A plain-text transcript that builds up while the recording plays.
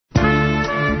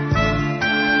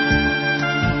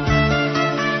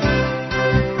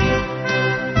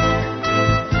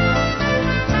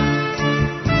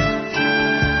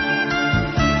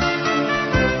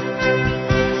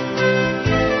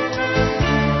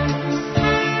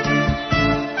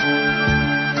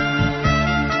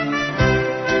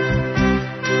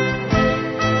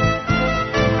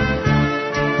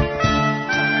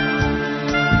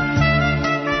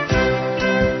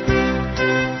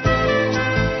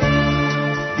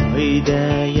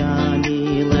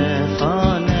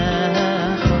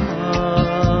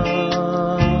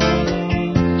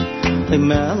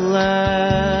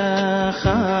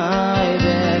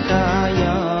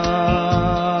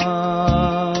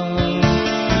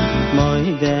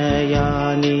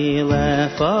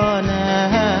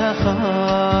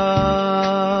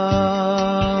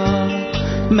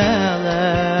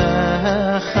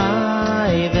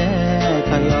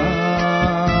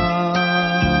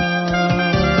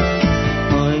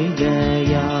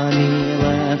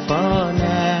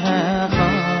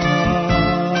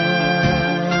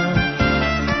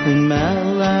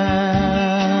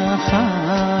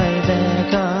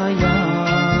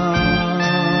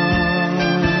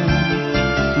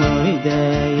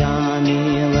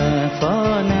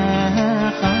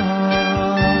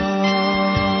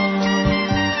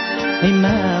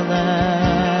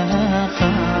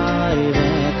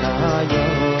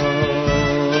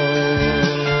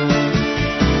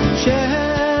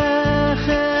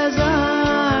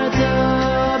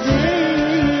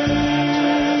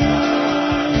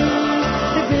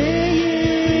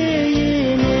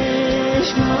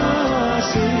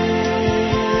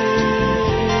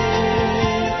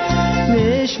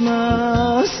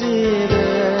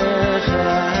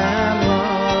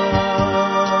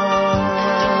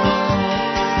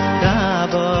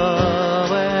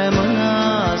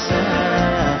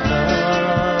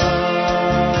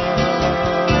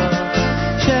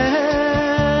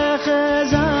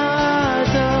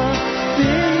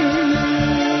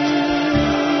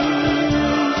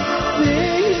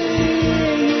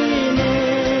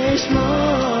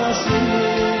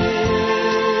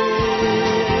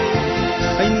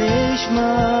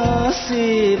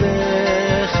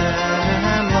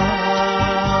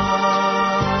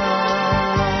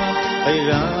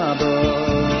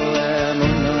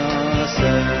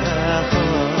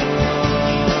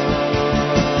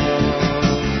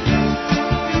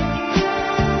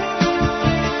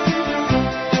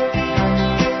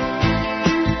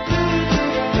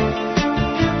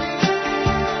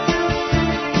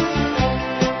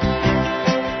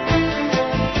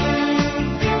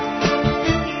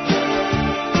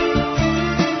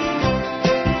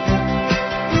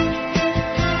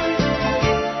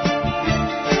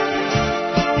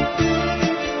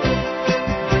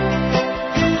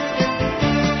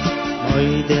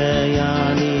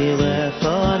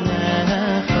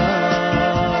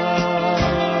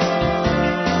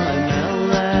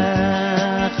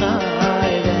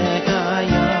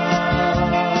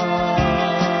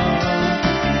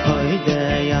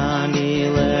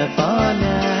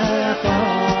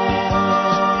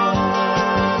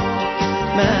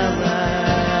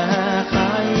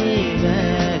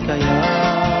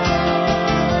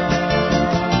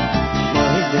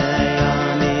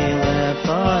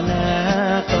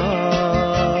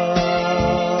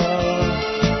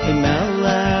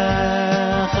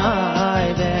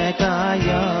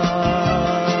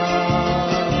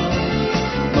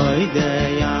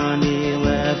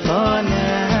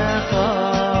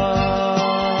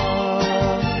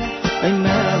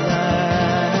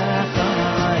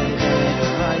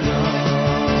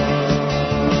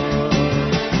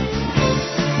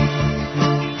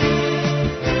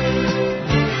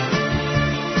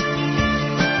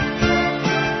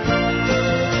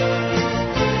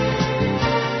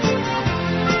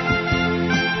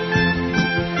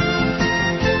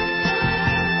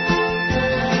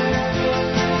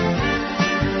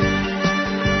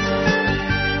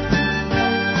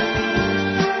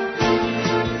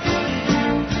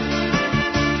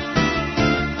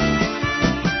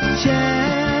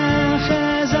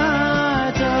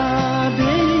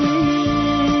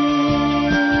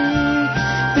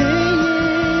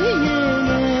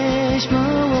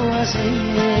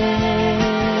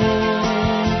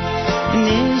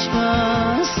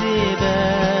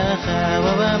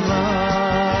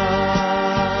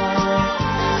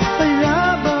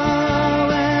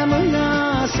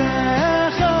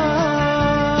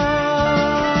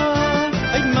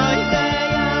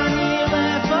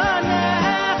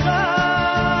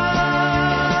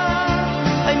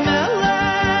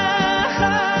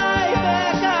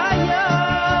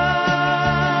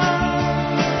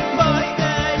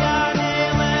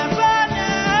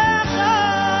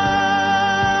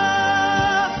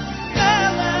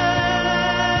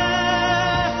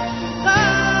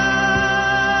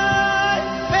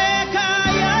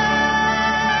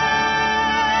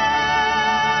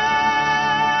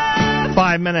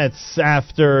5 minutes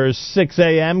after 6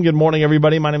 a.m. Good morning,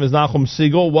 everybody. My name is Nachum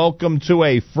Siegel. Welcome to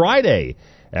a Friday,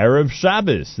 Erev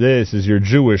Shabbos. This is your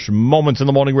Jewish Moments in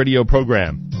the Morning radio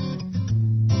program.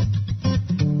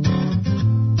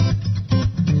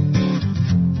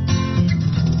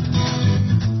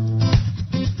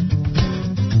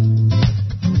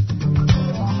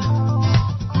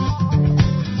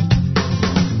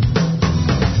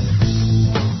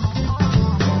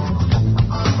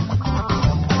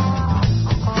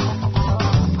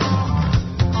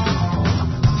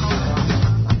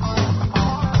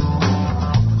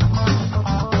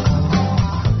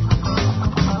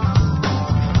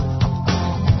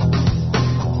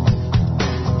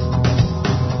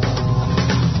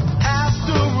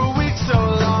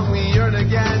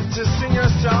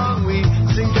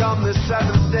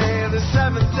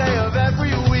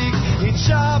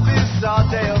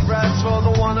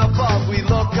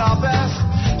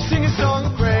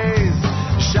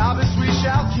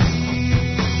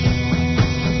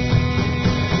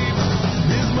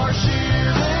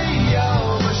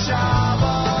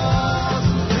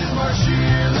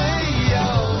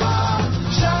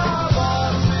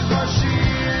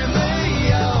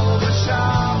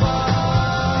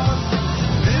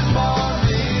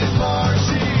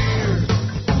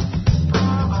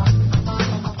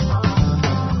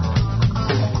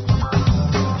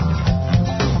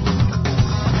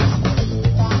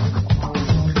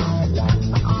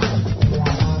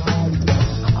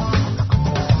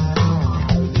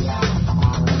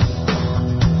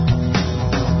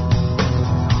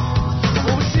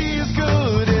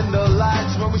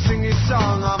 sing a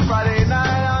song on Friday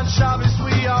night. On Shabbos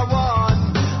we are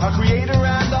one, our Creator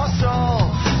and our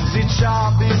soul. Zit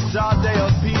Shabbos, our day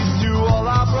of peace, to all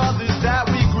our brothers that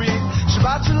we greet.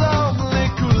 Shabbat Shalom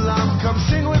Lekulam, come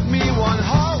sing with me, one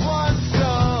heart, one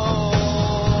soul.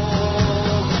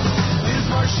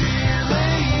 Mizmar Shir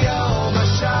Le'yom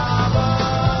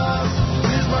HaShabbos,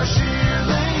 Mizmar Shir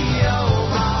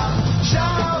Le'yom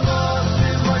HaShabbos,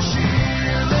 Mizmar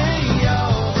Shir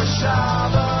Le'yom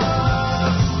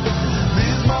HaShabbos,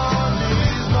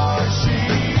 Mizmar Shir.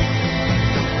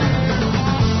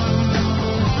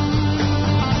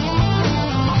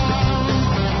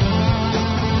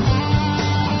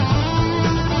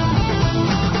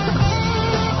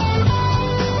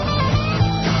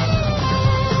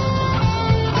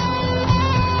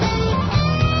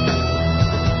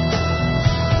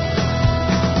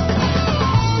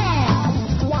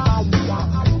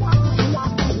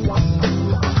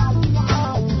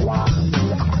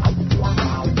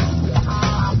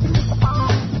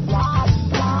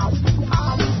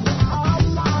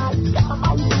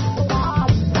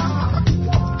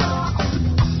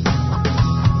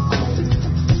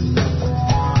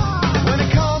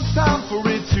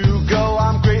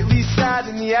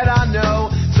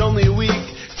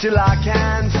 Till I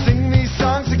can sing these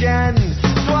songs again.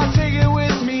 So I take it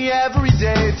with me every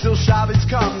day till Shabbos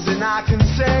comes and I can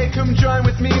say, come join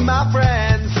with me, my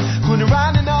friends. Kun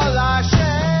around in all our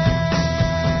Shabbos,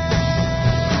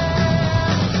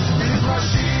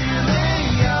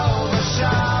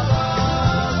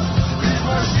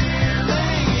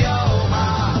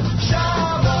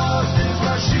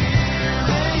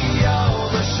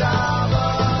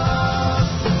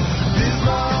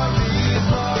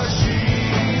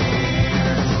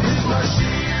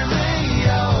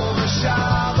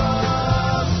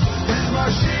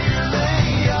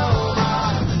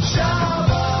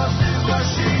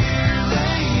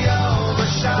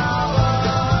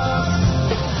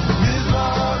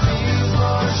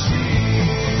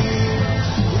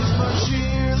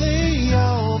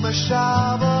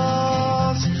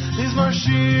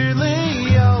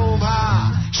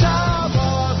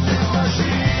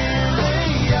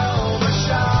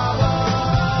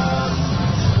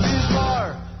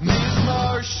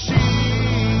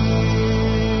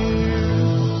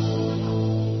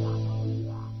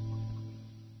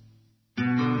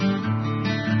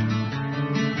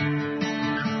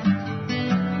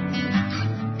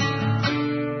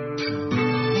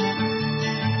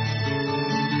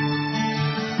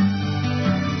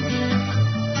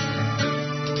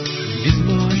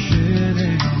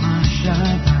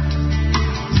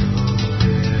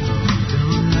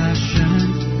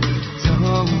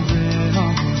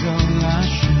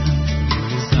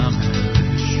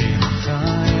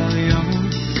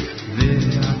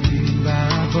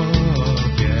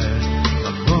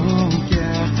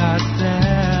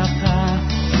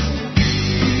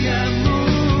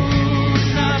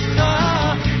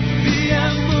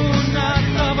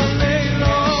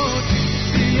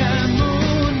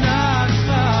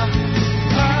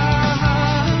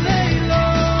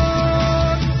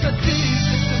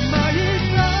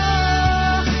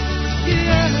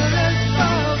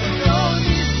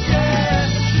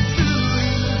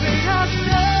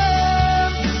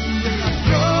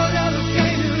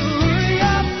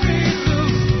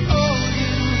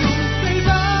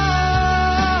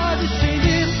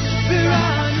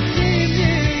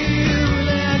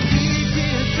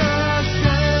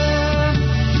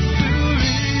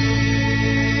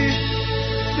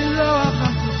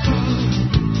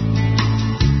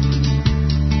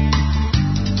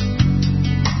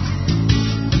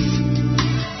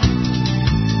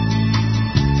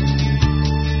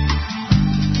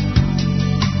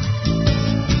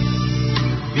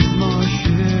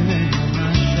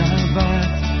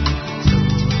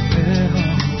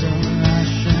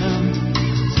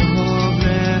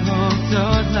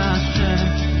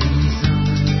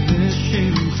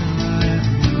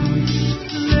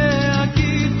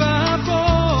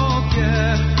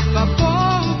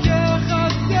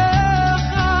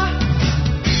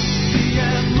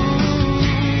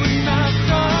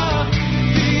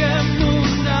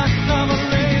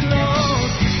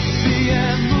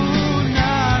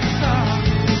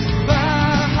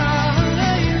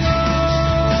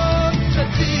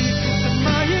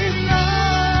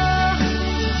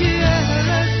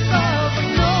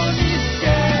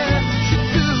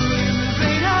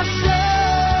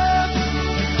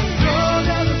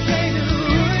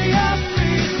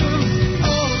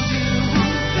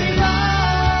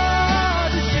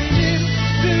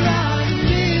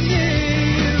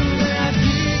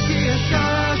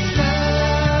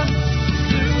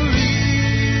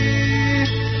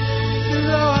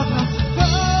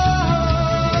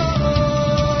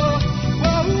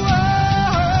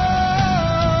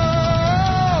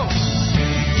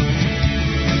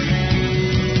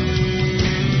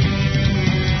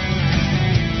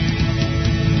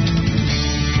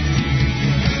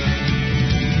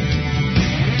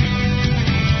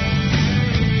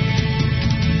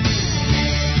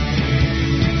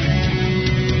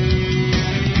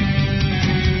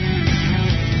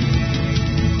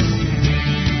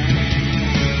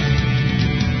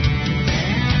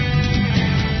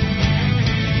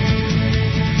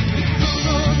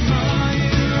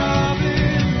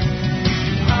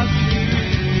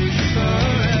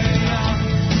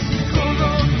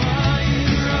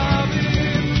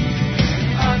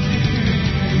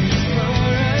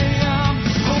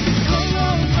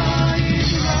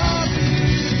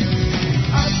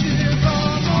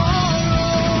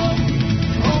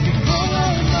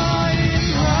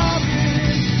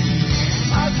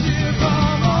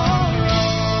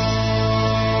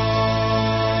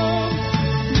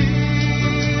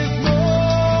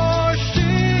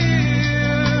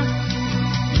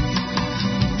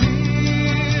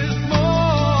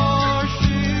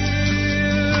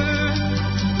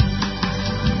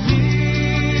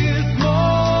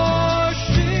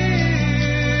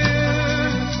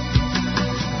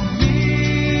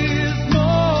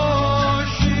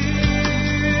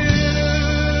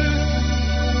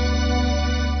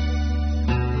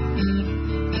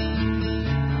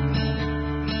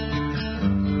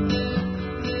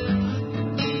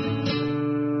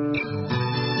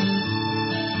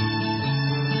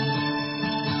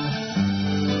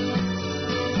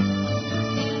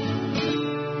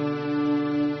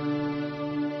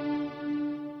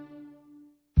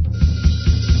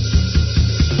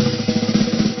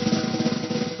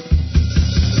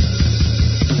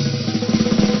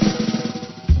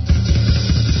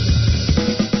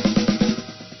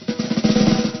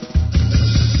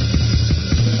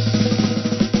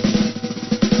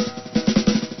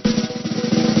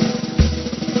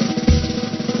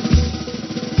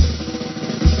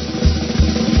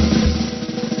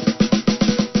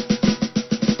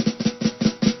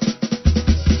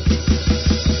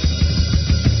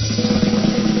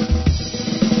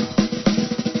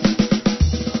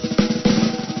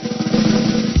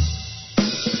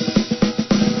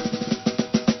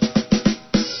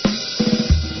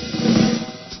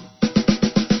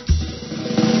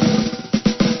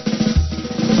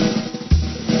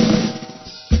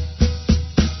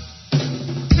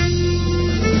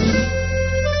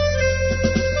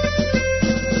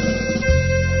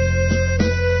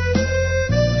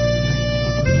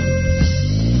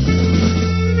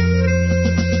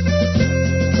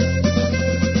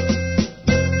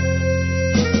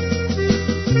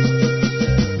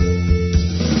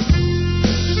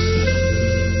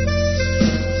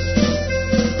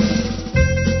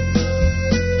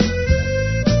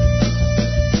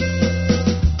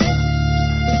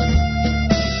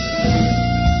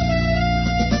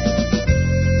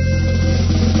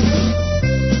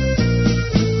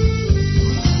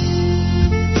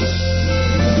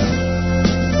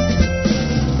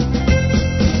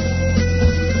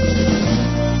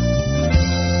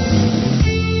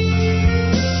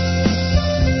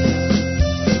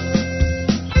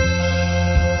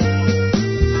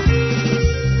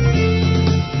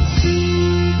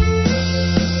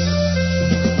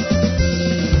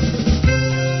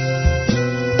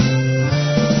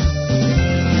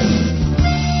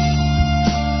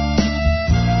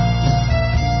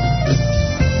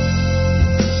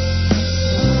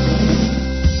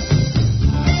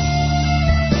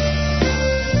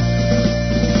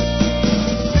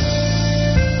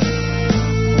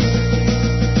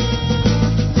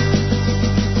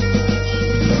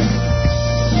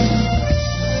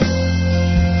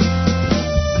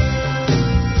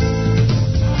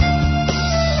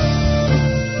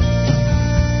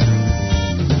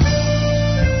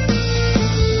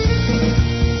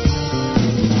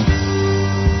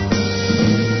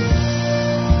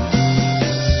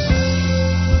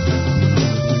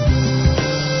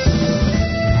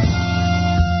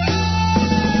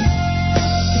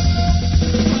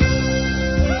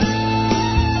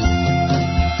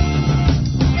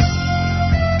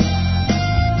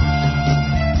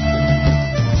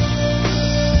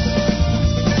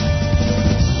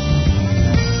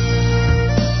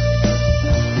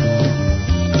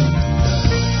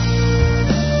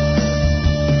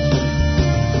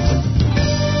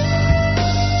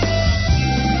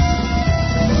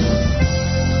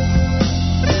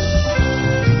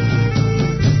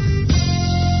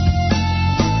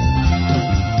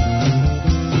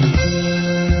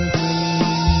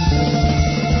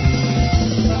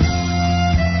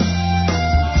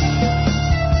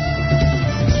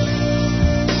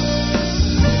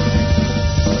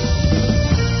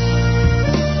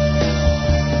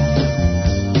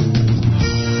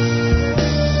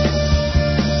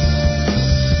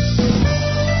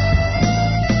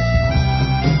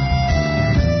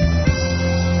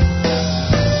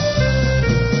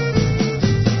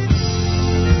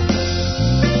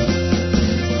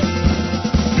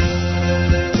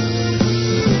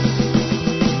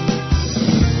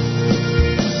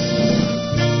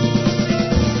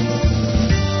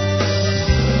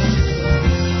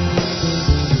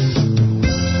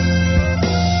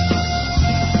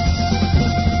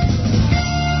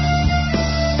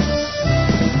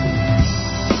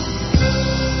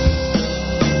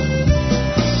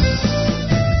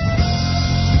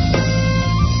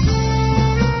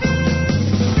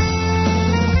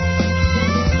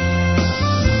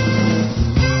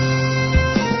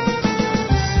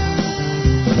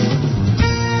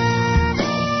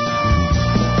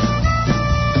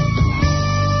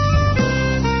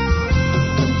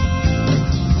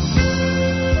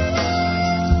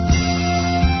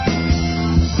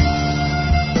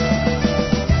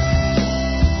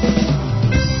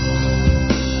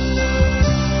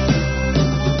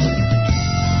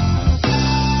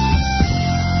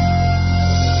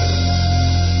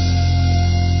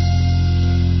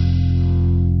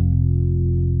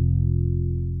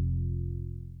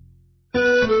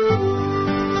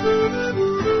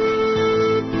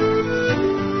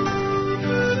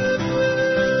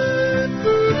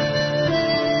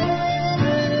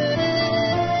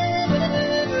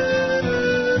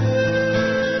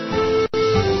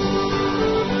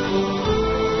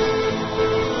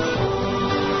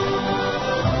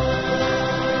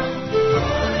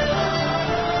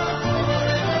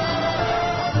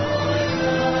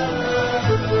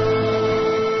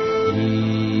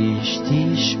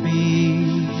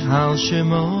 al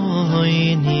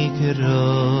shemoy nikro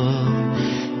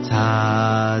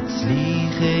tatzlichenu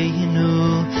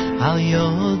al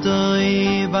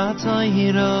yodoi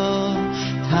batayro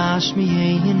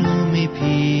tashmienu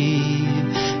mipi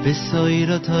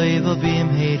besoyro toivo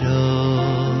bimhero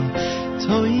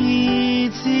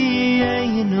toitzienu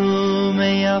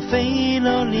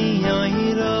meyafeino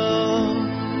liyoiro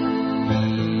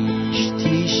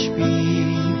ishtishbi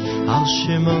al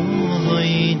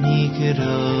shemoy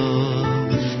nikro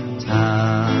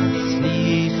tatzlichenu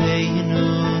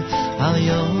al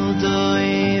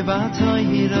yodoi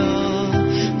batayro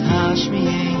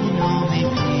tashmienu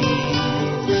mipi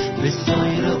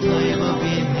besoyro toivo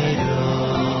bimhero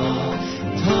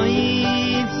toitzienu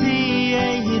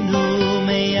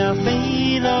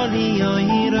meyafeino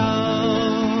liyoiro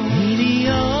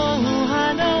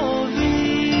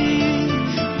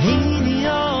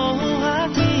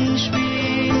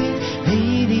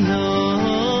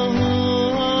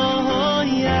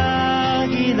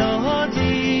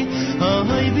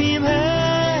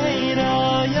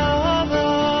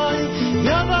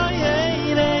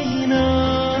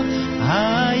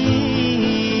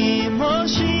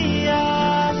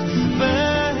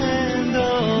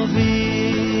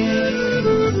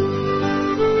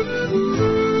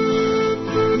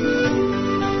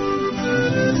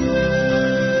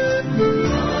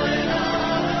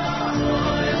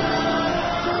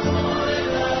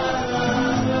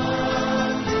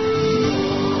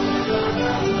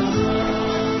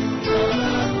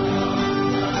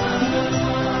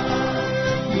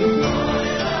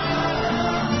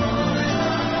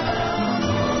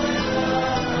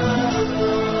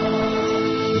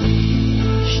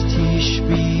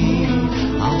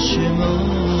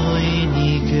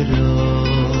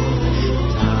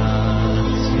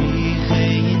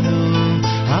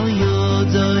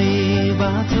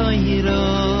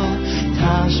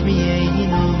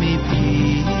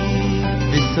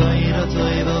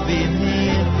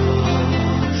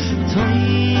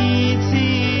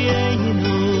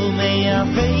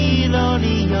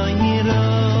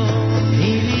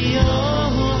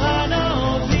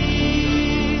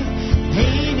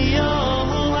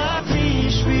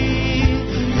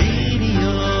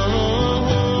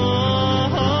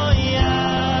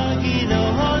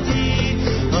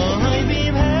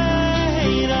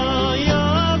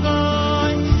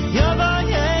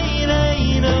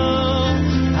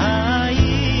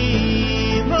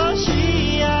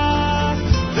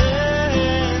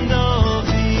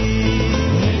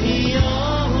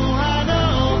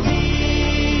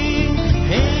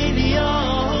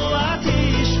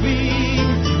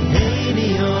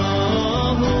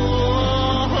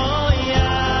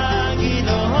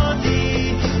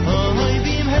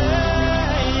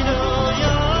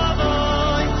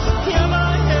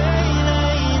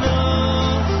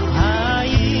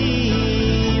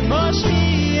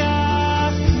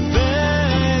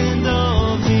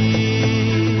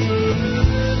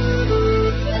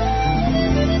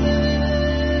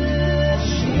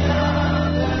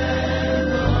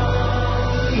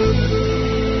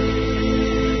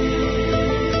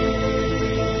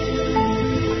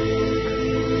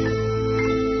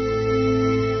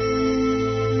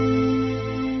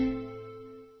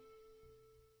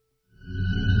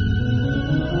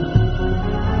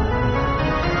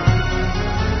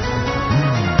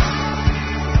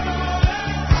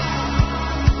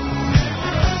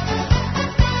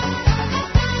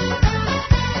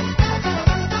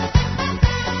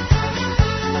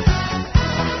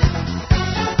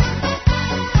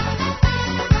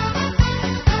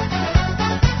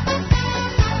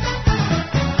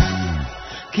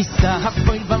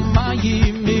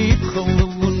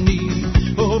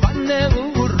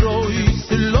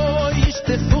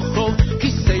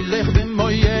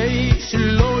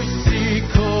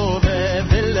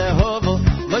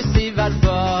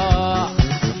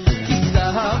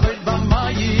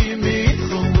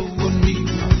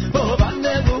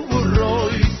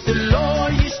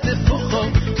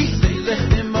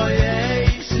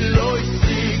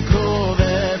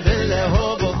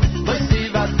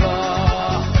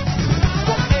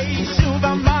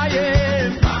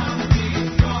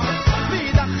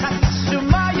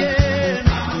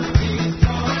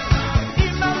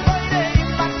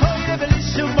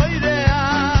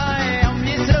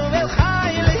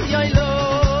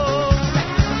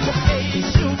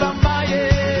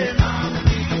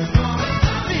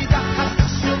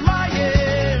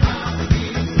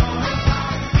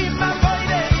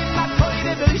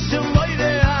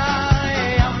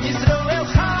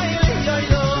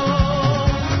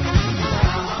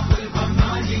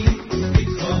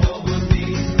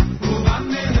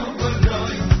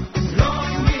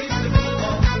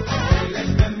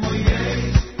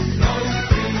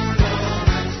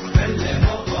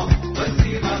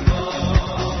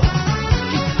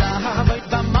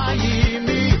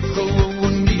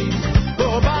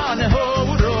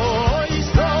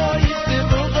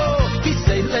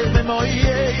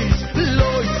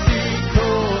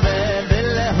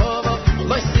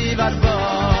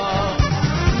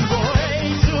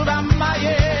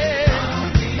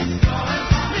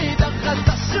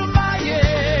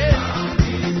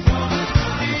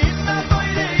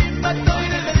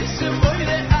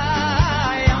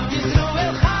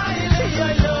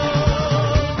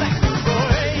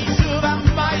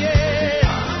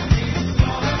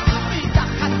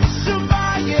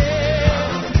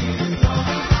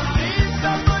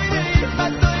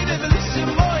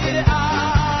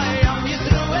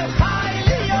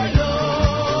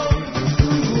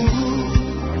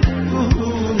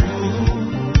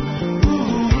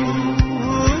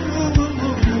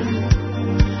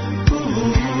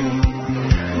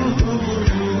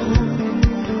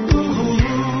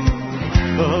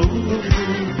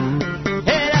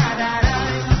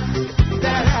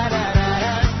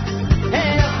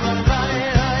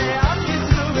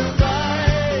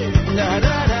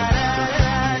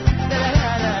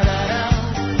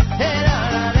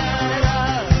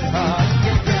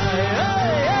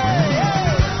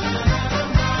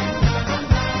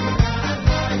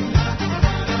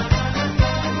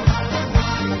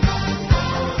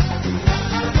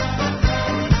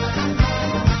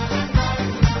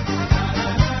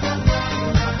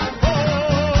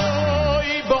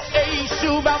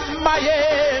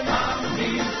השמיים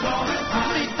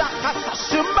מתחת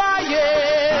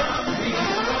השמיים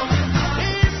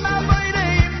אמא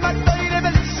בוירה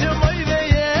ולשמוי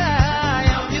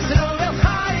ים ישראל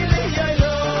חי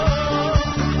ליילו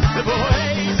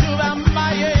ובואי שוב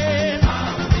המים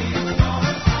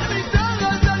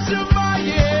מתחת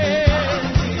השמיים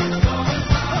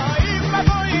אמא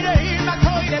בוירה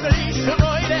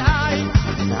ולשמוי ים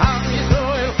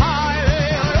ישראל חי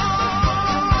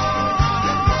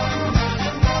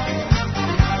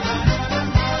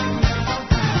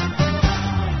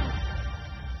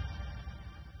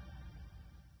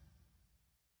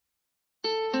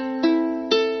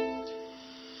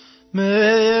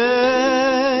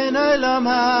Mein Olam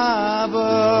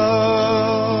haba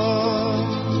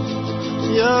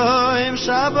Yom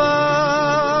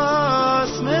Shabbos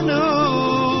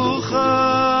Menucha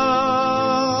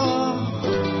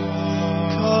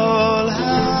Kol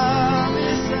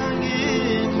ha-misangim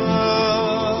bo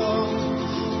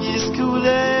Yizku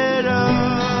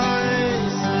leroisem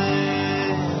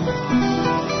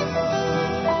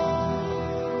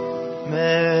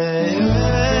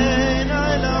Mein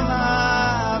Olam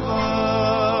haba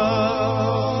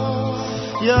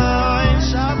Yom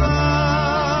Shabbos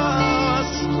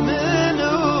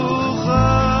Menucha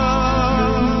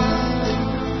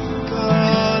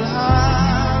Kol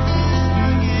ha-misangim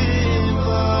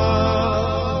bo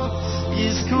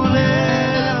Yizku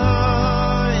leroisem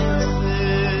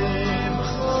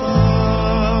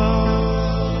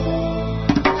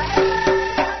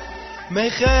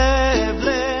Mechev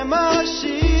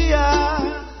leMashiach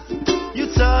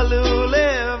Yutzalu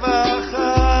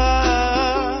levacha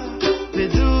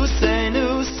V'dusenu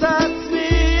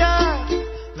satzmiach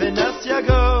V'nas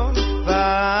yagon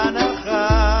v'anacha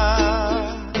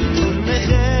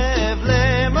Mechev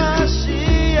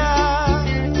leMashiach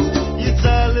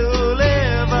Yutzalu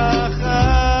levacha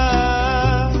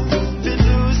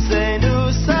V'dusenu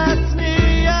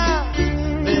satzmiach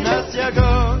V'nas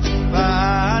yagon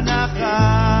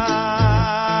v'anacha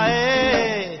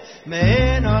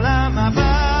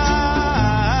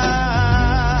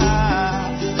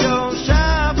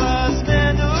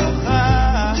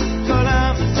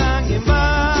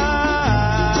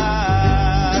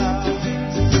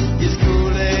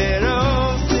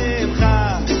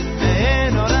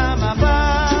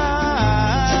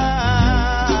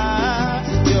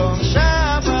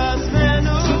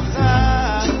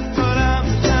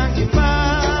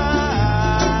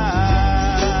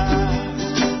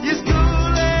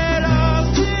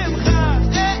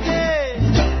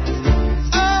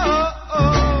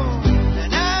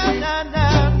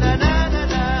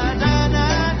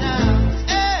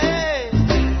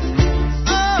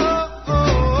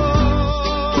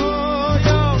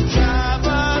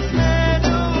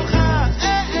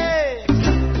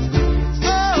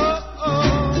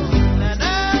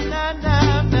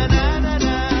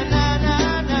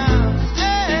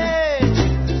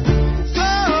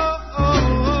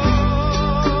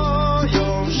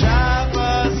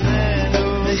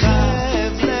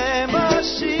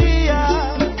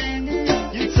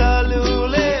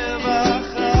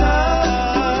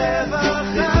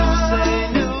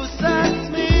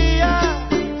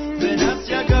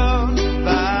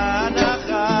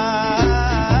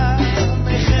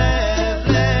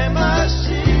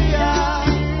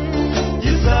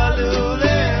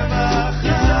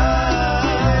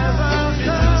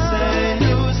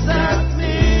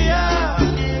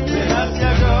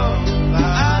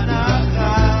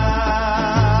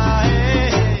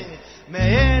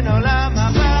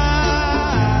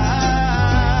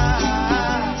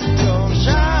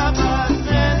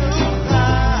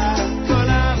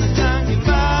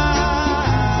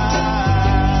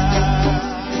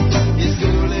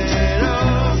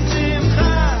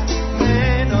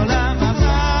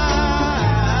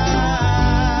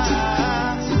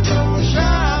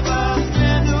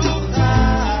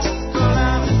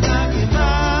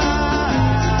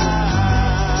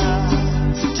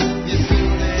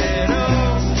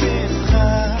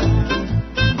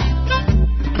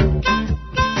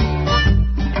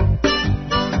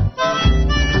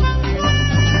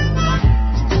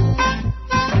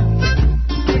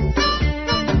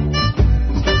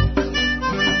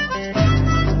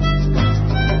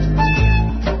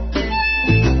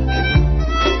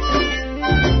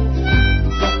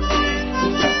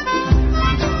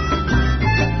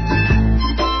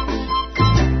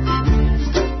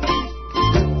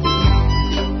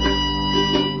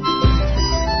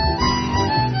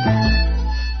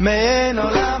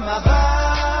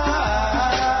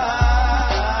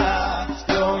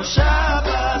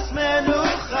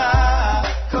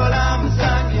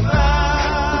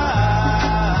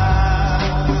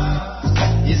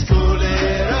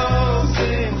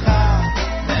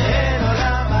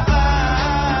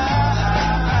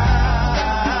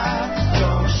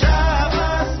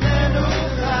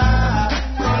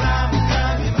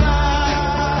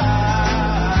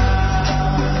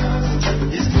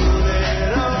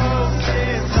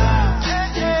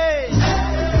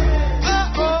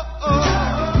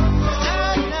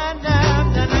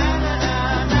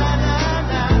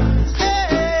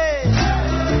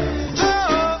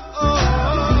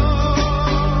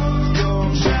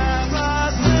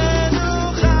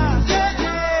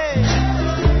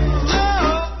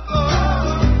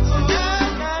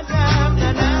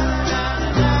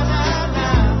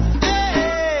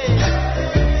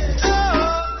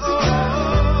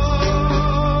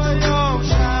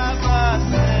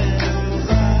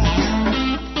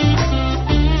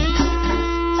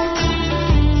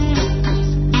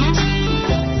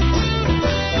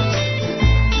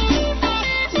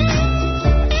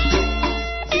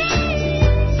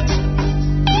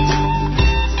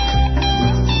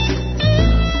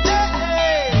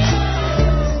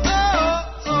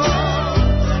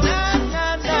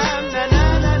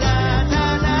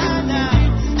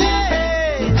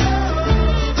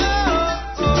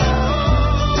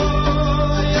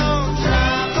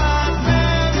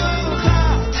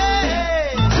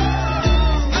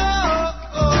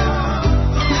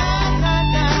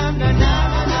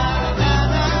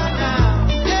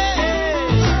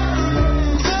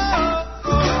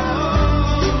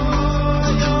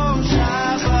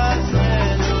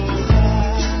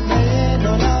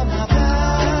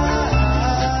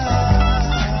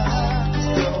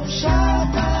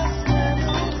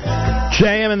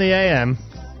JM in the AM.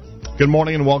 Good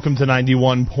morning and welcome to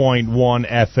 91.1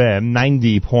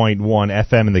 FM, 90.1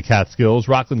 FM in the Catskills,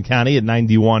 Rockland County at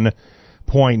 91.9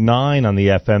 on the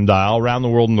FM dial, around the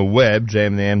world on the web,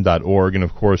 jmintheam.org, and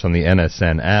of course on the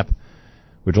NSN app,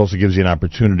 which also gives you an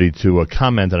opportunity to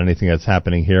comment on anything that's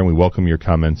happening here, and we welcome your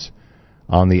comments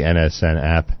on the NSN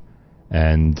app.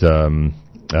 And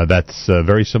that's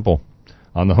very simple.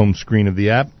 On the home screen of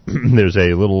the app, there's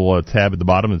a little tab at the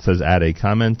bottom that says Add a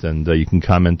Comment, and you can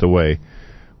comment away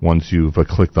once you've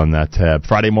clicked on that tab.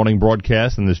 Friday morning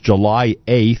broadcast on this July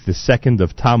 8th, the 2nd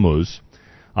of Tammuz,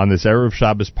 on this Erev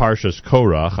Shabbos Parshas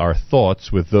Korach, our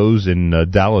thoughts with those in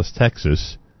Dallas,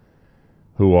 Texas,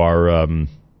 who are in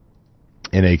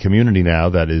a community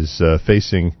now that is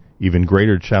facing even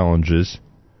greater challenges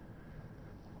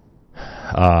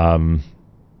after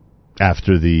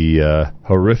the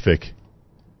horrific,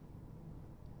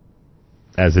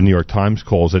 as the New York Times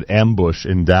calls it, ambush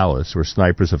in Dallas, where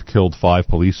snipers have killed 5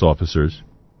 police officers.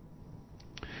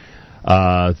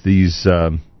 This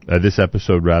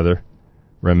episode, rather,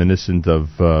 reminiscent of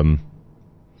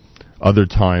other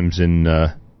times in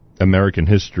American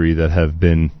history that have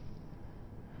been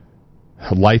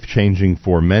life-changing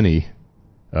for many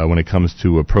when it comes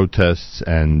to protests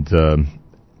and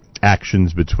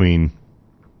actions between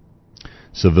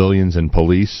civilians and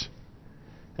police.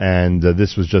 And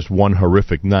this was just one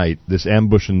horrific night. This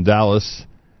ambush in Dallas,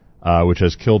 which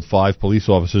has killed 5 police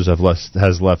officers,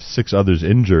 has left 6 others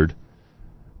injured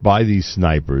by these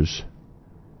snipers.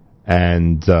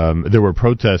 And there were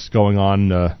protests going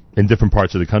on in different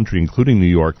parts of the country, including New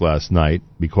York last night,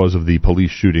 because of the police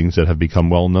shootings that have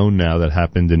become well known now that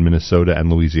happened in Minnesota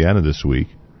and Louisiana this week.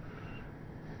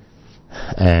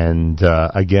 And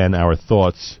again, our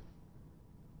thoughts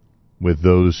with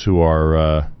those who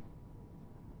are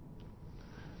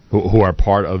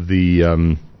part of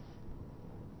the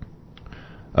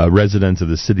residents of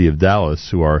the city of Dallas,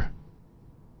 who are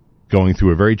going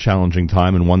through a very challenging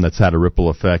time, and one that's had a ripple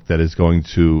effect that is going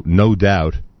to, no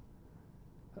doubt,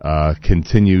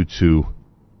 continue to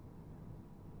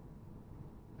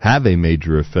have a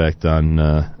major effect on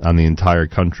the entire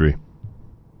country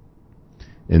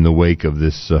in the wake of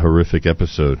this horrific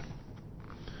episode.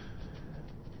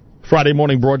 Friday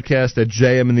morning broadcast at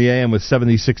JM in the AM with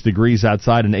 76 degrees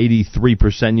outside and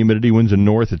 83% humidity. Winds in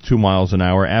north at 2 miles an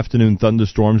hour. Afternoon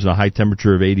thunderstorms and a high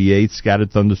temperature of 88.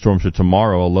 Scattered thunderstorms for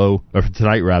tomorrow, for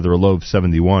tonight a low of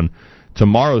 71.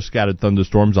 Tomorrow, scattered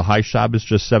thunderstorms, a high Shabbos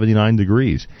just 79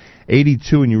 degrees.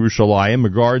 82 in Yerushalayim.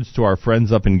 Regards to our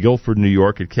friends up in Guilford, New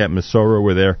York at Camp Mesorah.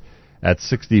 We're there at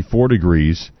 64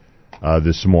 degrees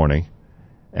this morning.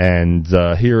 And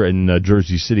here in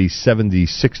Jersey City,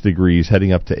 76 degrees,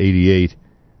 heading up to 88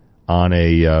 on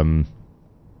a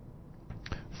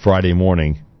Friday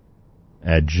morning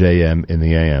at JM in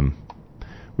the AM.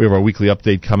 We have our weekly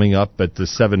update coming up at the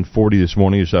 7:40 this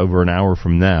morning, just over an hour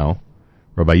from now.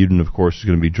 Rabbi Yudin, of course, is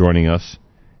going to be joining us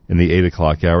in the 8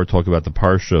 o'clock hour, talk about the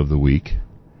Parsha of the week,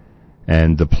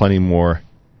 and plenty more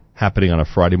happening on a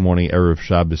Friday morning, Erev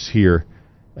Shabbos, here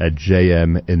at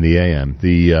JM in the AM.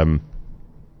 The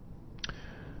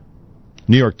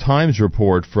New York Times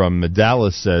report from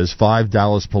Dallas says 5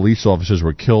 Dallas police officers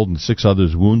were killed and 6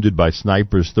 others wounded by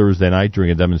snipers Thursday night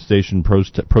during a demonstration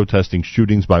protesting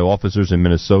shootings by officers in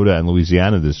Minnesota and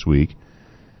Louisiana this week.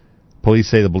 Police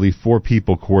say they believe 4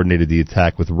 people coordinated the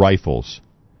attack with rifles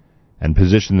and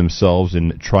positioned themselves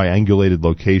in triangulated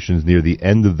locations near the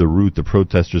end of the route the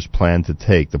protesters planned to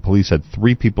take. The police had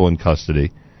 3 people in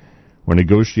custody, were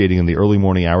negotiating in the early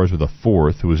morning hours with a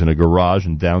 4th who was in a garage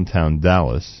in downtown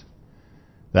Dallas.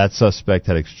 That suspect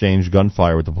had exchanged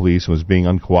gunfire with the police and was being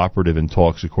uncooperative in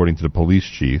talks, according to the police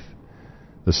chief.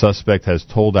 The suspect has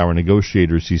told our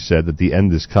negotiators, he said, that the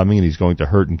end is coming and he's going to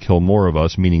hurt and kill more of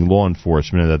us, meaning law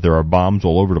enforcement, and that there are bombs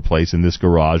all over the place in this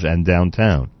garage and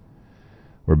downtown.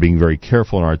 We're being very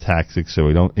careful in our tactics so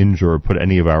we don't injure or put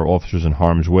any of our officers in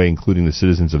harm's way, including the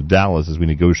citizens of Dallas, as we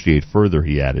negotiate further,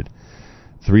 he added.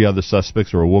 3 other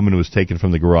suspects were a woman who was taken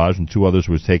from the garage and 2 others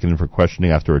who was taken in for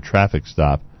questioning after a traffic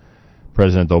stop.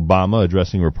 President Obama,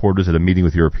 addressing reporters at a meeting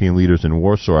with European leaders in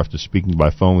Warsaw after speaking by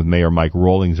phone with Mayor Mike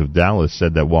Rawlings of Dallas,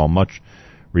 said that while much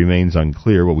remains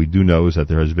unclear, what we do know is that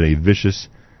there has been a vicious,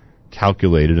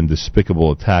 calculated, and despicable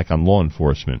attack on law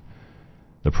enforcement.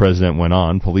 The president went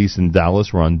on, police in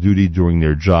Dallas were on duty doing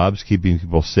their jobs, keeping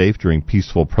people safe during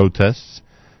peaceful protests.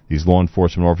 These law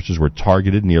enforcement officers were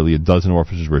targeted. Nearly a dozen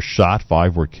officers were shot.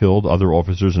 5 were killed. Other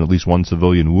officers and at least 1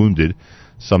 civilian wounded,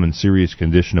 some in serious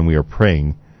condition, and we are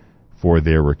praying for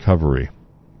their recovery.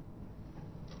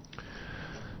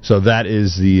 So that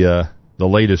is the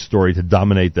latest story to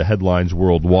dominate the headlines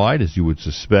worldwide, as you would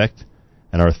suspect.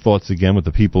 And our thoughts again with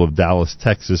the people of Dallas,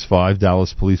 Texas. 5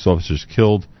 Dallas police officers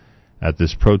killed at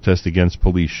this protest against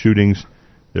police shootings.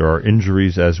 There are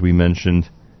injuries, as we mentioned,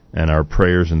 and our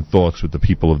prayers and thoughts with the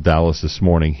people of Dallas this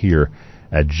morning here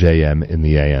at JM in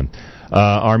the AM.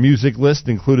 Our music list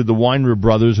included the Weinrib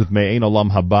Brothers with Me'ein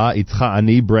Olam Haba, Itcha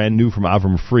Ani, brand new from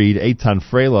Avram Fried, Eitan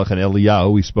Freilach and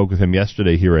Eliyahu. We spoke with him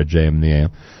yesterday here at JM in the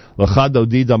AM. L'chad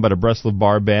Dodi, done by the Breslov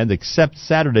Bar Band, Except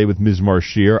Saturday with Mizmar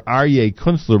Shir, Aryeh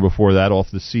Kunstler before that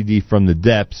off the CD From the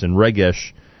Depths, and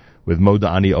Regesh with Moda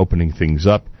Ani opening things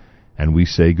up. And we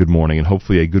say good morning, and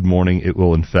hopefully a good morning it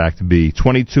will in fact be.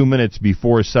 22 minutes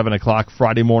before 7 o'clock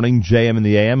Friday morning, JM in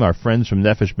the AM. Our friends from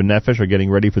Nefesh B'Nefesh are getting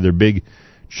ready for their big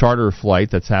charter flight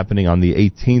that's happening on the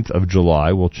 18th of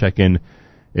July. We'll check in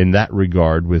that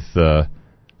regard with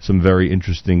some very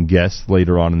interesting guests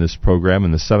later on in this program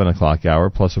in the 7 o'clock hour,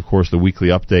 plus, of course, the weekly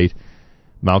update.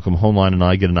 Malcolm Hoenlein and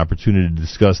I get an opportunity to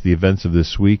discuss the events of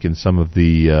this week and some of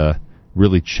the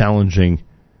really challenging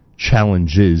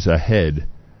challenges ahead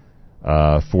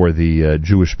for the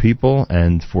Jewish people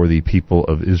and for the people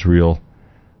of Israel.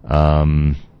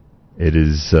 There's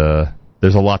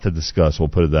a lot to discuss, we'll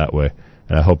put it that way.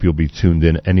 And I hope you'll be tuned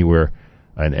in anywhere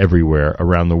and everywhere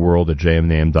around the world at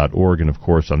jmnam.org and, of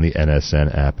course, on the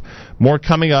NSN app. More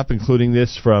coming up, including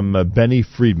this from Benny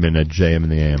Friedman at JM in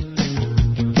the AM.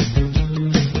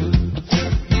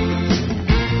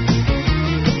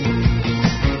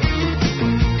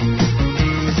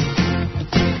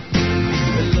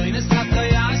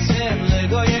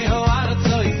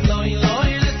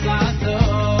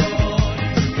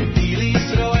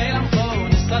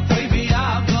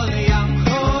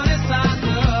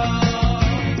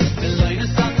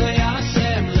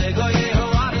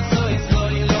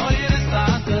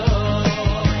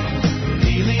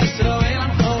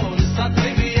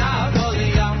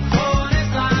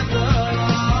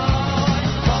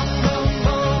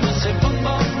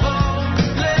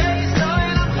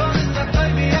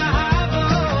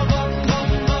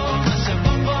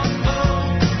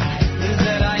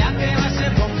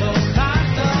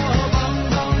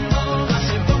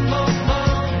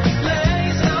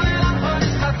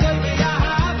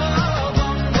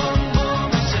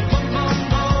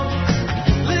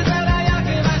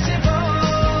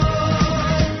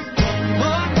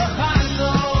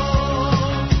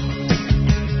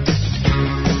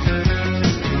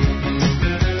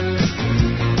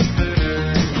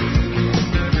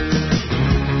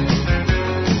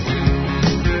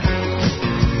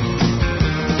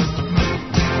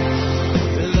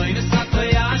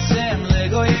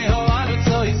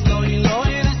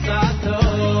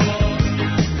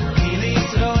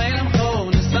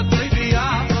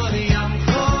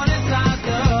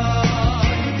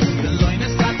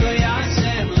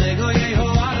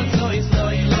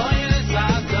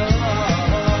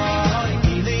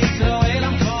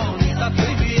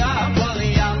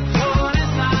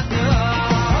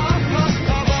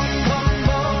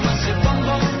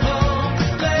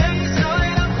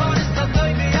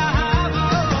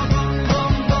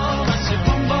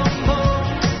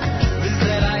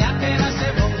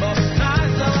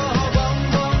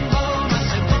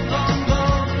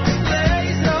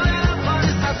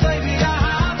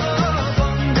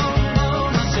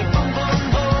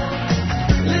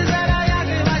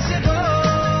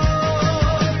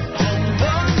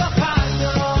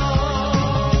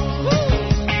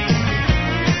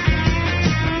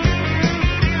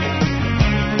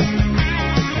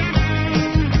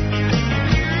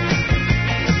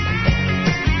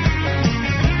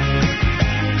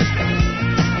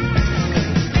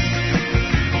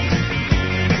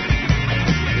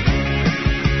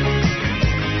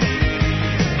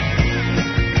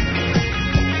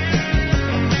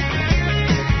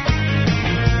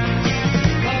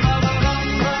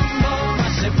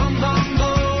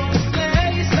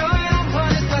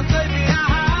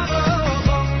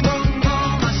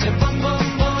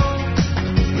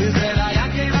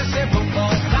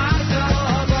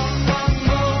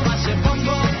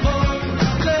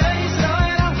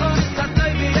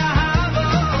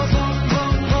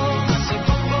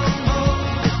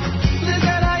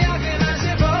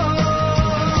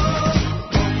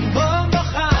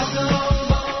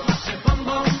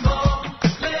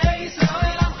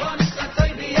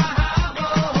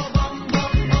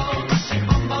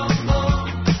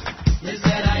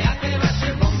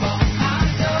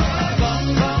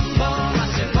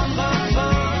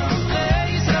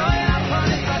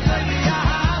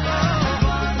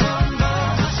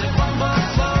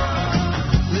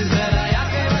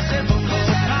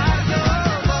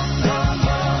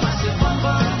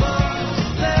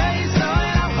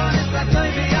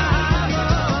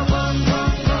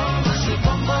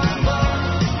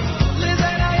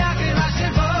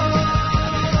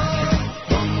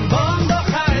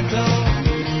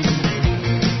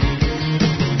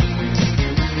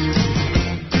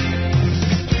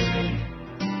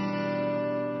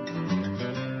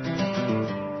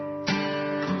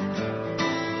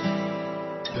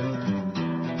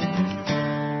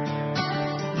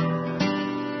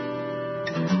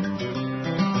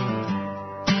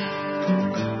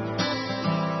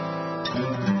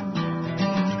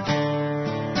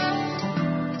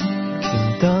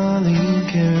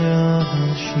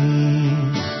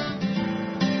 כראשים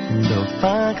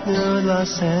דפקנו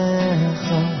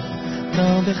לעשיך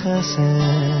לא בחסד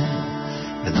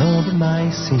ולא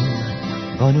במעשים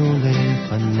באנו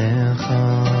לפניך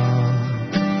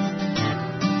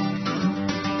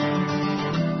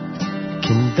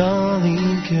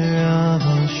כגדולים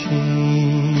כראשים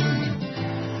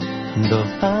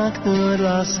דפקנו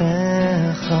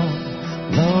לעשיך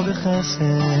לא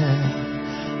בחסד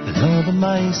ולא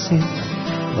במעשים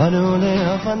באנו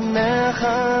לפניך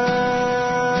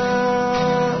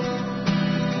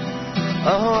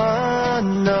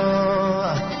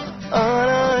no, on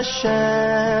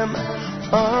Hashem,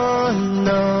 oh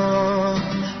no,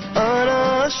 on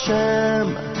Hashem,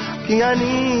 ki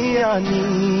ani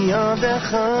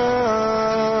avdecha,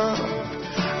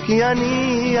 ki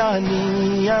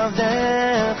ani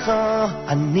avdecha,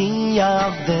 ani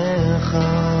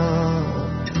avdecha.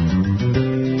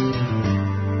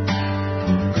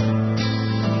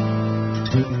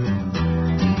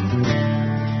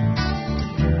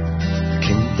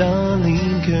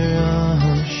 Darling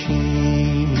כראשים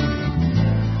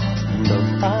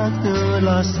דפקנו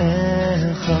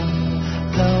לעשיך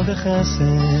לא בחסד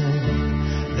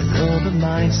ולא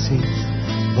במעשים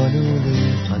באנו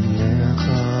לפניך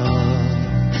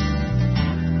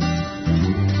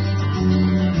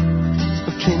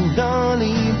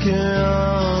darling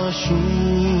כראשים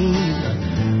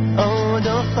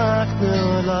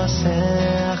דפקנו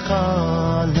לעשיך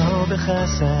לא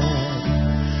בחסד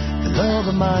לא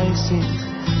במעשים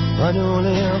באנו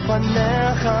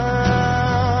לפניך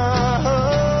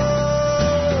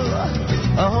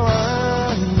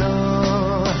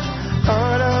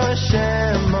on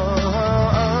Hashem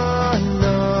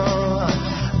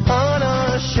on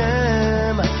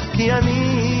Hashem כי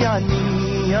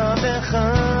אני עבדך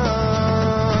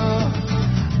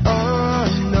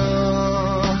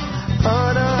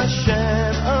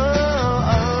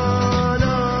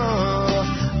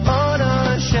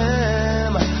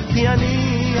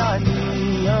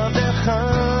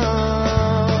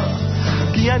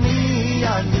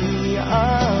אני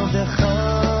עבדך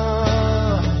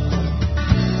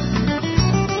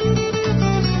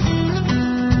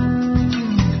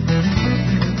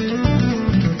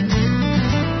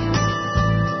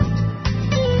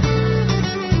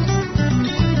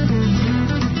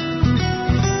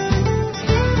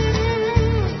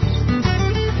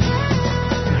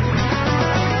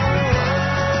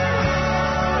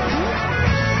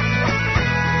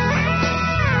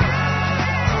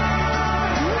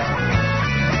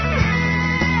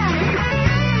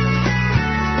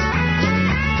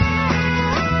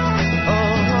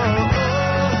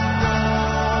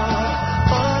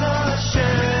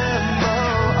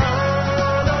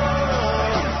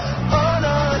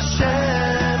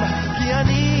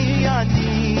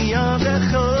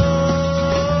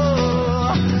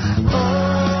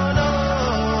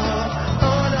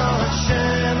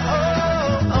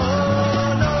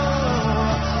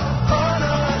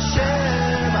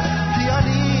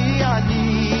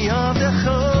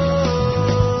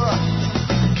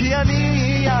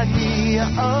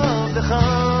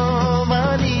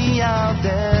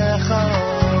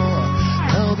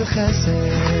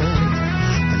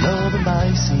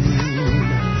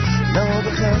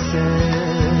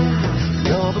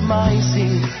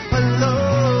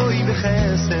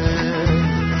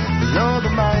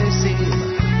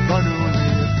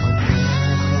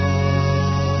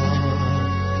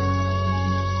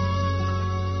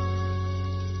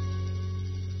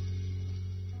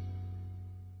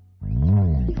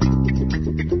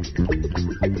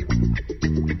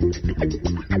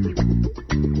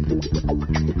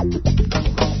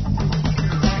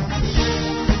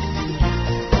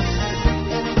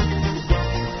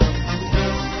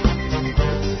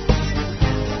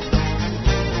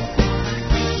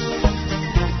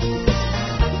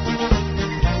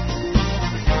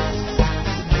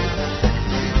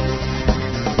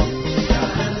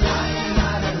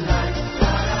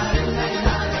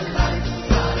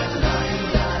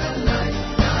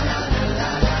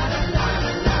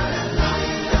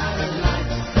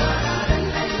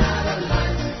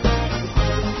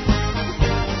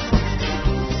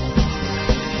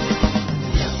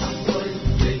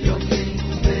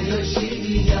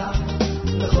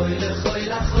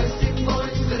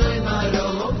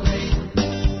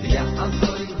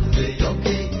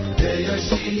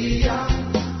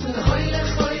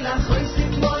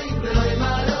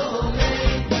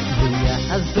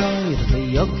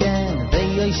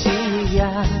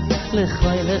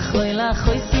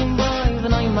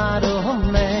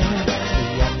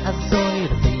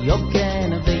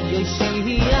Yogen, the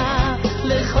Yeshia,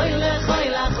 Lechoy, Lechoy,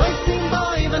 Lechoy, Simbo.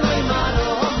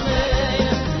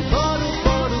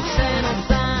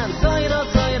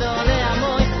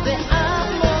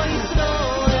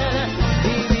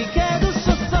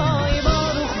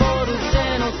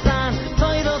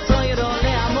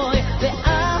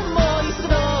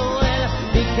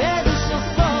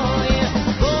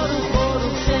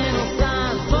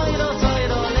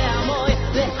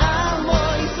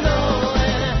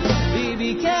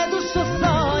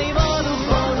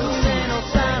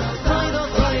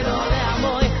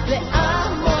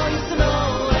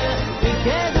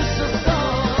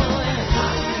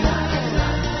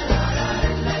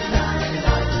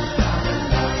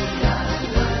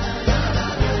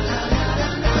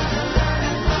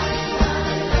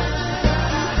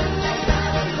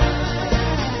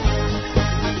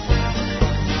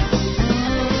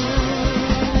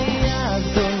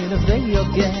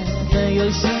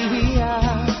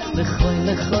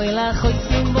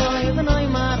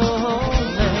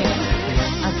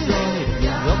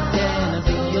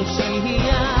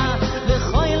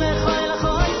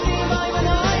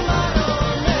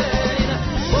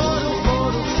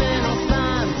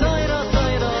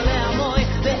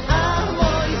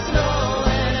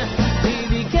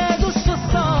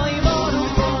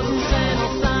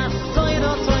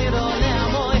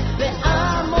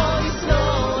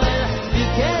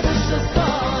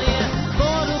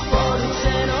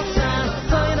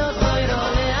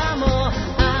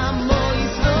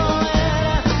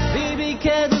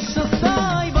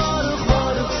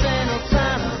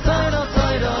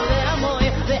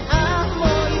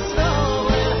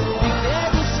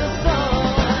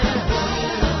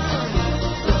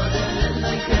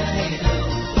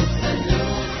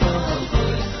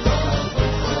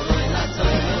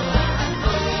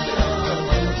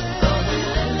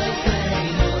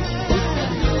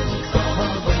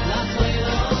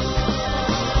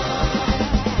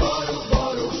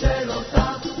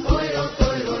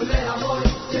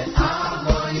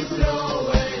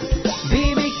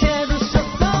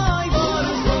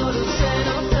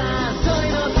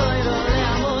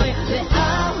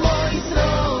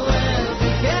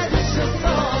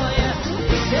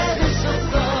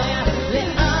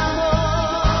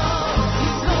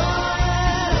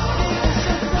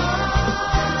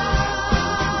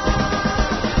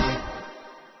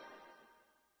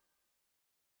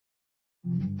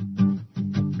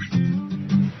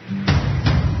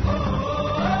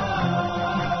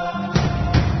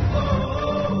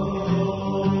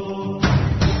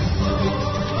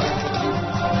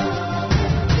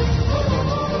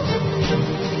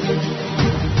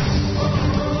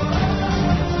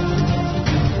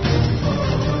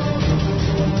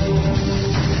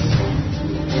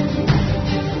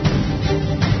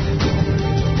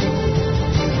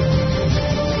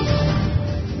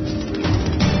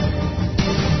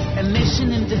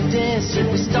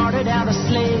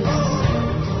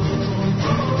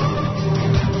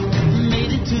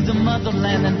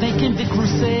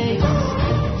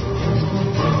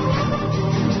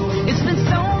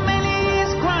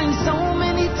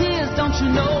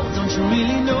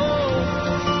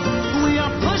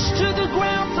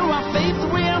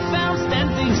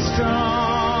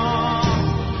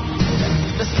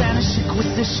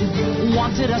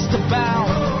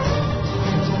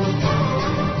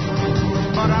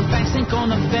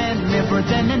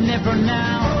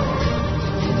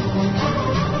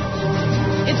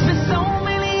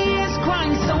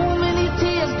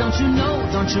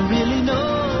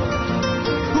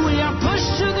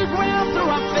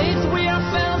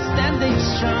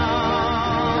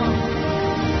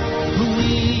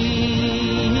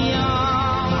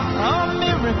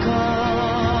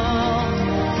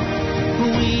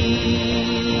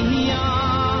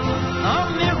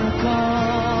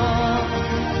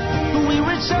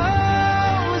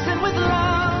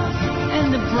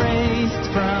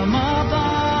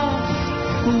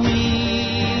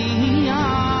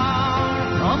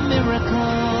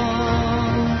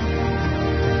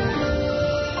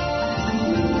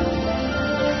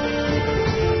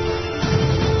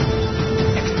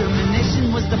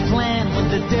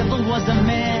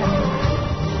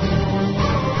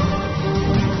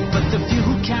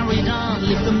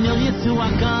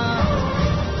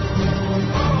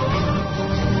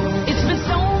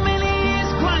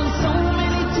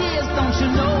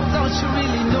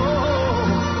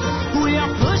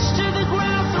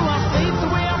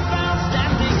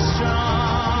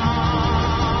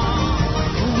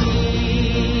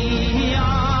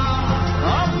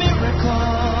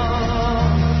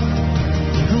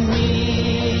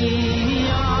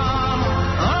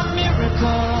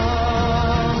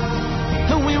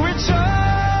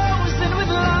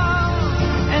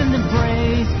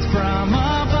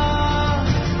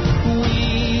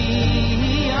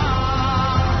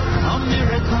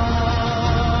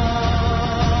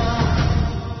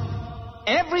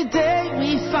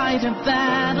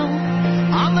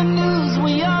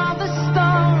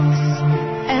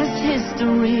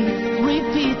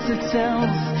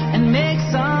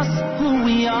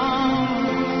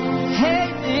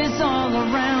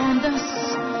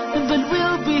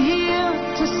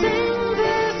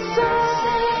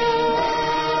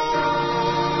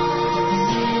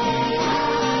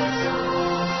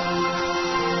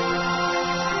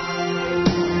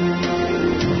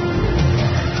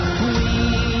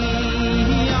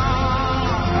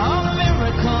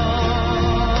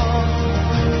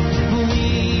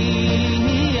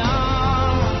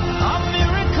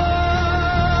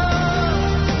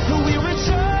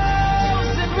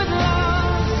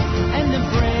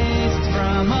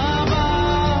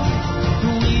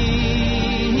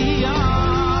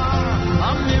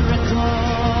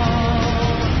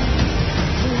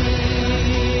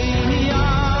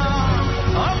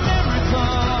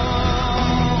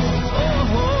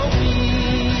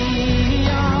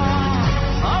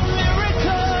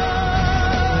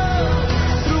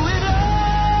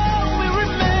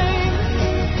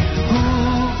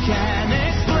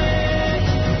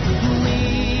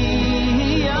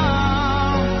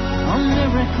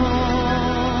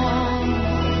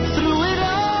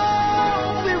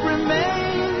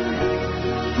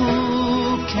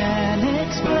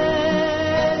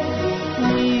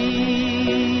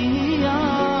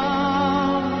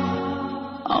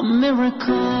 a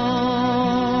miracle.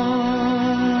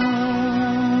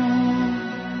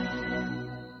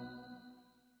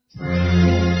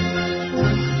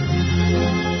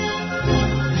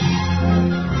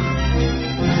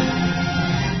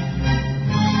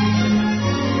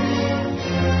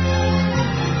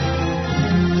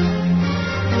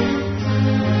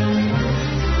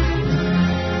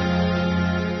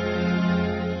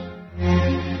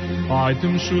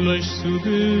 Dem Shulesh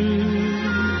Sudis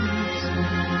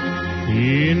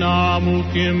in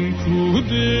Amukim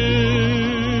Kudish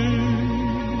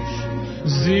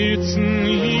sitzen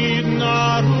jeden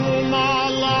Arum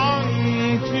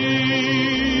lang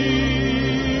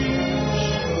Tisch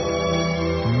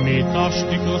mit a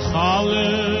Stickel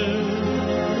Challe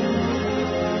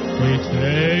mit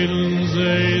Heilen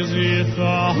sie sich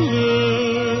alle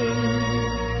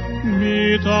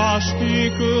mit a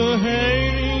Stickel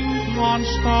Heilen man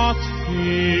statt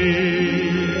Fisch.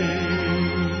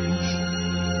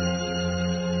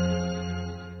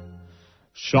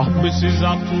 Shabbos is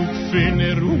a Tug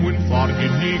finne Ruhen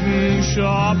vergnügen,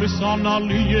 Shabbos an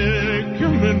Aliyah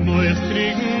können neues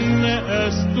kriegen, me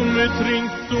esst und me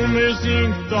trinkt und me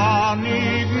singt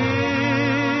anigen.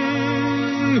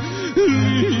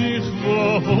 Ich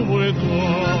wohe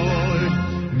doi.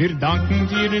 Wir danken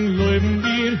dir und loben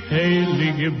dir,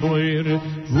 heilige Beure,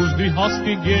 wo's du hast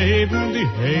gegeben, die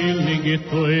heilige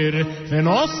Teure. Wenn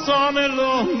uns eine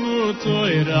Lohn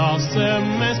teure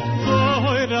Semes,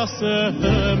 teure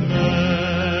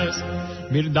Semes.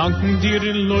 Wir danken dir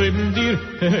und loben dir,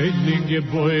 heilige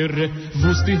Beure,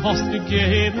 wo's du hast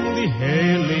gegeben, die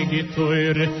heilige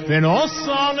Teure. Wenn uns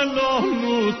eine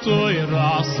Lohn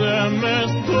teure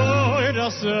Semes,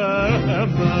 teure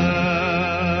Semes.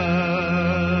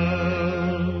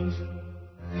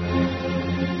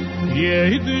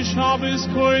 Jede Shabbos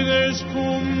Kodesh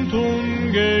kommt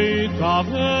und geht weg,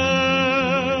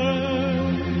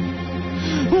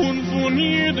 und von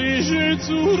jüdische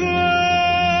zu reisen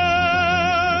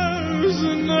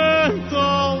nimmt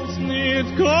als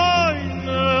nicht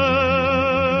keine.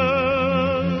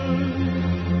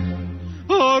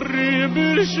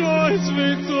 Arriber scheut's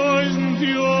wie 1000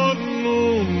 Jahren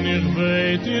und ich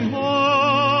weit in Haus.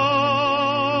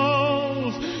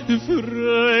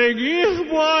 Frag ich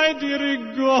bei dir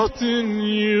Gott in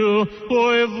you,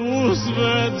 oi wuss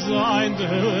wird sein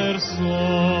der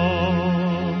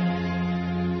Sohn.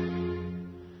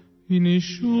 In die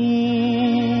Schule,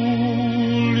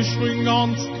 ich bin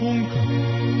ganz dunkel,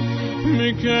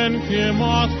 mir kenn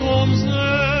kemat vom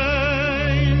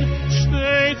Sein,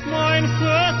 steht mein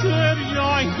Vater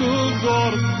Jankel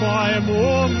dort beim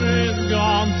Moment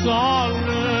ganz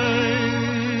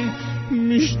allein.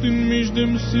 Mischt in mich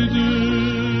dem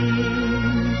Siddur,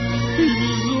 ich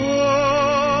besorgte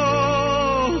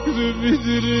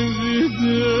wieder und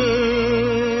wieder.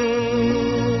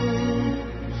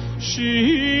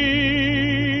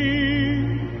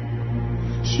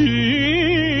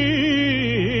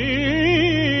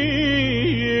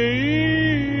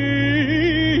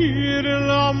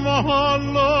 la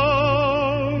mahalos,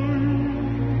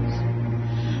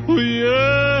 o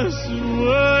Yesu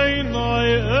einai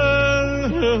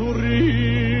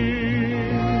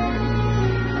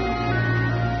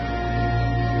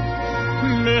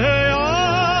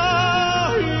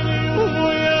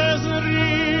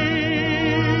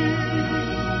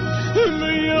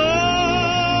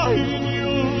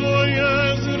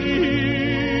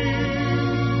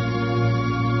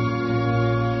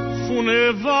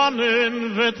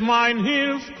Wannen wird mein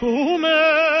Hilf kommen,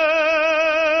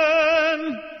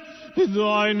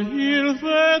 dein Hilf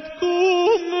wird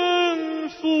kommen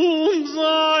von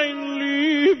sein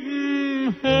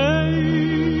lieben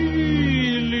heiligen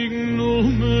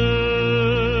Namen.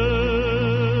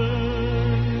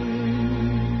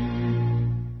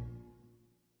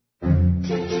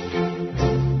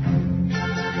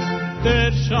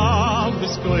 Der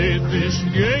Shabbos Kodesh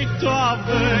geht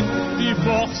weg, die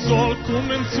Woche soll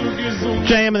kommen zu gesund.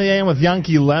 JM in the AM with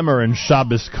Yankee Lemmer and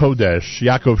Shabbos Kodesh.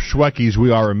 Yaakov Shwekey's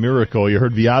We Are a Miracle. You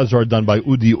heard Vyazar done by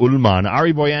Udi Ullman.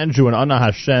 Ari Boyanju and Anna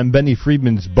Hashem. Benny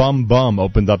Friedman's Bum Bum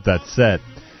opened up that set.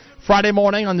 Friday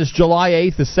morning on this July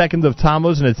 8th, the 2nd of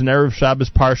Tammuz, and it's an Erev Shabbos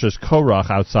Parshas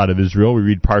Korach outside of Israel. We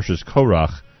read Parshas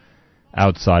Korach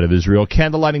outside of Israel.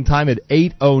 Candlelighting time at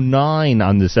 8:09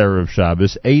 on this Erev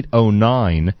Shabbos.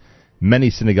 8:09.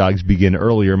 Many synagogues begin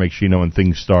earlier. Make sure you know when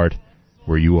things start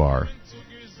where you are.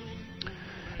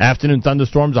 Afternoon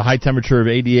thunderstorms, a high temperature of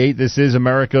 88. This is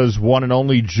America's one and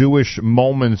only Jewish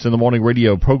Moments in the Morning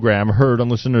radio program, heard on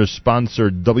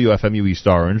listeners-sponsored WFMU East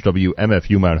Orange,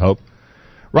 WMFU Mount Hope,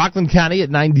 Rockland County at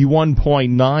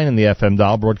 91.9 on the FM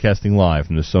dial, broadcasting live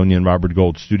from the Sonia and Robert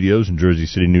Gold studios in Jersey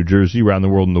City, New Jersey, around the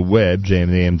world on the web,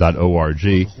 jmam.org,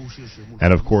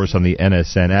 and of course on the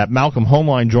NSN app. Malcolm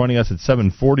Hoenlein joining us at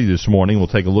 7:40 this morning. We'll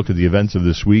take a look at the events of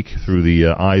this week through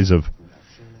the eyes of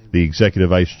the Executive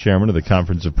Vice Chairman of the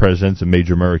Conference of Presidents of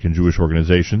Major American Jewish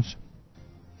Organizations.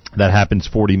 That happens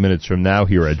 40 minutes from now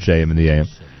here at JM in the AM.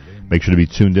 Make sure to be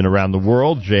tuned in around the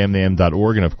world,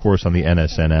 jmam.org, and of course on the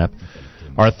NSN app.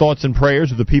 Our thoughts and prayers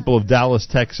with the people of Dallas,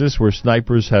 Texas, where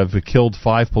snipers have killed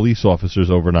 5 police officers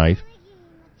overnight.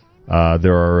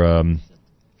 There are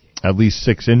at least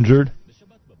 6 injured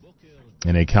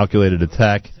in a calculated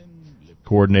attack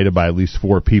coordinated by at least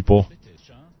 4 people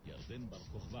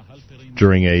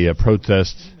during a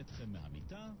protest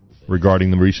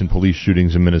regarding the recent police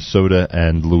shootings in Minnesota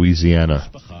and Louisiana.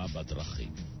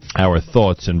 Our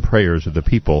thoughts and prayers with the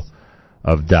people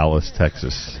of Dallas,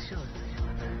 Texas.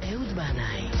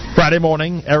 Friday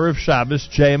morning, Erev Shabbos,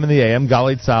 JM in the AM,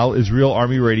 Galei Tzahal, Israel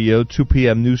Army Radio, 2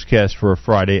 p.m. newscast for a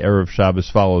Friday. Erev Shabbos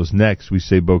follows next. We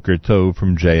say Boker Tov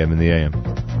from JM in the AM.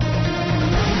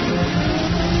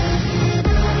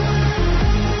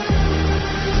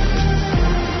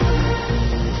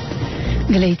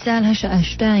 גלי צהל השעה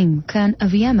 2, כאן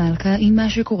אביה מלכה עם מה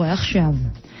שקורה עכשיו.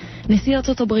 נשיא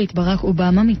ארצות הברית ברק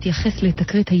אובמה מתייחס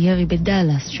לתקרית הירי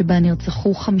בדאלאס שבה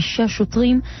נרצחו 5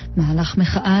 שוטרים מהלך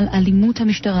מחאה על אלימות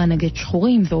המשטרה נגד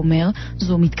שחורים ואומר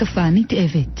זו מתקפה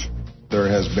נתעבת. There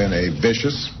has been a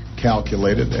vicious,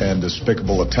 calculated and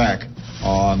despicable attack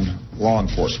on law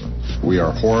enforcement. We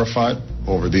are horrified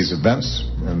over these events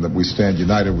and that we stand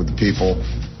united with the people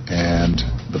and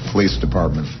the police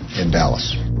department in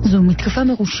Dallas. זו מתקפה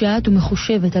מרושעת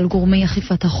ומחושבת על גורמי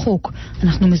אכיפת החוק.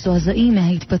 אנחנו מזועזעים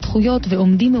מההתפתחויות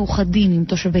ועומדים מאוחדים עם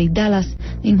תושבי דאלאס,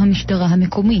 עם המשטרה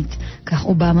המקומית. כך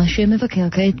אובמה שמבקר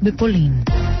כעת בפולין.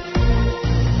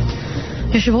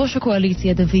 יושב ראש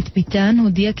הקואליציה דוד ביטן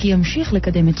הודיע כי ימשיך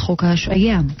לקדם את חוק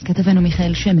ההשעיה. כתבנו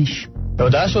מיכאל שמש.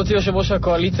 בהודעה שהוציא יושב ראש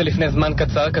הקואליציה לפני זמן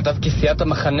קצר כתב כי סיעת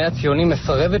המחנה הציוני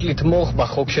מסרבת לתמוך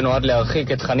בחוק שנועד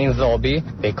להרחיק את חנין זועבי.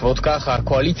 בעקבות כך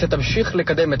הקואליציה תמשיך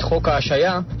לקדם את חוק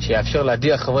ההשעיה שיאפשר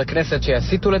להדיח חברי כנסת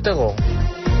שיסיתו לטרור.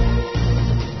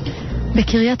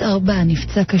 בקריית ארבע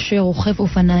נפצע קשה רוכב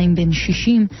אופניים בן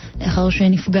 60 לאחר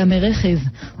שנפגע מרכב.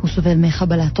 הוא סובל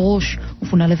מחבלת ראש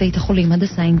ופונה לבית החולים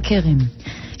הדסה עין כרם.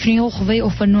 2 רוכבי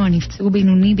אופנוע נפצעו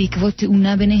בינוני בעקבות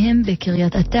תאונה ביניהם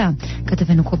בקריית אתא.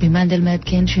 כתבנו קובי מנדל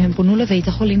מעדכן שהם פונו לבית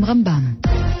החולים רמב"ם.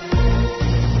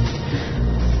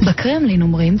 בקרמלין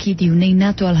אומרים כי דיוני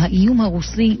נאטו על האיום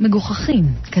הרוסי מגוחכים.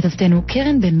 כתבתנו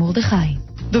קרן בן מרדכי.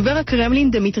 דובר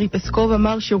הקרמלין דמיטרי פסקוב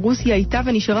אמר שרוסיה הייתה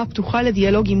ונשארה פתוחה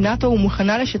לדיאלוג עם נאטו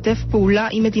ומוכנה לשתף פעולה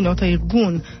עם מדינות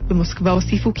הארגון. במוסקבה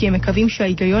הוסיפו כי הם מקווים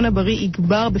שההיגיון הבריא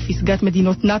יגבר בפסגת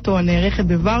מדינות נאטו הנערכת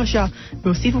בוורשה,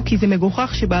 והוסיפו כי זה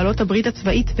מגוחך שבעלות הברית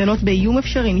הצבאית דנות באיום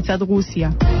אפשרי מצד רוסיה.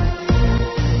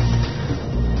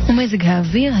 ומזג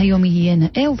האוויר היום יהיה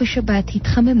נאה ובשבת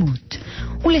התחממות.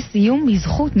 ולסיום,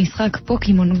 בזכות משחק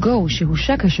פוקימון גו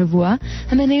שהושק השבוע,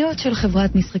 המניות של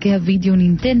חברת משחקי הוידאו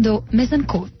נינטנדו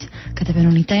מזנקות.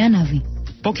 כתבנו ניתאי ענבי.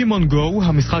 פוקימון גו,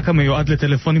 המשחק המיועד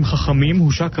לטלפונים חכמים,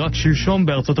 הושק רק שלשום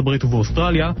בארצות הברית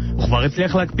ובאוסטרליה, וכבר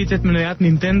הצליח להקפיץ את מניית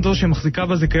נינטנדו שמחזיקה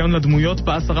בזיכיון לדמויות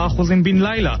ב10% בן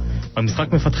לילה.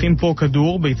 במשחק מפתחים פה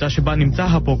כדור, ביצה שבה נמצא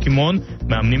הפוקימון,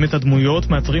 מאמנים את הדמויות,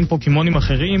 מעצרים פוקימונים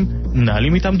אחרים,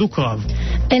 ומנהלים איתם דו-קרב.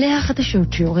 אלה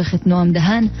החדשות שעורכת נועם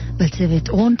דהן, בצוות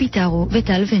רון פיטרו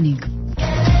וטל וניג.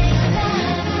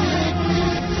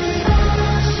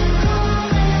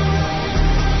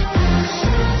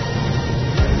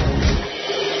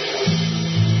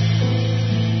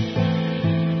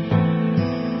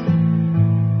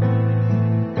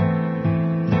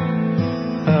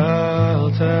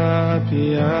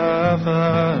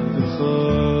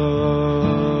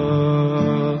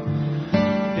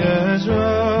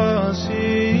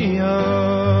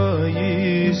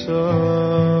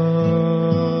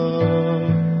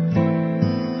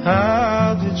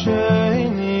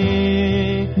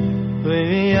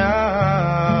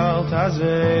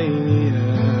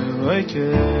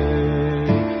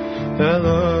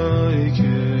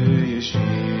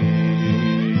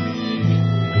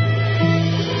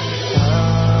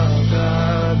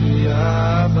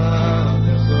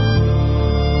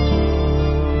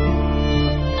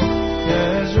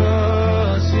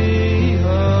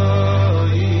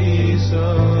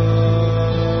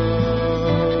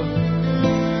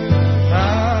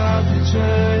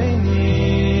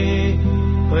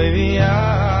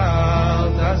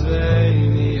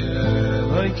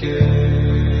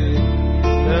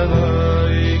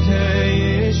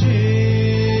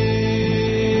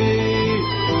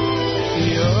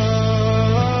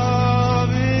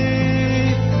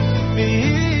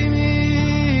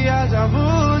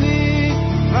 יעזבוני,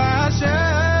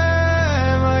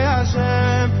 והשם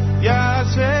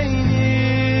יעזבני,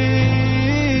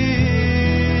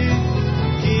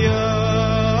 כי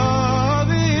אוהבי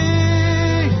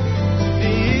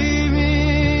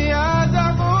ואימי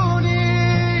יעזבוני,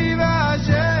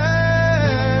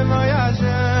 והשם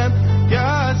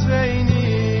יעזבני,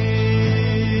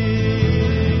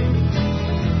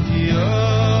 כי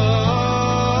אוהבי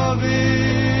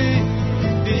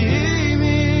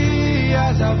ואימי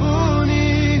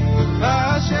יעזבוני,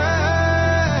 והשם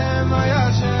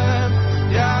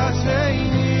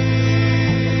יעזבני,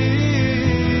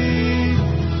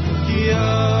 כי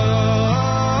אוהבי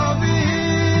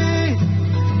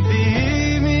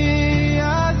ואימי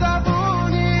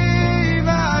יעזבוני,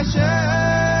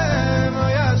 והשם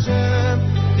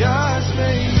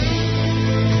יעזבני.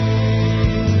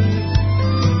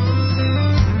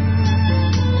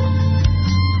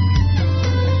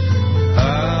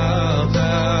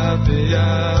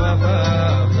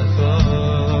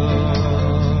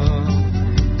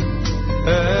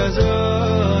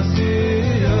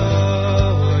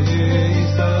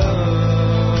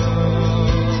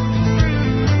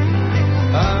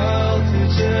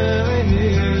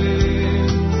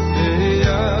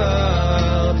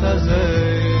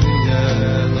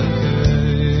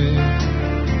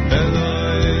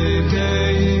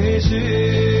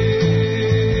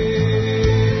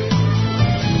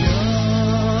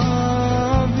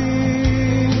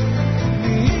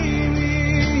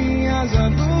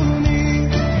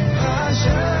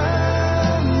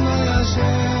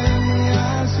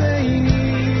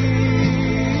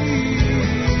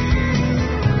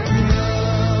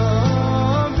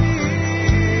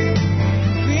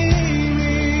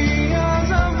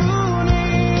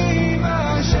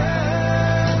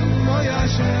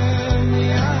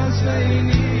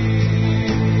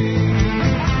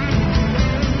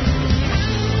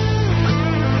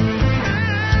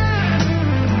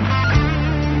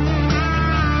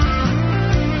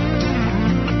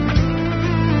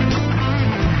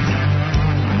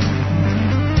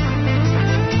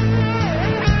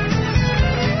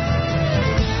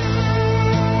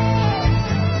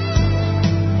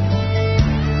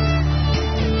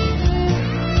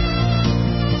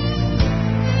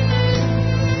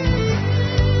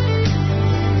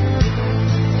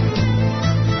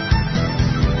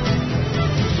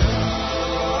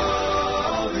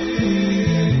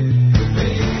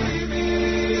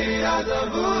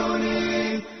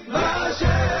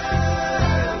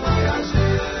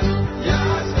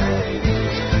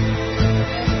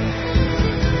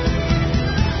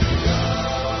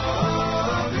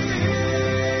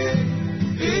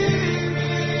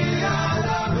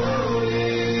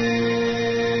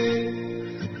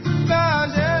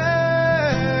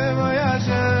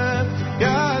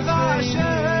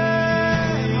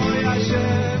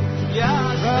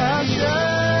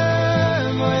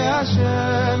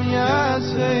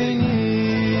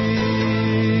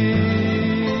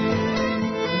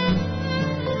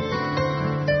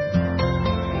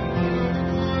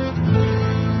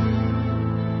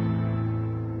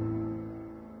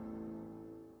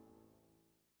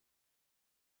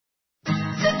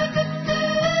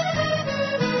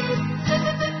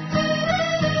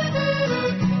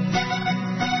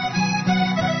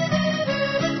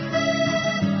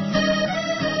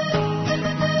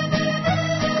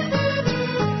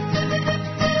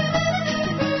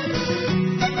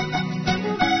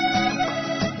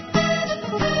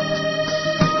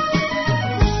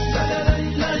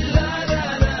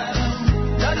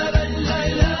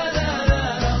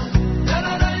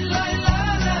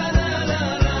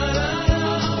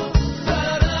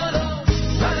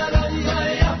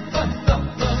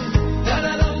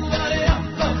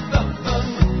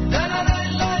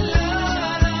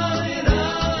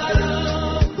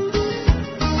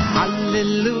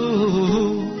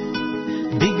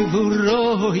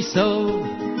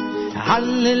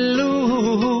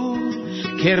 Hallelujah,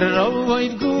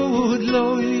 keroid good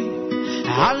loy.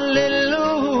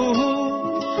 Hallelujah,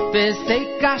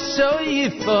 beseka shoy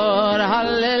for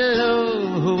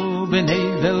hallelujah,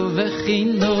 benevel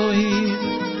vechinoi.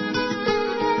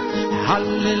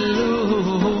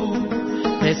 Hallelujah,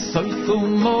 besoifu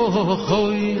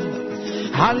mohoy.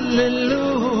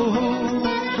 Hallelujah,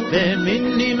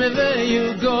 beminim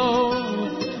veyugo.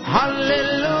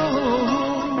 Hallelujah,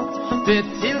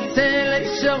 betiltel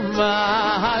shoma.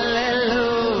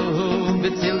 Hallelujah,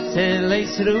 betiltel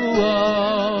sruo.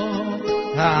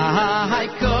 Hay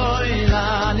koila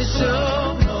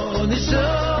nishomo,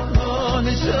 nishomo,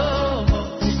 nishomo.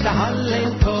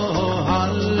 Hallelujah,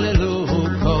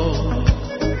 hallelujah.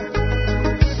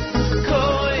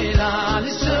 Koila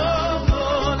nishomo.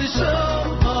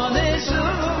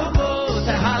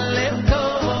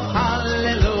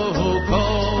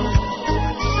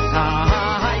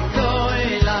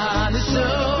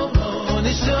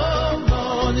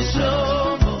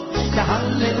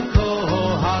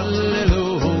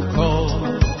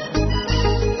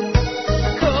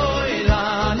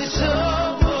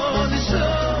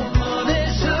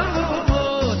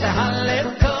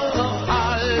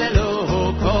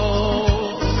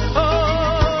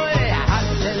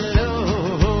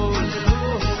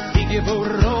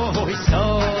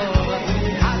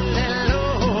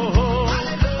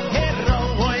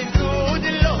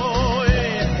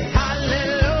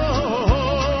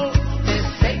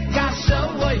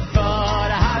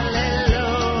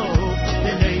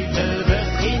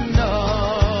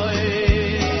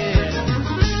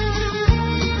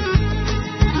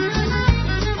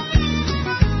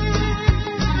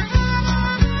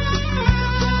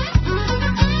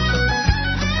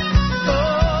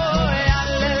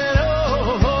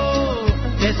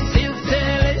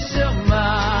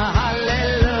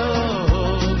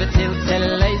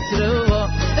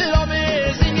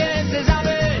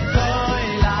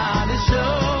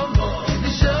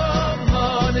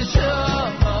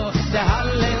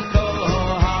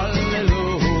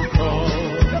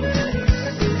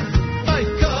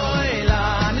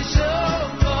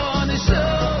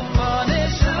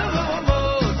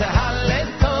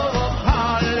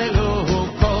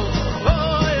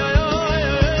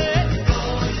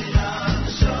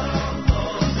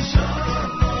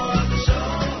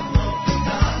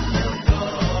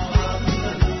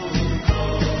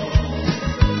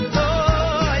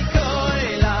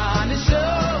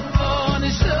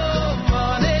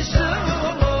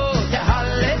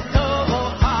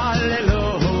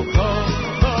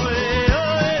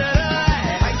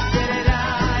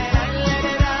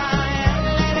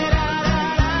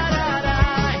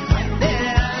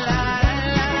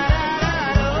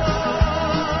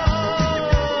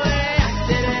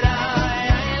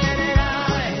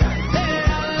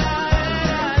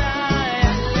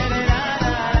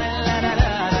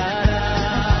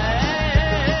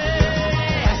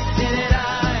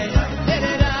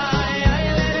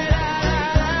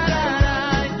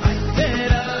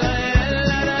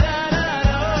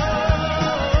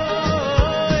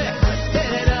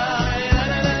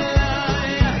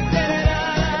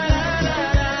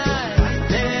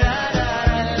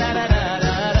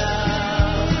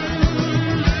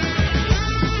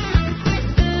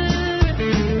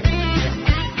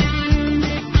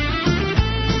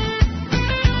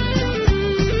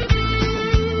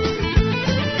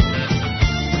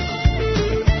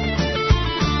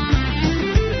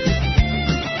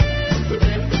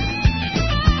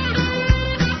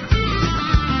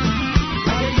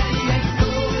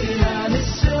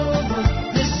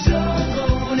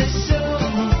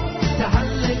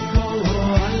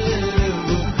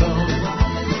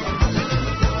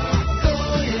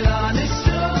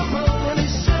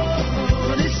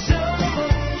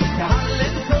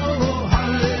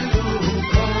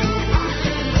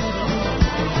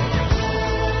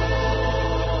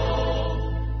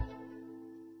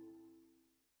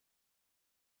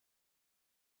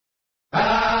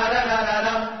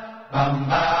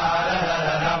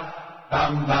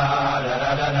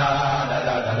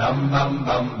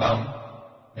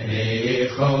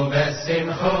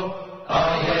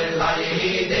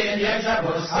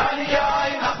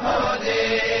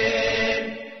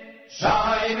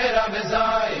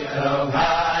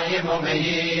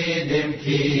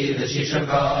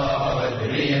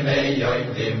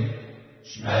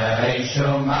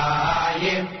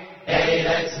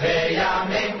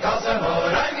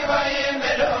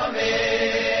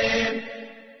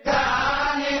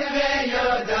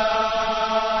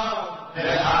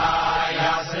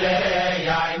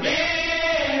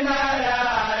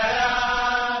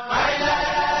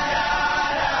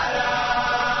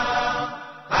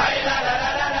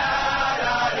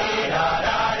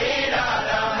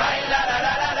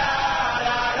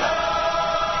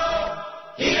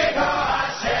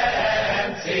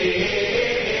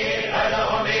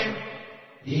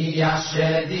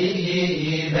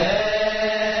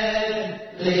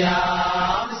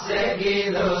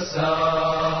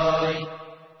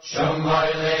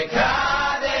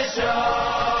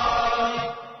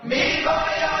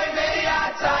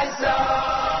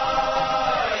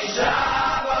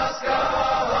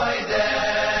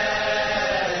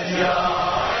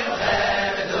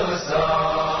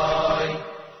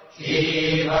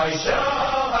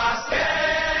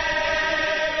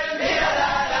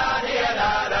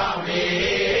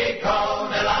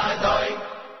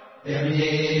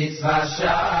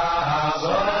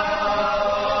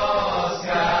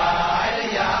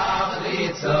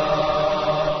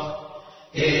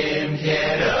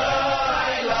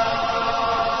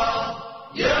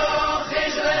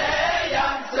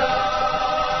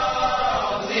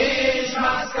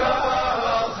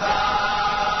 Moscow.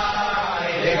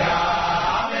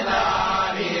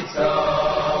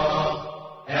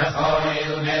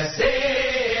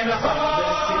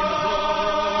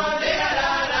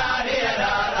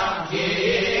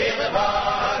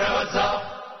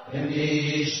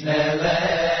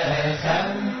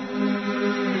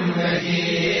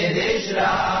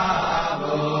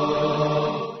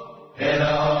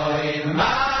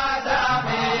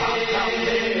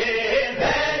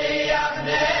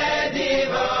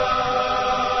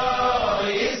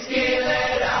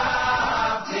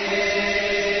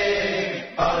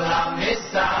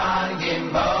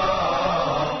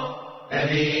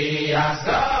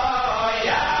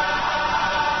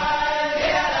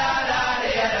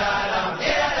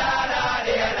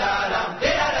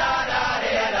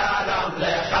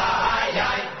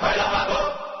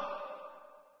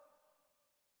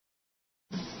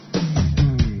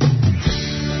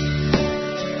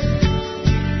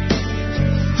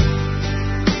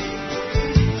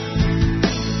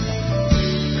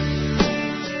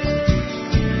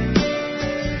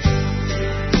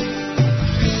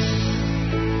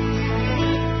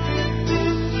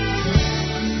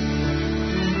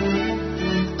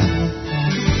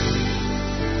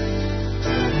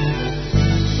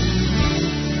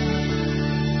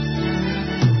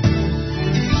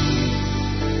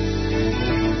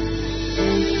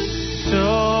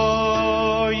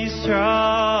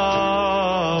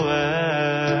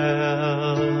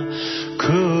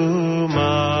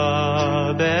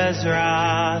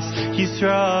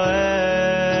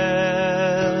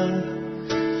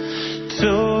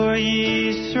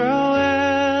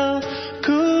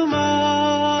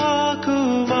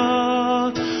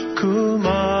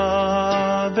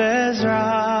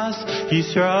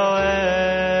 Yisrael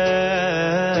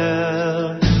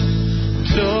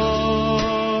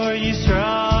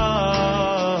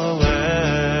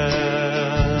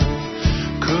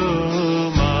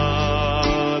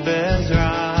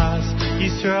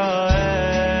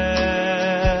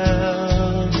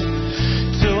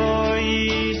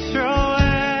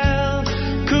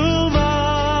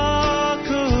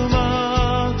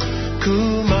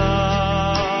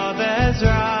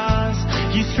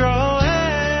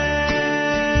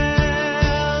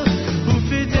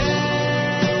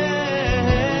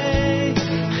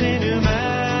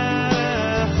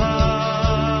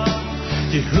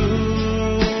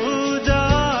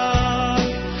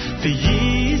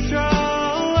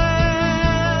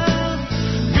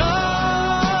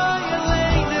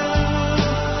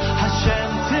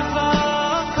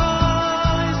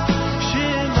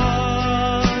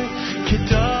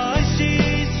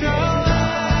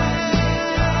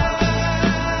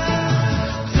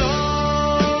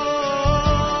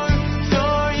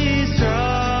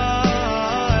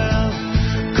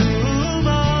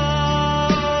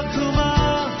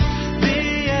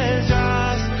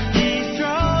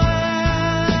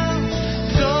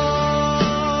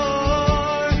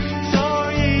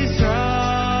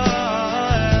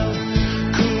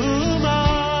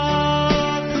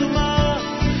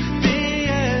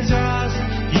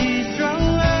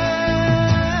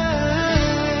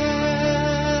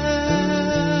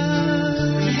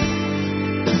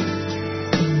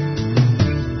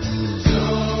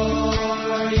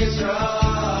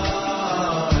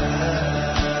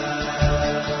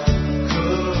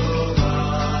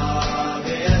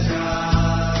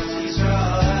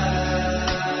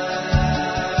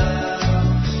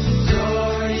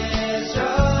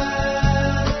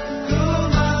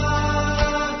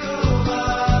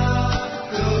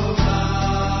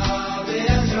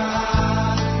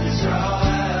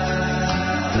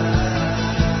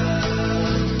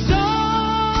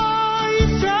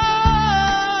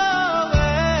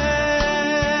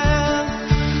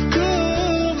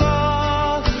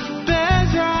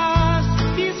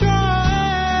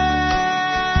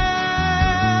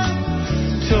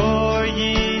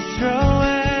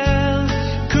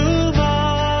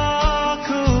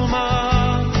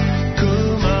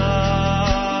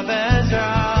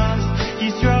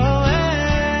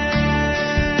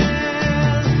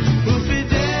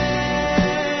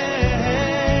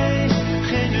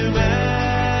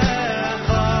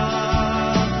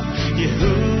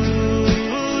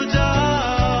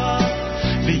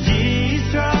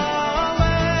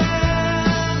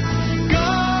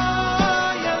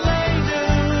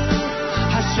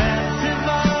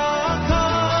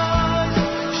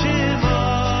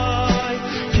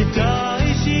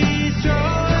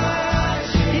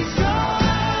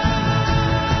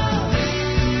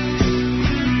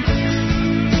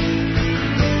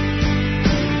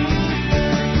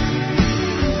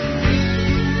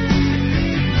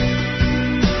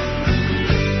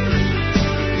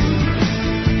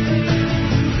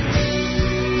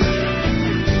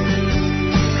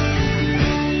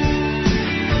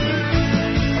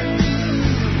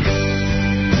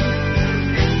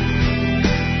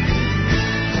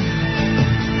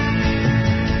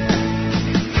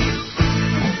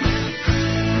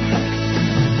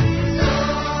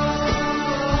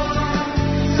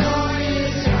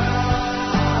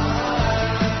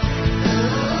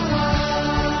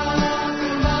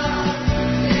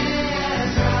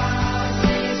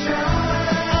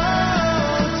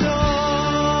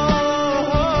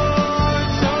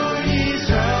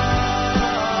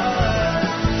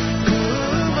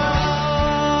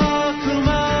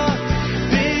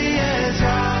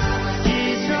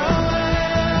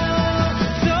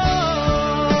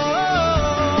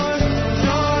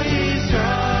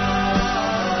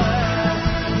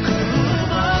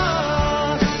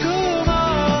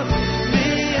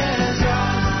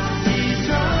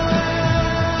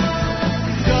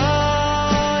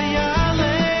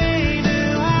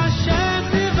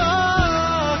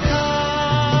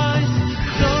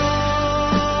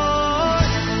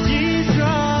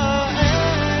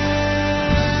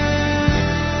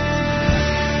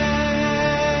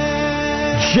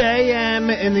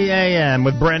JM in the AM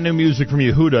with brand new music from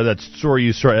Yehuda. That's Tzor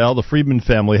Yisrael. The Friedman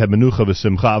family had Menucha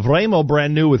v'Simcha. Avremo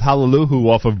brand new with Hallelujah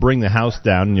off of Bring the House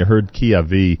Down. And you heard Ki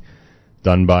Avi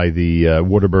done by the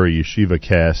Waterbury Yeshiva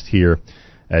cast here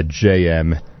at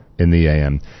JM in the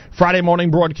AM. Friday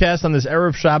morning broadcast on this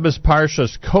Erev Shabbos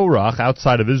Parshas Korach.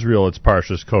 Outside of Israel, it's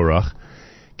Parshas Korach.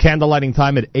 Candlelighting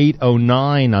time at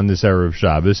 8:09 on this Erev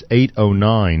Shabbos.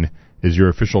 8:09 is your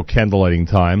official candlelighting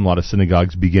time. A lot of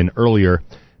synagogues begin earlier.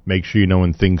 Make sure you know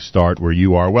when things start where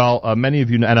you are. Well, many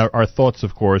of you, and our thoughts,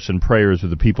 of course, and prayers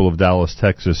with the people of Dallas,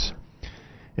 Texas,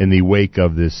 in the wake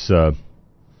of this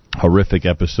horrific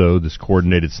episode, this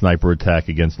coordinated sniper attack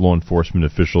against law enforcement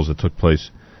officials that took place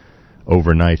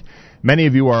overnight. Many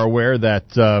of you are aware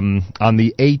that on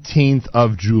the 18th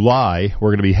of July, we're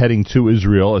going to be heading to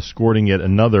Israel, escorting yet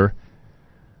another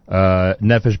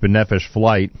Nefesh B'Nefesh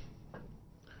flight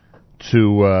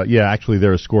to, actually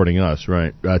they're escorting us,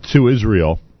 right, to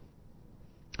Israel,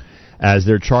 as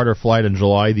their charter flight on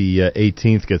July the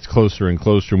 18th gets closer and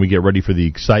closer, and we get ready for the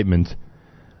excitement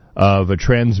of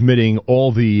transmitting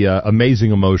all the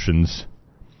amazing emotions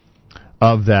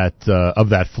of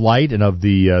that flight and of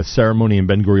the ceremony in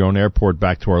Ben Gurion Airport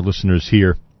back to our listeners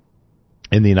here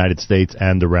in the United States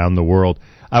and around the world.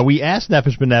 We asked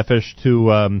Nefesh B'Nefesh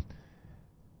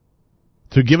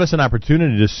to give us an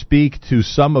opportunity to speak to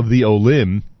some of the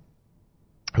Olim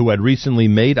who had recently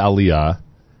made Aliyah,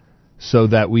 so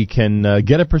that we can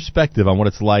get a perspective on what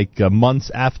it's like months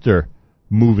after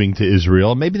moving to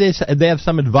Israel. Maybe they have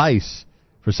some advice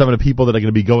for some of the people that are going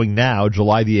to be going now,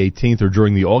 July the 18th or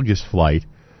during the August flight,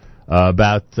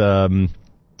 about the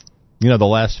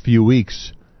last few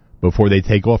weeks before they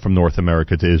take off from North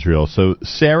America to Israel. So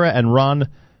Sarah and Ron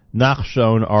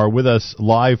Nachshon are with us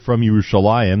live from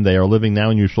Yerushalayim. They are living now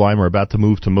in Yerushalayim, are about to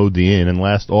move to Modi'in, and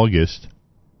last August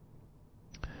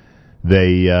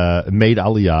they made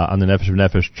Aliyah on the Nefesh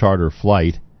B'Nefesh charter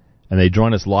flight, and they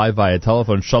join us live via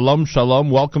telephone. Shalom,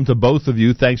 shalom. Welcome to both of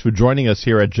you. Thanks for joining us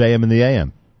here at JM in the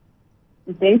AM.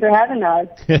 Thanks for having us.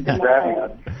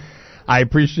 I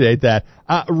appreciate that.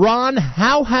 Ron,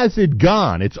 how has it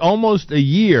gone? It's almost a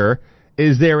year.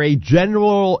 Is there a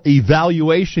general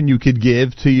evaluation you could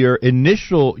give to your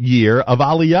initial year of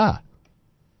Aliyah?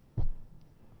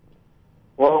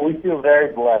 Well, we feel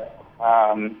very blessed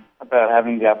about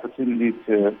having the opportunity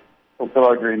to fulfill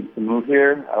our dreams to move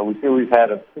here. We feel we've had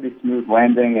a pretty smooth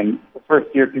landing, and the first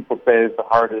year people say is the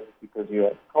hardest because you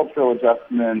have cultural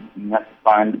adjustments and you have to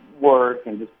find work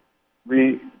and just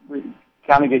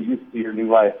kind of get used to your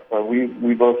new life. So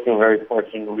we both feel very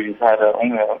fortunate. We've had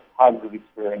only a positive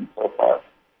experience so far.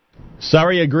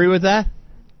 Sorry, agree with that?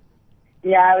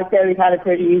 Yeah, I would say we've had a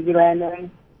pretty easy landing.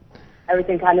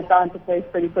 Everything kind of fell into place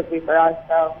pretty quickly for us,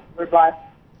 so we're blessed.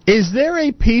 Is there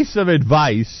a piece of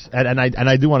advice, and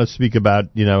I do want to speak about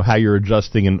how you're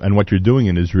adjusting and what you're doing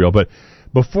in Israel, but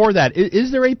before that,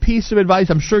 is there a piece of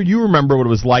advice? I'm sure you remember what it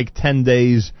was like 10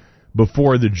 days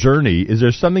before the journey. Is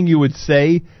there something you would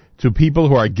say to people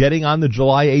who are getting on the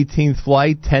July 18th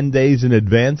flight 10 days in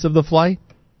advance of the flight?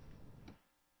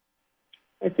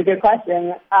 It's a good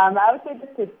question. I would say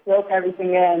just to soak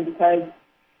everything in, because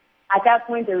at that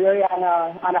point they're really on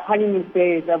a honeymoon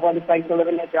phase of what it's like to live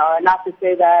in Israel. And not to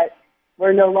say that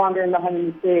we're no longer in the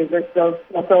honeymoon phase. We're still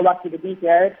so lucky to be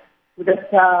here. We just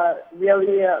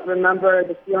really remember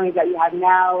the feelings that you have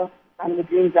now and the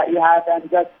dreams that you have,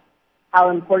 and just how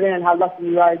important and how lucky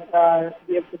you are to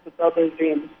be able to fulfill those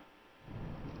dreams.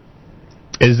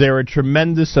 Is there a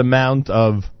tremendous amount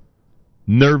of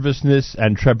nervousness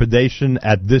and trepidation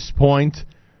at this point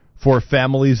for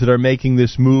families that are making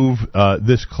this move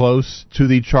this close to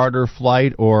the charter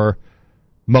flight, or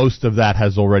most of that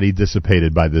has already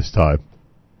dissipated by this time?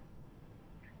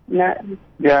 No.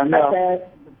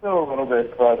 Still a little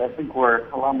bit, but I think we're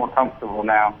a lot more comfortable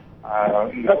now.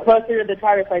 But closer to the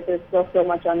charter flight, there's still so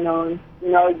much unknown.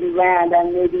 You land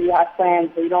and maybe you have plans,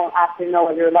 but you don't actually know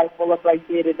what your life will look like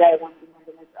day to day once you land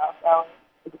in Israel. So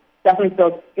it's definitely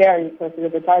still scary closer to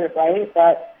the charter flight,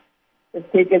 but just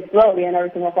take it slowly and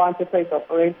everything will fall into place,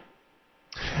 hopefully.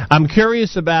 I'm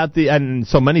curious about and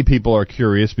so many people are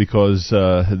curious because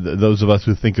those of us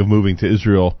who think of moving to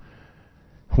Israel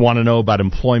want to know about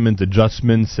employment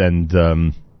adjustments and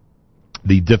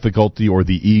the difficulty or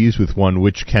the ease with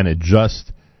which can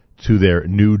adjust to their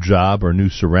new job or new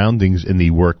surroundings in the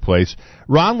workplace.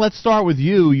 Ron, let's start with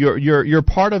you. You're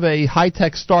part of a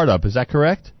high-tech startup, is that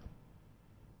correct?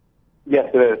 Yes,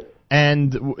 it is.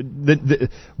 And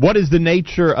what is the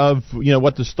nature of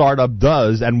what the startup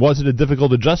does, and was it a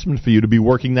difficult adjustment for you to be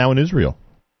working now in Israel?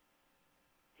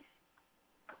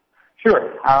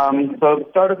 Sure. So the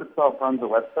startup itself runs a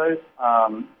website.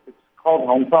 It's called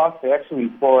Home Talk. They actually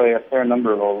employ a fair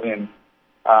number of Olim.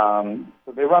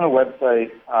 So they run a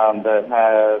website that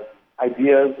has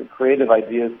ideas, creative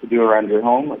ideas to do around your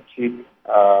home, like cheap,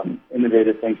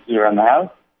 innovative things to do around the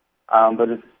house. But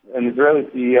it's an Israeli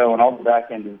CEO, and all the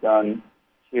back end is done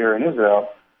here in Israel.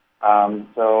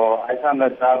 So I found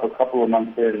that job a couple of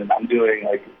months in, and I'm doing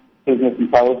like business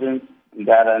intelligence and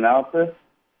data analysis,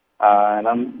 and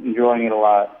I'm enjoying it a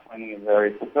lot. Finding it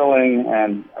very fulfilling,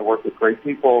 and I work with great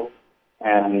people.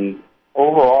 And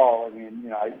overall, I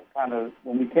mean, I kind of,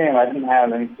 when we came, I didn't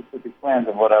have any specific plans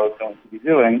of what I was going to be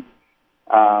doing.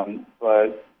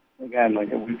 But again,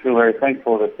 like, we feel very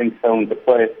thankful that things fell into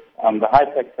place. The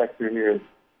high-tech sector here is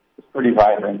pretty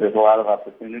vibrant. There's a lot of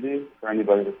opportunities for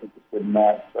anybody that's interested in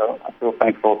that. So I feel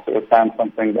thankful to have found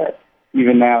something that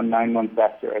even now, 9 months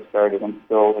after I started, I'm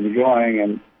still enjoying,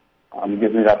 and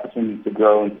gives me the opportunity to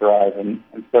grow and thrive and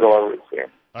settle our roots here.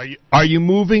 Are you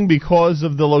moving because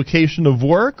of the location of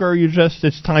work, or are you just,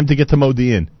 it's time to get to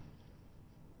Modi'in?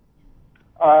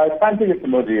 It's time to get to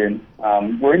Modi'in.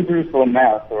 We're in Jerusalem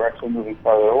now, so we're actually moving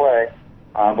farther away.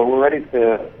 But we're ready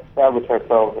to establish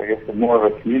ourselves, I guess, in more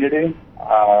of a community.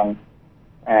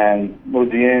 And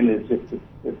Modi'in is just,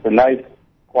 it's a nice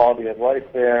quality of life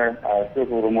there. It feels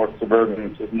a little more suburban,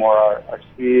 which is more our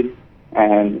speed.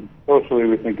 And socially,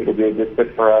 we think it'll be a good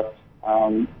fit for us.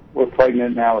 We're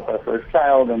pregnant now with our first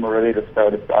child, and we're ready to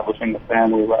start establishing the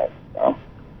family life. So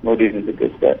Modi'in is a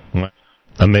good fit.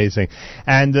 Amazing.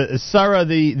 And Sarah,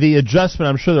 the adjustment,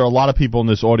 I'm sure there are a lot of people in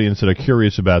this audience that are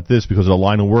curious about this because of the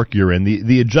line of work you're in.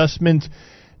 The adjustment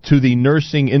to the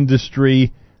nursing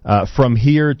industry from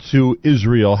here to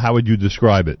Israel, how would you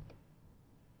describe it?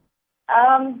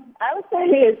 I would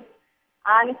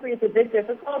say it's a bit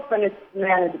difficult, but it's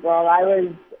manageable.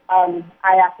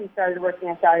 I actually started working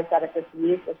at Shari Aesthetic this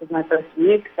week, which was my first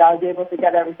week, so I was able to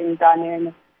get everything done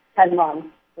in 10 months,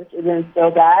 which isn't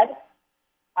so bad.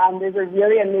 There's a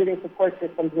really amazing support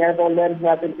system here, the Olim who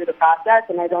have been through the process,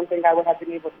 and I don't think I would have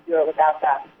been able to do it without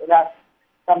that. So that's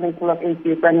something to look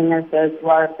into for any nurses who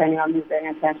are planning on moving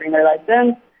and transferring their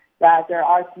license, that there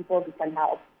are people who can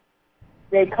help.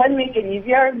 They could make it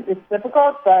easier. It's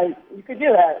difficult, but you could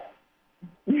do it.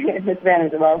 It's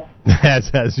manageable.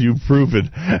 As you've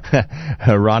proven.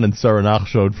 Ron and Sarah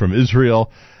Nachshon from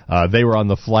Israel. They were on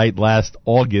the flight last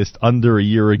August, under a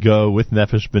year ago, with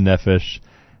Nefesh B'Nefesh,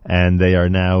 and they are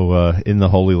now in the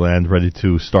Holy Land, ready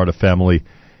to start a family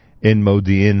in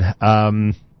Modi'in.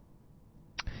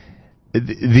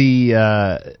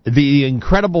 The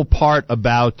incredible part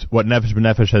about what Nefesh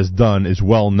B'Nefesh has done is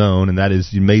well known, and that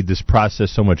is you made this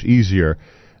process so much easier.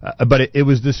 But it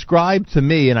was described to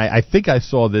me, and I think I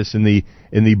saw this in the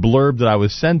blurb that I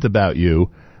was sent about you,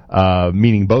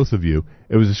 meaning both of you.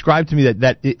 It was described to me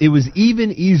that it was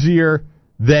even easier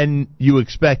than you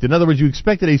expected. In other words, you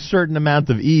expected a certain amount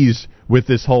of ease with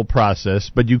this whole process,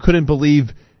 but you couldn't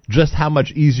believe just how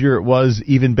much easier it was,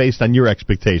 even based on your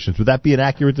expectations. Would that be an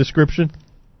accurate description?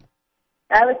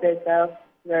 I would say so.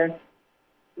 Sure.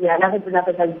 Yeah, Nefesh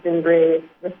B'Nefesh has been great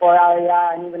before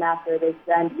Aliyah, and even after. They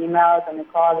send emails and they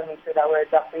call to make sure that we're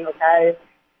adjusting okay,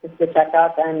 just to check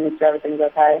up and make sure everything's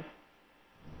okay.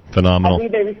 Phenomenal. I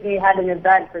believe they recently had an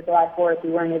event for July 4th.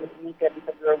 We weren't able to make it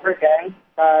because we were working,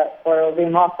 but for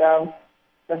Olim also,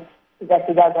 just to get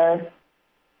together.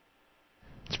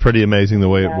 It's pretty amazing the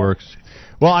way it works.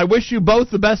 Well, I wish you both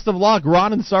the best of luck.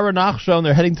 Ron and Sarah Nachshon,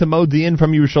 they're heading to Modi'in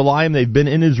from Yerushalayim. They've been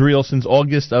in Israel since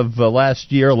August of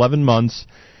last year, 11 months,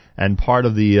 and part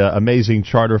of the amazing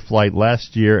charter flight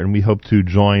last year, and we hope to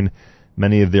join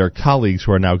many of their colleagues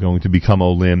who are now going to become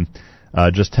Olim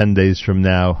just 10 days from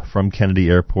now from Kennedy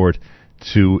Airport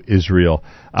to Israel.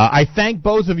 I thank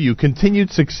both of you.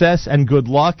 Continued success and good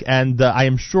luck, and I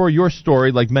am sure your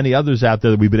story, like many others out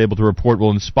there that we've been able to report, will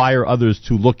inspire others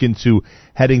to look into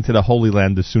heading to the Holy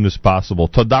Land as soon as possible.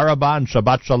 Toda Rabba and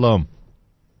Shabbat Shalom.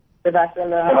 Shabbat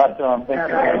Shalom. Shabbat Shalom. Thank you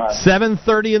very much.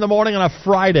 7:30 in the morning on a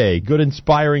Friday. Good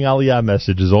inspiring Aliyah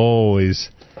message is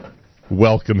always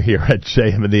welcome here at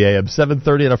JM in the AM.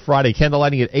 7:30 on a Friday.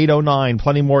 Candlelighting at 8:09.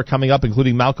 Plenty more coming up,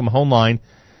 including Malcolm Hoenlein,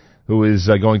 who is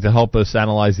going to help us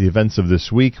analyze the events of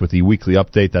this week with the weekly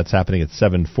update. That's happening at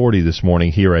 7:40 this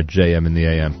morning here at JM in the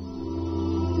AM.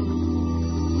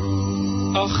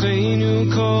 Achenu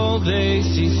kol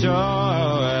beis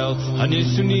Yisrael,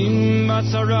 hanisunim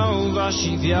batzara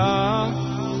ubashivya,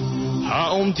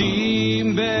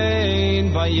 haomdim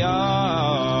bein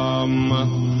bayam,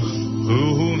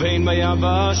 ubein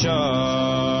bayabasha.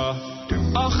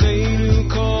 Achenu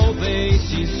kol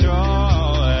beis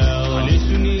Yisrael,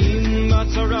 hanisunim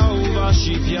batzara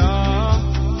ubashivya,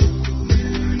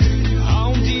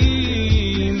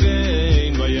 haomdim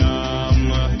bein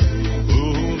bayam,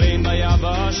 ubein bayabasha.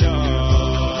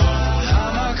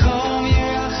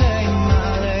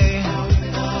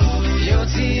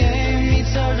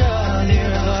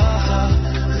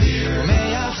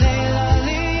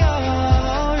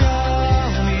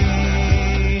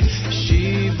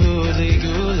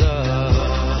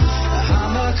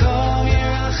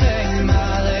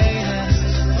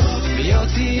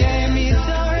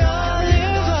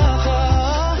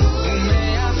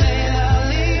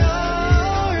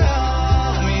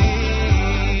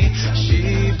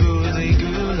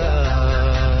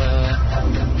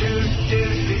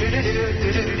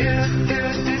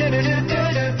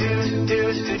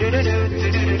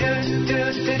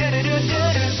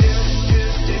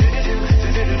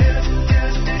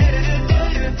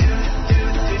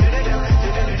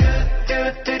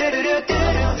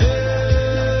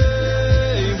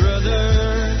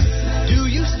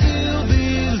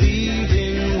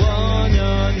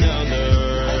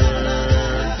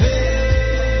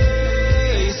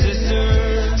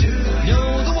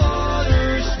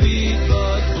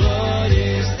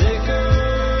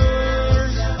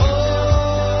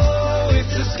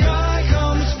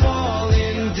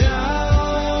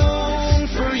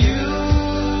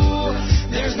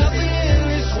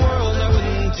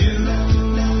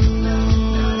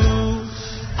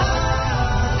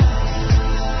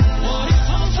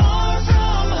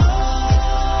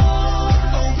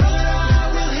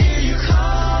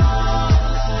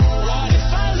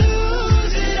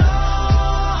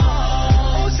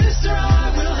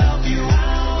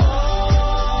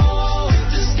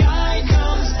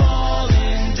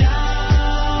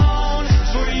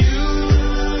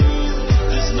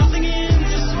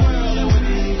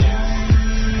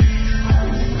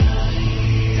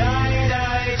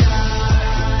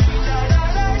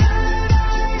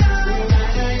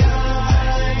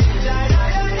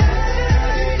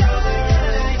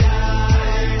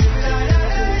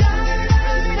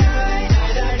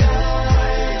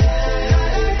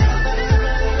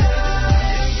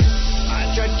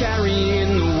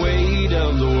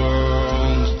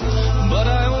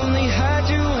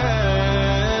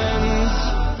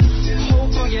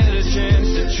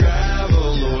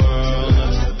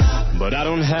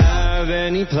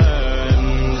 many plans.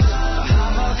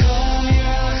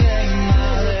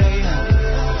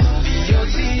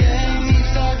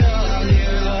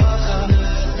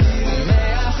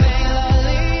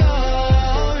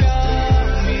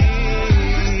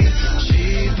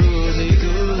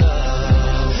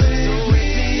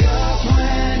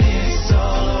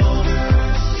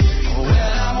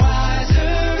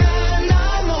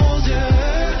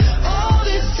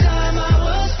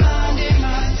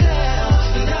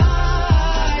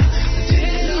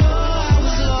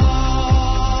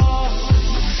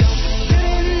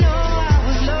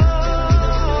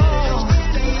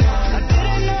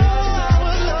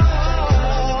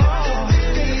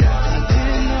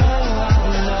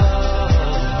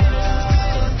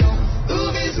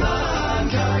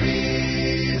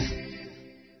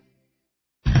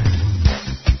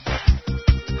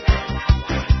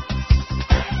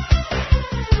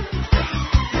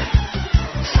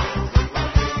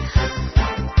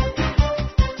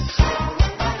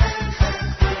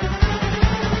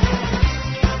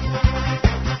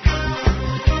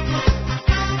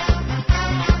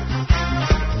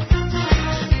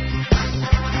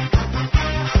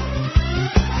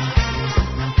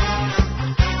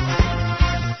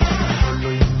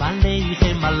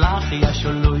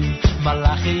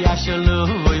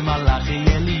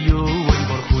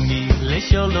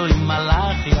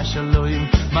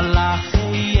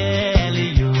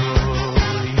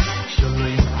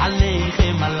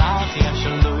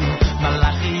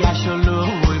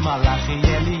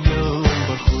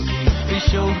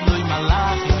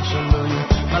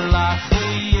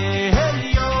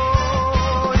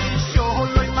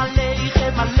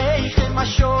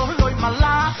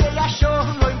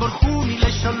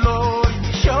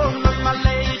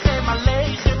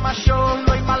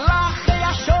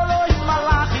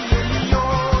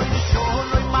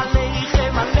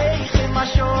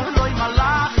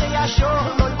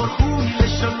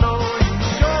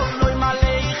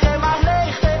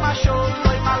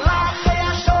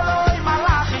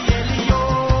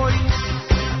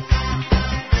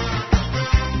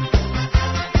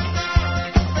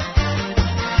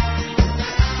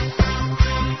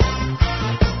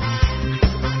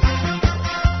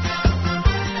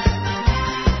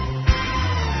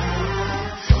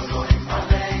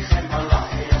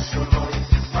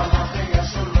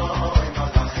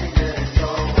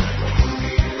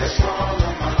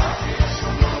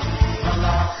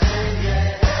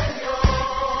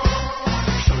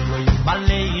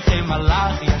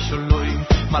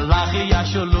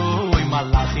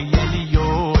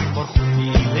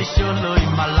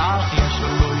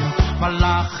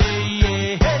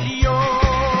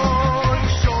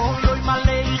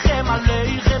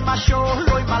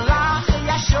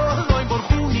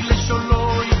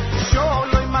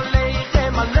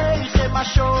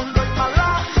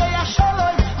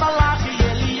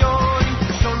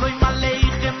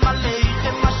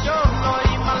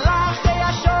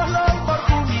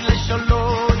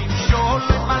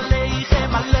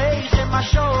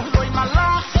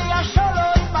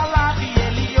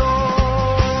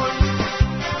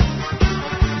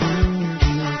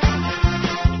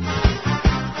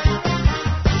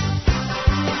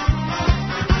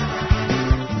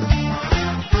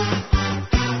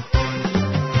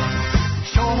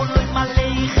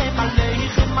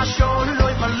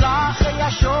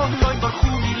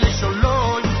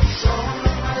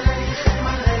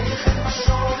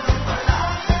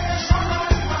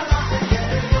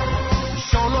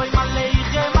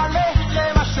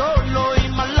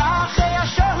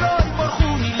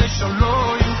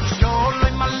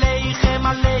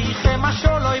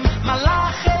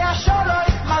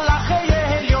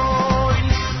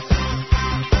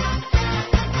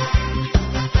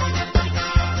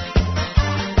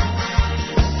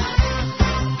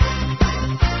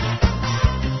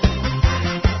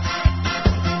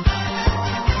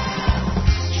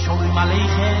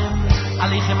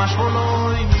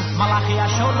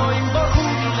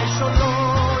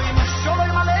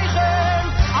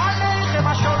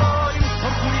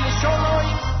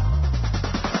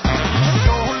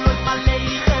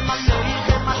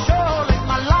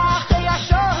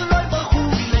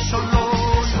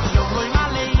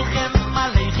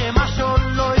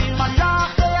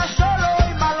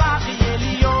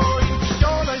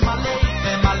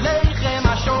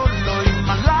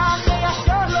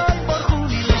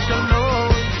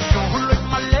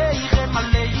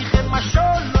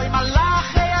 Malach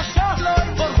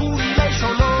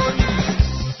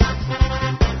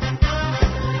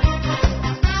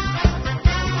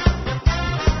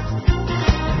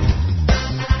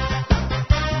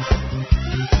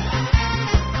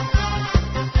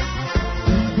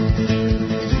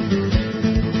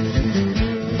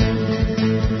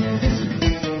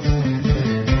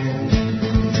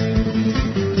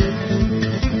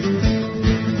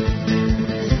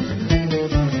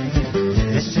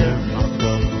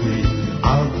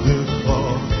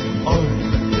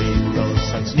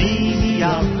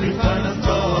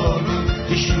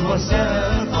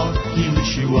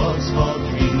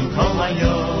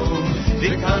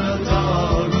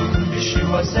וקנתנו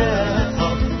ישועתך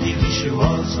כי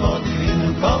ישועתך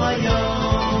תבינו כל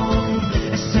היום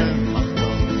אשמח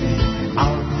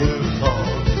עבדך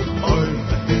אוי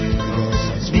ותרוס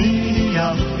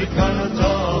עצמיה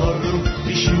וקנתנו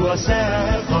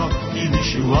ישועתך כי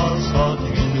ישועתך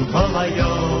תבינו כל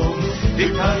היום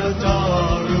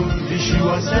וקנתנו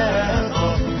ישועתך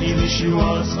כי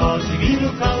ישועתך תבינו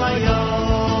כל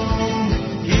היום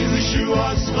כי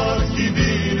ישועתך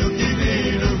קיווינו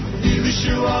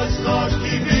ישועתך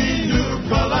קיווינו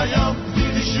כל היום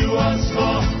ישועתך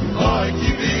אוי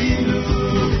קיווינו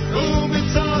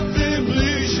ומצפים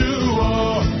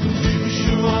לישועה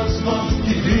ישועתך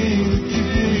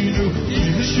קיווינו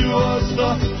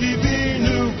ישועתך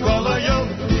קיווינו כל היום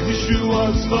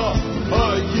ישועתך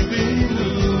אוי קיווינו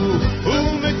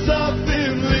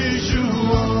ומצפים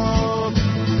לישועה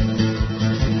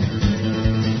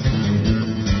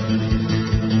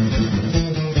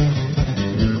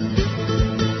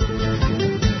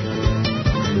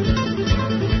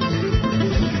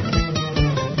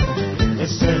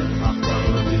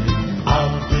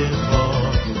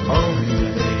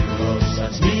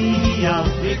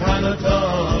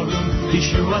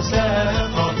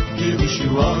ישועתך כי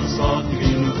ישועתך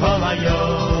תבינו כל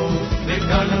היום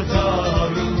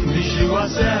וקנתנו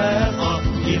ישועתך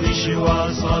כי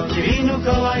ישועתך תבינו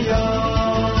כל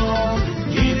היום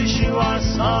כי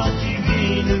ישועתך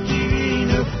קיווינו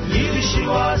כי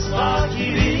ישועתך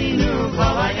קיווינו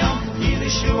כל היום כי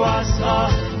ישועתך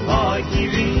אוי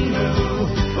קיווינו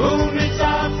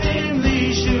ומצפים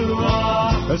לישועה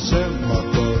השם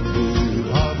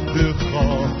עבדך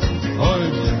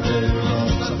אוי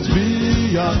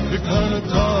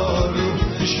וקנתנו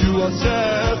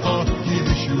ישועתך כי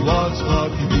ישועתך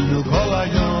קיווינו כל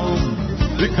היום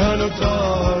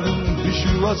וקנתנו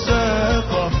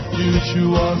ישועתך כי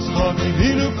ישועתך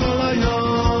קיווינו כל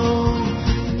היום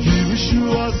כי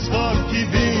ישועתך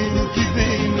קיווינו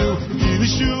כי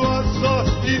ישועתך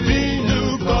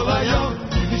קיווינו כל היום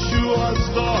כי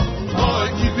ישועתך אוי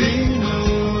קיווינו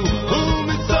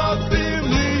ומצפים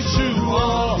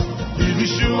לישועה כי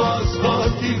ישועתך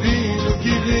קיווינו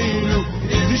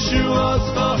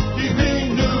ישועתך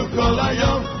קיווינו כל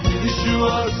היום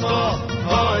ישועתך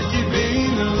אוי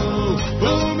קיווינו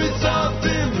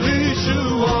ומצפים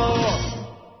לישועה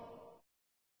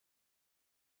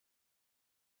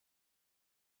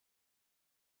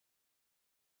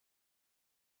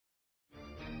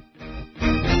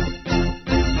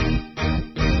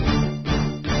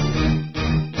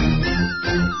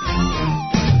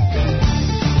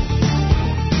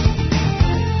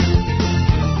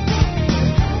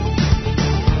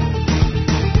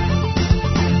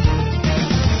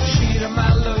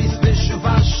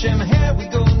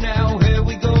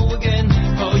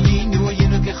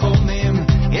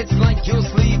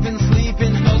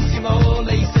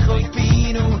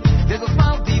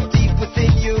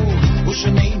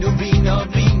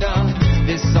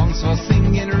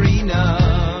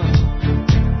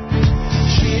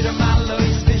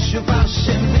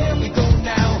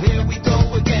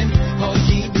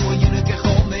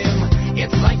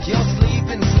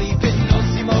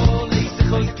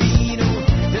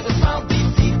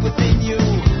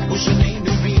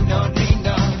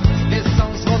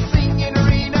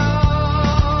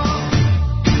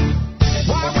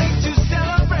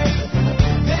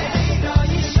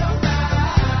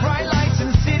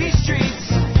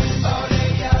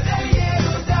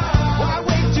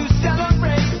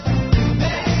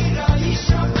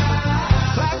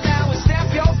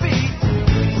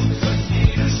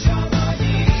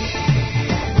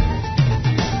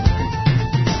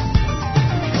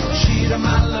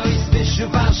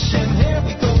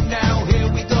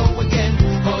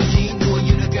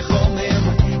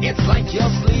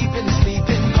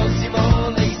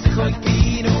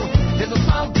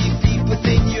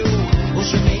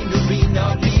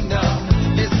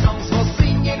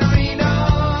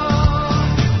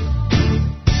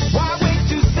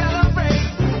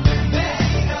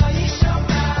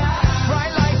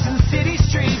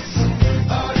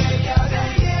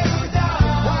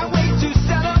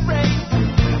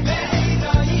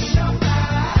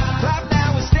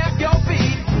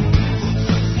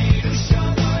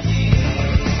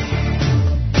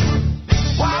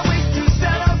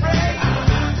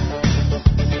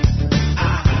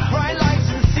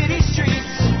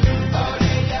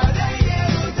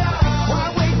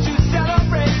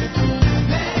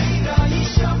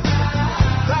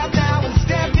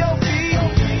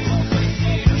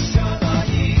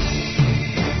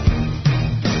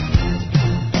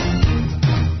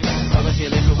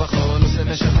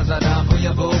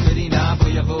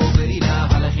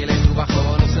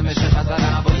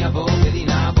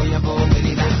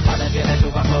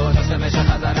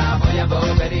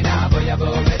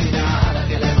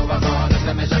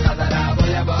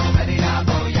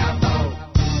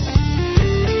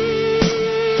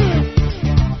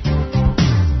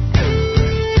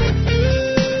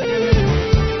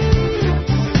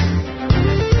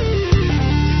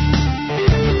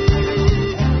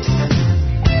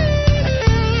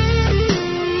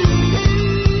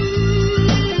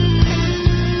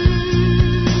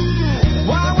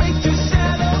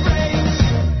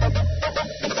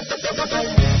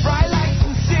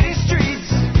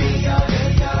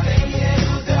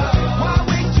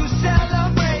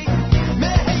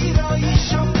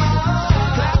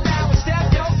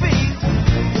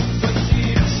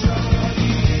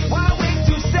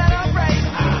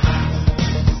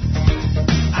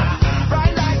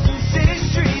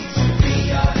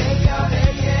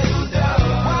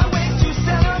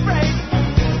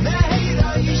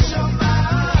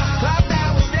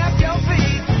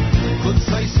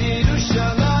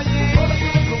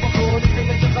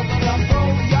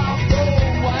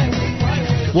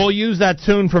We'll use that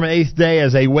tune from Eighth Day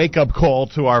as a wake-up call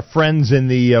to our friends in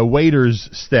the waiters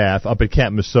staff up at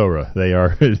Camp Mesorah.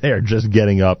 They are just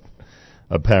getting up,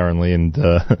 apparently, and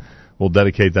we'll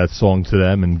dedicate that song to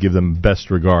them and give them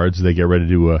best regards. They get ready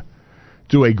to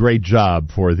do a great job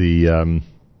for the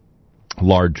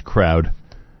large crowd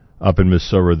up in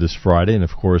Mesorah this Friday, and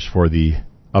of course for the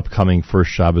upcoming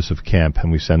first Shabbos of camp, and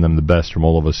we send them the best from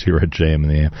all of us here at JM in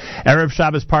the AM. Erev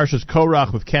Shabbos Parshas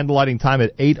Korach with candlelighting time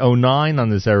at 8:09 on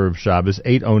this Erev Shabbos,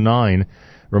 8:09.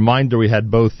 Reminder, we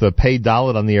had both Pei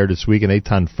Dalet on the air this week and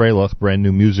Eitan Freilach, brand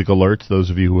new music alerts. Those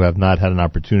of you who have not had an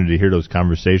opportunity to hear those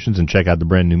conversations and check out the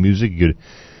brand new music, you could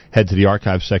head to the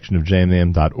archive section of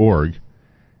jmam.org,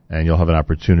 and you'll have an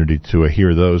opportunity to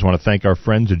hear those. I want to thank our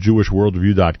friends at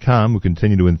JewishWorldReview.com, who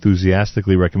continue to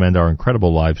enthusiastically recommend our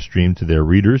incredible live stream to their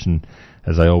readers. And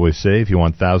as I always say, if you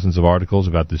want thousands of articles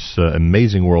about this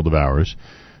amazing world of ours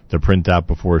to print out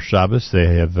before Shabbos,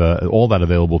 they have all that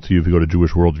available to you if you go to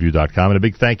JewishWorldReview.com. And a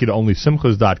big thank you to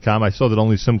OnlySimchas.com. I saw that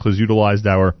Only Simchas utilized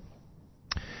our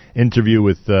interview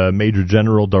with Major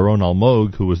General Daron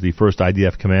Almog, who was the first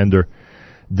IDF commander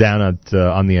down at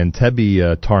on the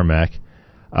Entebbe tarmac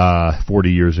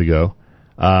 40 years ago.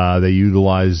 They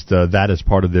utilized that as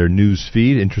part of their news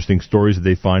feed. Interesting stories that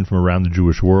they find from around the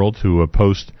Jewish world to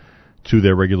post to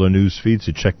their regular news feed.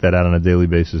 So check that out on a daily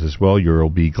basis as well. You'll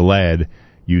be glad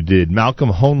you did. Malcolm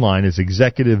Hoenlein is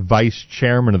Executive Vice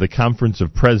Chairman of the Conference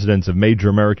of Presidents of Major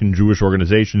American Jewish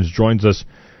Organizations. Joins us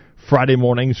Friday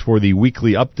mornings for the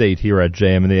weekly update here at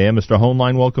JM in the AM. Mr.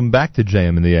 Hoenlein, welcome back to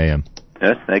JM in the AM.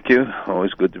 Yes, thank you.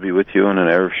 Always good to be with you on an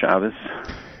Erev Shabbos.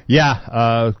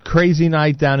 Yeah, crazy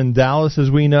night down in Dallas, as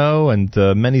we know, and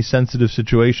many sensitive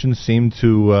situations seem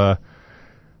to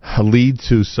lead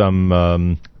to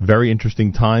some very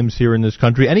interesting times here in this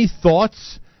country. Any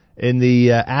thoughts in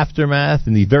the aftermath,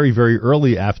 in the very, very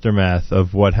early aftermath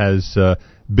of what has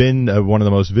been one of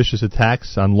the most vicious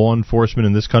attacks on law enforcement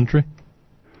in this country?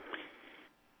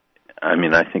 I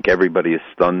mean, I think everybody is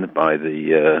stunned by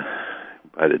the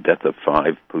death of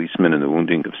 5 policemen and the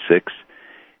wounding of 6.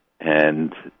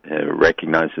 And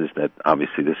recognizes that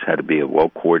obviously this had to be a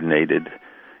well-coordinated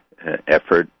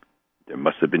effort. There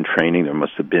must have been training. There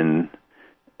must have been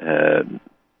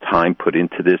time put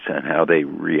into this, and how they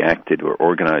reacted or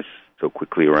organized so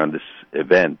quickly around this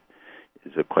event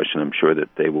is a question I'm sure that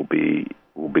they will be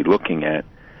looking at.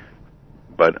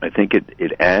 But I think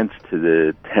it adds to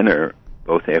the tenor,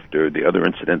 both after the other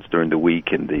incidents during the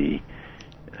week and the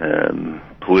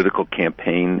political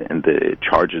campaign and the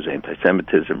charges of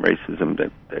anti-Semitism, racism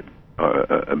that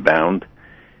abound,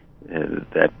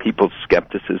 that people's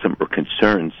skepticism or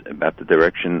concerns about the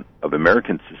direction of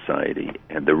American society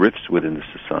and the rifts within the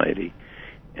society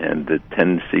and the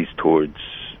tendencies towards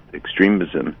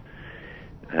extremism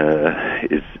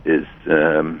is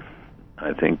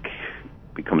I think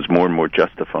becomes more and more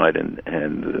justified and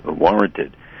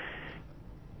warranted.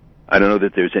 I don't know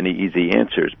that there's any easy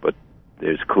answers, but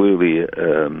there's clearly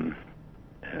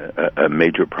a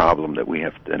major problem that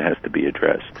has to be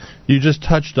addressed. You just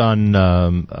touched on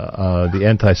the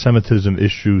anti-Semitism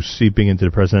issue seeping into the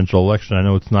presidential election. I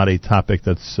know it's not a topic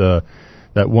that's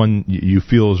that one you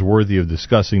feel is worthy of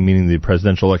discussing, meaning the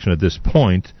presidential election at this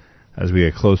point. As we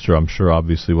get closer, I'm sure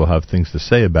obviously we'll have things to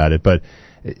say about it, but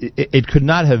it could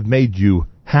not have made you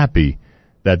happy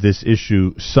that this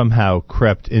issue somehow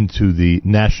crept into the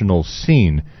national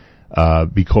scene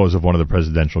because of one of the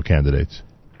presidential candidates.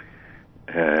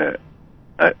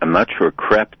 I'm not sure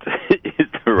 "crept" is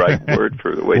the right word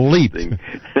for the way something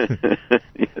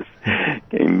yes,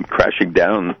 came crashing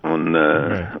down on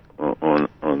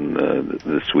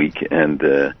this week, and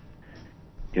there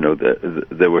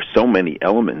were so many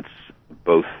elements,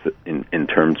 both in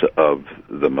terms of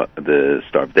the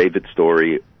Star of David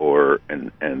story,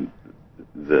 and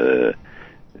the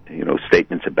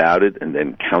statements about it, and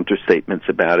then counter statements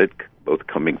about it, both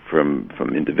coming from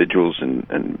individuals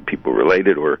and people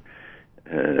related, or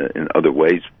in other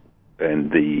ways,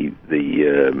 and the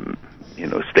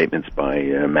statements by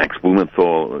Max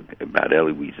Blumenthal about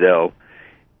Elie Wiesel.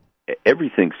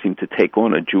 Everything seemed to take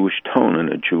on a Jewish tone and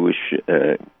a Jewish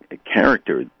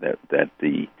character that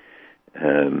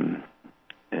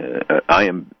I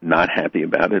am not happy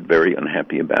about it, very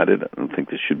unhappy about it. I don't think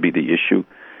this should be the issue,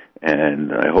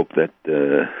 and I hope that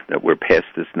we're past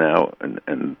this now,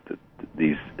 and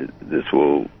this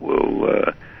will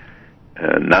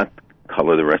not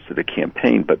color the rest of the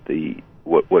campaign. But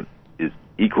what is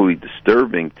equally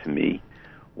disturbing to me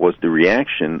was the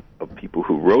reaction of people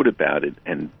who wrote about it,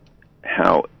 and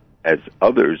how, as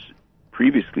others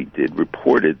previously did,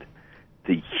 reported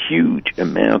the huge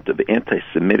amount of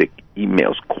anti-Semitic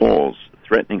emails, calls,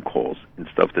 threatening calls, and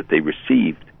stuff that they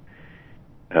received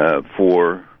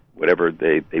for whatever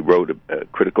they wrote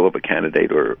critical of a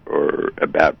candidate or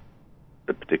about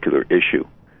a particular issue.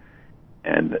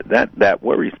 And that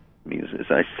worries me. As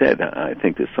I said, I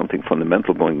think there's something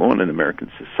fundamental going on in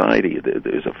American society.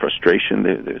 There's a frustration,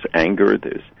 there's anger,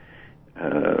 there's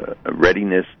a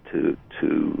readiness to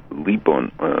leap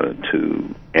on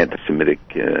to anti-Semitic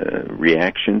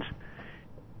reactions,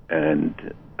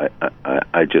 and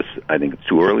I think it's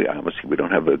too early. Obviously, we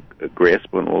don't have a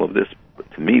grasp on all of this,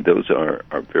 but to me, those are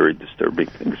very disturbing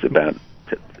things about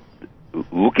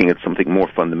looking at something more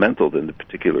fundamental than the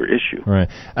particular issue. Right.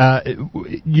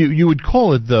 You would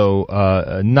call it, though,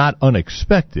 not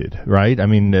unexpected, right? I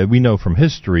mean, we know from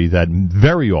history that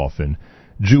very often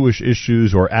Jewish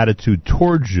issues or attitude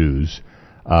toward Jews,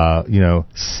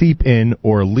 seep in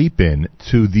or leap in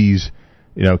to these,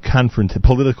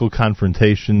 political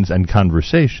confrontations and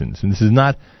conversations. And this is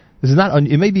not.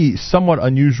 It may be somewhat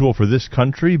unusual for this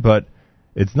country, but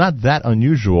it's not that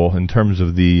unusual in terms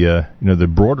of the the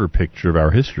broader picture of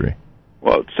our history.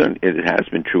 Well, it has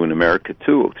been true in America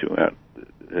too. Throughout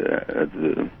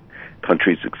the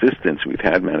country's existence, we've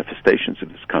had manifestations of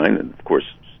this kind, and of course,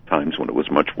 times when it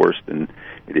was much worse than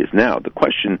it is now. The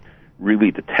question,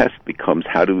 really, the test becomes: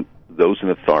 how do those in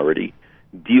authority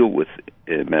deal with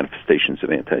manifestations of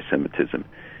anti-Semitism?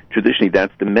 Traditionally,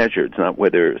 that's the measure. It's not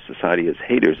whether a society has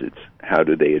haters; it's how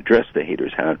do they address the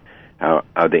haters? How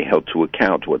are they held to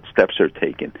account? What steps are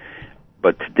taken?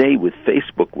 But today, with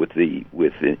Facebook, with the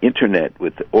internet,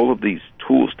 with all of these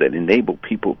tools that enable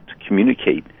people to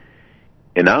communicate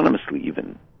anonymously,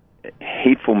 even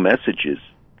hateful messages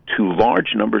to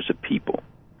large numbers of people,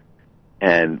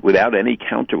 and without any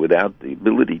counter, without the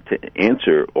ability to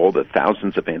answer all the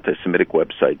thousands of anti-Semitic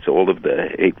websites, all of the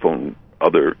hateful and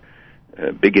other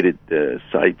bigoted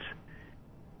sites,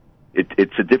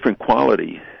 it's a different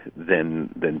quality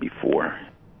than before.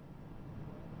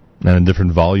 And a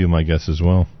different volume, I guess, as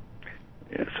well.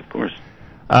 Yes, of course.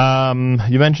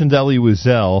 You mentioned Elie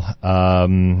Wiesel.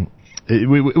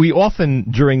 We often,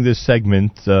 during this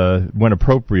segment, when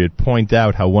appropriate, point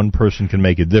out how one person can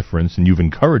make a difference, and you've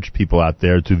encouraged people out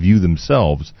there to view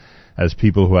themselves as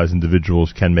people who, as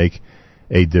individuals, can make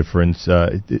a difference.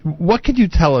 What could you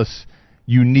tell us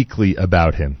uniquely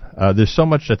about him? There's so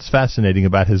much that's fascinating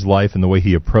about his life and the way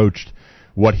he approached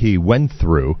what he went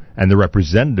through and the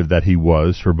representative that he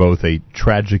was for both a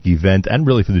tragic event and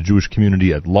really for the Jewish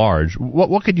community at large.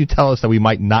 What could you tell us that we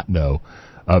might not know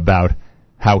about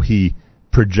how he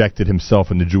projected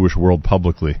himself in the Jewish world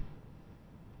publicly?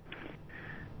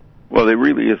 Well, there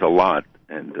really is a lot.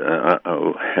 And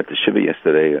at the Shiva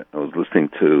yesterday, I was listening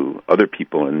to other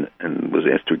people and was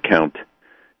asked to recount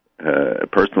a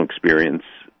personal experience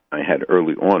I had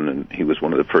early on, and he was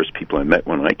one of the first people I met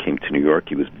when I came to New York.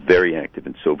 He was very active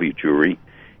in Soviet Jewry.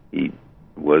 He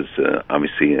was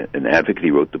obviously an advocate.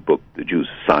 He wrote the book The Jews'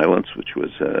 Silence, which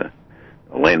was a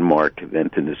landmark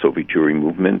event in the Soviet Jewry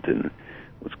movement, and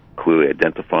was clearly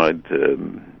identified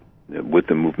with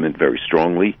the movement very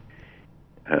strongly.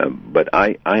 But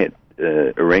I had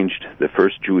arranged the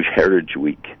first Jewish Heritage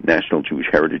Week, National Jewish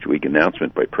Heritage Week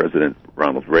announcement by President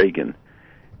Ronald Reagan,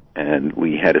 and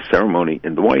we had a ceremony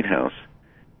in the White House,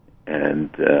 and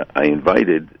I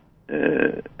invited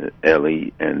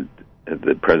Elie and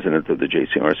the president of the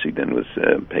JCRC, then was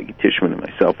Peggy Tishman, and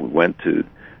myself. We went to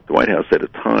the White House at a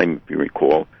time, if you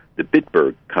recall, the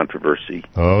Bitburg controversy.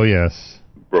 Oh, yes.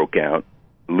 Broke out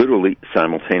literally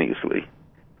simultaneously,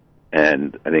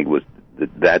 and I think it was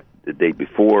the day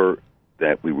before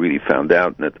that we really found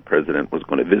out that the president was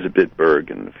going to visit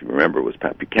Bitburg, and if you remember, it was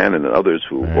Pat Buchanan and others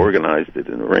who organized it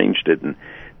and arranged it, and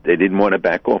they didn't want to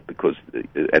back off because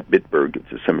at Bitburg,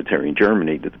 it's a cemetery in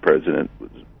Germany that the president was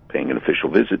paying an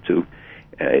official visit to.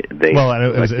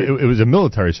 It was a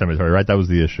military cemetery, right? That was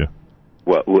the issue.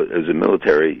 Well, it was a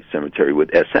military cemetery with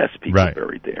SS people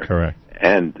buried there. Correct.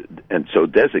 And so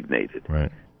designated.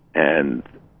 Right. And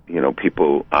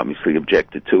people obviously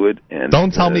objected to it. And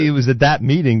don't tell me it was at that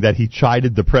meeting that he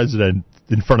chided the president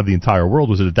in front of the entire world.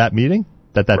 Was it at that meeting?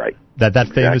 That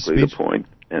famous speech? Exactly the point.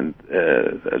 And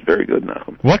that's very good,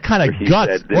 Nachum. What kind of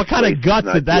guts? What kind of guts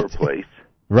did that? Place.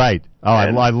 Right. Oh,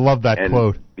 I love that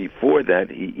quote. Before that,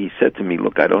 he said to me,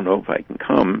 "Look, I don't know if I can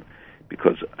come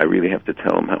because I really have to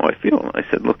tell him how I feel." And I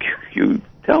said, "Look, you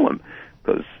tell him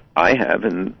because I have,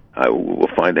 and I will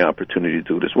find the opportunity to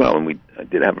do it as well." And I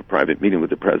did have a private meeting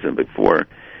with the president before,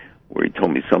 where he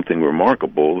told me something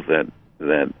remarkable that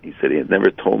he said he had never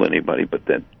told anybody, but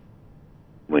that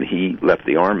when he left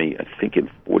the army, I think in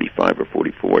 45 or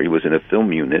 44, he was in a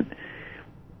film unit.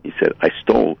 He said, "I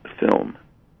stole a film,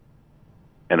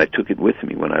 and I took it with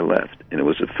me when I left, and it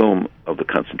was a film of the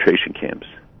concentration camps."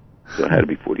 So it had to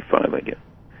be 45, I guess.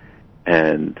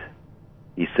 And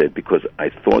he said, because I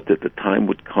thought that the time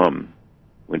would come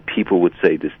when people would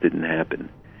say this didn't happen,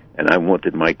 and I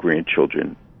wanted my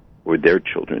grandchildren or their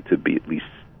children to be at least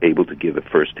able to give a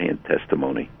first-hand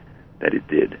testimony that it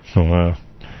did. Oh, wow.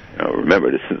 Now,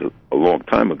 remember, this is a long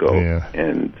time ago,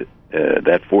 and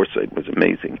that foresight was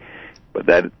amazing. But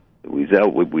that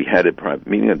we had a private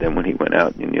meeting, and then when he went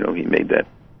out, and he made that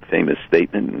famous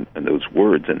statement and those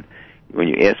words, and when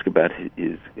you ask about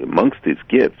his amongst his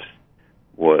gifts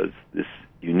was this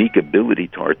unique ability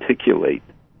to articulate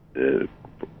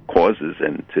causes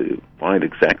and to find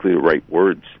exactly the right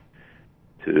words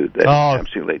that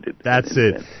encapsulated. That's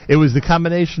it. It was the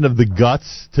combination of the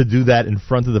guts to do that in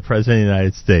front of the President of the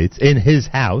United States, in his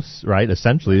house, right?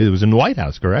 Essentially, it was in the White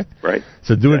House, correct? Right.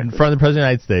 So do it in front of the President of the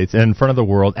United States and in front of the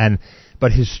world.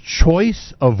 But his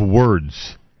choice of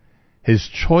words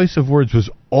was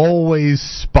always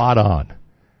spot on.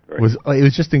 Right. It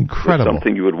was just incredible.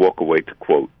 Something you would walk away to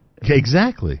quote.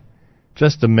 Exactly.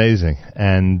 Just amazing.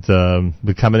 And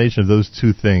the combination of those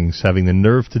two things, having the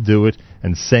nerve to do it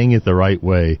and saying it the right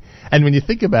way. And when you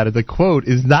think about it, the quote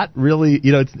is not really,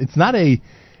 it's not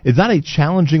a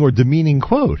challenging or demeaning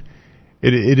quote.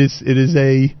 It is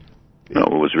a... No,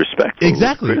 it was respectful.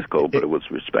 Exactly. It was critical, but it was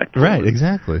respectful. Right,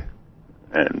 exactly.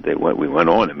 And we went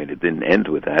on. I mean, it didn't end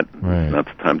with that. Right. It's not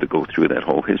the time to go through that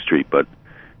whole history, but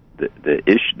the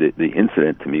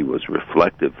incident to me was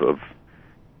reflective of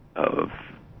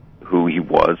who he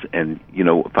was. And,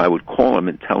 if I would call him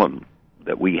and tell him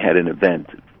that we had an event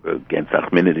against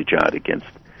Ahmadinejad, against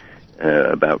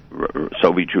about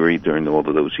Soviet Jewry during all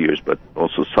of those years, but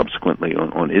also subsequently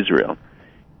on Israel,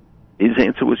 his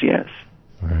answer was yes.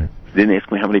 Right. He didn't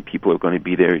ask me how many people are going to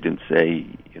be there. He didn't say,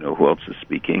 who else is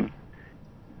speaking.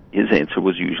 His answer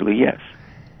was usually yes.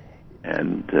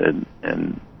 And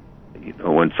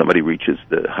when somebody reaches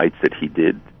the heights that he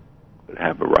did,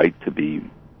 have a right to be,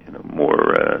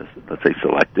 more, let's say,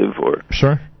 selective, or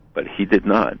sure. But he did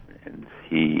not, and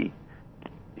he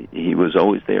was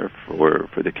always there for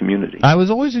the community. I was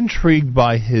always intrigued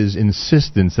by his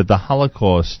insistence that the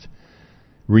Holocaust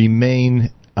remain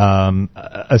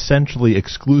essentially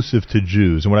exclusive to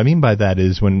Jews. And what I mean by that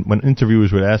is when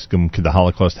interviewers would ask him, could the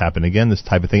Holocaust happen again, this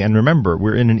type of thing. And remember,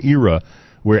 we're in an era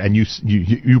where, and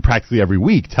you practically every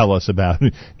week tell us about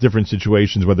different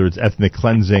situations, whether it's ethnic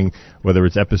cleansing, whether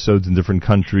it's episodes in different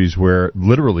countries where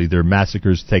literally there are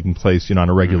massacres taking place, on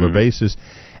a regular basis.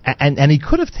 And he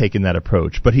could have taken that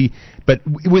approach, but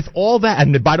with all that,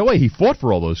 and by the way, he fought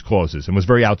for all those causes and was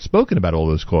very outspoken about all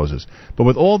those causes. But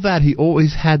with all that, he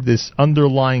always had this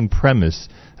underlying premise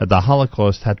that the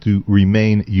Holocaust had to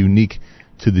remain unique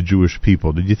to the Jewish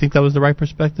people. Did you think that was the right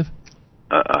perspective?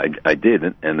 I did,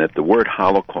 and that the word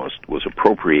Holocaust was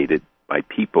appropriated by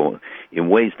people in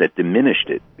ways that diminished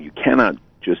it. You cannot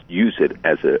just use it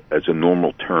as a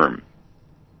normal term.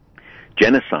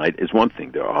 Genocide is one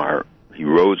thing. He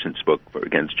rose and spoke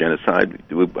against genocide.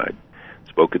 I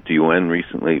spoke at the UN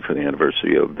recently for the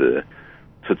anniversary of the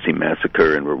Tutsi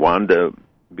massacre in Rwanda,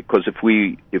 because if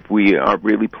we are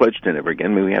really pledged to never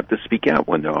again, we have to speak out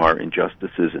when there are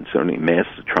injustices and certainly mass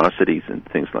atrocities and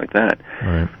things like that.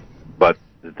 Right. But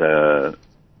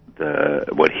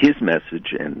what his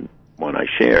message, and one I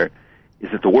share, is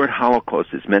that the word Holocaust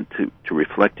is meant to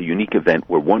reflect a unique event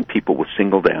where one people was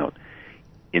singled out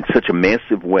in such a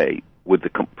massive way, with the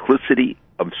complicity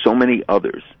of so many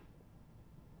others,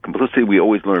 complicity we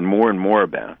always learn more and more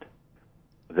about,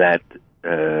 that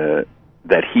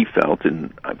he felt,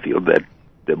 and I feel that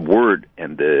the word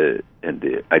and the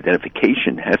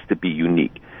identification has to be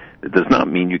unique. It does not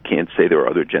mean you can't say there are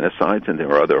other genocides and there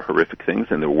are other horrific things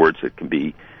and there are words that can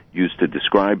be used to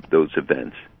describe those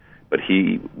events. But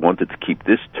he wanted to keep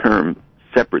this term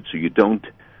separate so you don't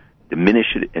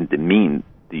diminish it and demean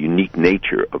the unique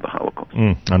nature of the Holocaust.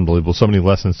 Unbelievable. So many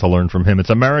lessons to learn from him. It's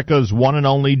America's one and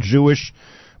only Jewish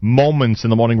Moments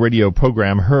in the Morning radio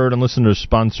program, heard and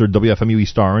listeners-sponsored WFMU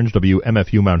East Orange,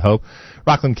 WMFU Mount Hope,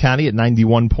 Rockland County at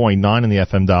 91.9 on the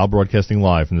FM dial, broadcasting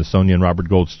live from the Sonia and Robert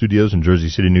Gold studios in Jersey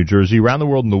City, New Jersey, around the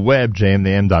world on the web,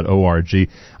 jmnam.org.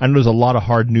 I know there's a lot of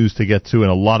hard news to get to and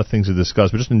a lot of things to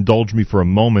discuss, but just indulge me for a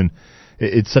moment.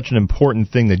 It's such an important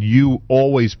thing that you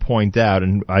always point out,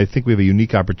 and I think we have a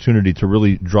unique opportunity to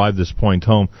really drive this point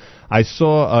home. I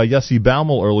saw Yossi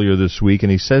Baumel earlier this week,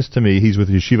 and he says to me, he's with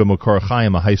Yeshiva Mokar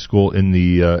Chaim, a high school in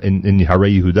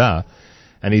Harei Yehuda,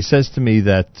 and he says to me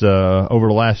that over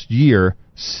the last year,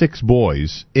 6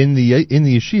 boys in the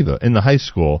yeshiva, in the high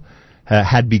school,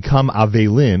 had become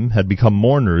avelim, had become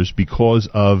mourners because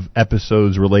of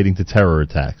episodes relating to terror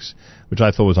attacks, which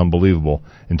I thought was unbelievable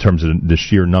in terms of the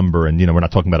sheer number. And, we're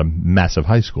not talking about a massive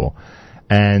high school.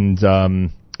 And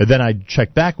And then I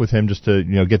checked back with him just to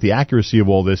get the accuracy of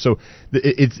all this. So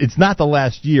it's not the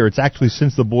last year. It's actually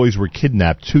since the boys were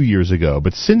kidnapped 2 years ago.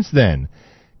 But since then,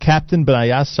 Captain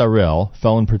Benayas Sarel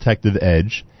fell in protective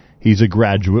edge. He's a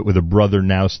graduate with a brother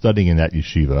now studying in that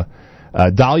yeshiva.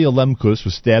 Dalia Lemkus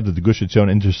was stabbed at the Gush Etzion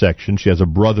intersection. She has a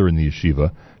brother in the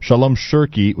yeshiva. Shalom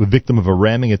Shirky, a victim of a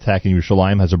ramming attack in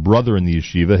Yerushalayim, has a brother in the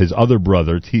yeshiva. His other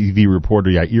brother, TV reporter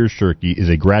Yair Shirky, is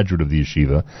a graduate of the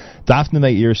yeshiva. Daphne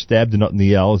Meir, stabbed in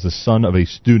Otniel, is the son of a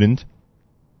student.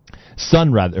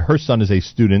 Her son is a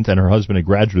student, and her husband a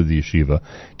graduate of the yeshiva.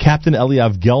 Captain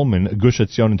Eliav Gelman, a Gush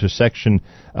Etzion intersection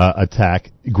attack,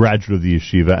 graduate of the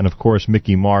yeshiva. And, of course,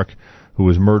 Mickey Mark, who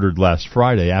was murdered last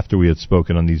Friday after we had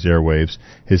spoken on these airwaves.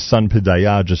 His son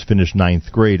Pedaya just finished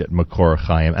 9th grade at Makor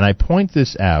Chaim. And I point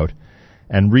this out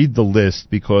and read the list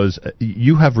because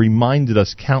you have reminded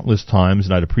us countless times,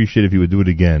 and I'd appreciate if you would do it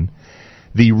again,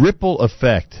 the ripple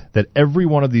effect that every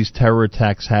one of these terror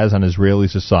attacks has on Israeli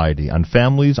society, on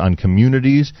families, on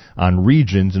communities, on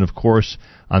regions, and, of course,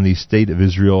 on the state of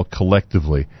Israel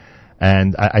collectively.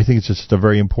 And I think it's just a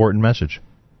very important message.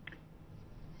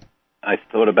 I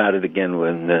thought about it again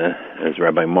when, as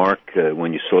Rabbi Mark,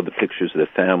 when you saw the pictures of the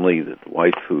family, the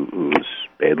wife who was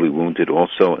badly wounded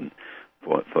also and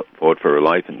fought for her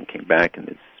life and came back and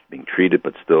is being treated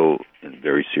but still in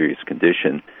very serious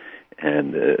condition,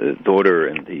 and the daughter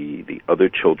and the other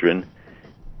children,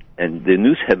 and the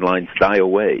news headlines die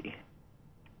away,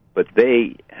 but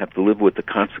they have to live with the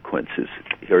consequences.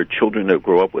 There are children that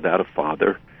grow up without a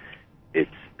father.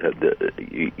 It's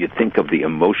you think of the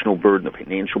emotional burden, the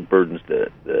financial burdens,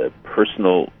 the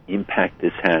personal impact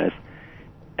this has,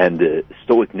 and the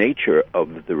stoic nature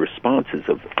of the responses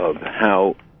of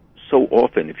how so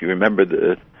often, if you remember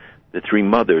the three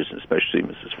mothers, especially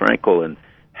Mrs. Frankel, and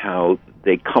how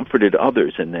they comforted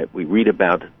others, and that we read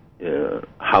about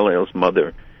Hallel's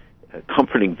mother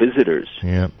comforting visitors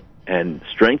and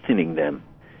strengthening them.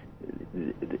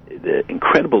 The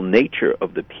incredible nature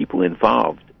of the people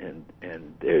involved and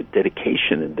their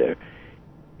dedication and their,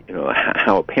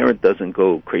 how a parent doesn't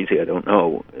go crazy, I don't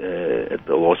know, at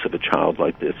the loss of a child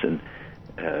like this and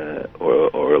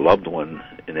or a loved one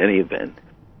in any event.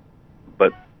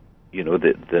 But,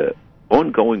 the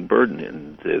ongoing burden,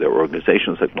 and there are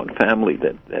organizations like One Family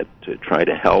that try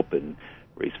to help and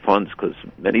raise funds, because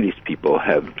many of these people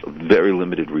have very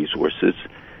limited resources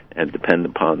and depend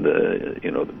upon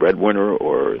the breadwinner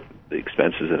or the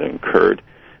expenses that are incurred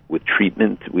with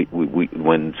treatment. We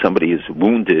when somebody is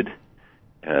wounded,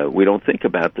 we don't think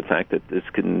about the fact that this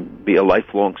can be a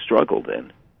lifelong struggle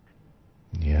then.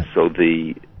 Yeah. So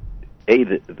the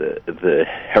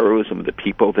heroism of the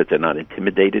people, that they're not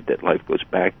intimidated, that life goes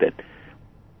back, that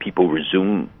people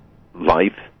resume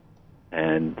life,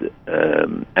 and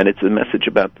it's a message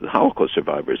about the Holocaust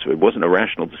survivors. So it wasn't a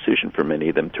rational decision for many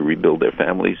of them to rebuild their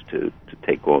families, to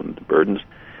take on the burdens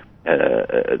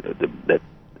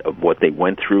of what they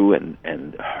went through,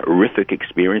 and horrific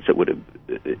experience that would have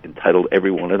entitled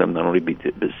every one of them not only to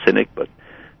be cynic, but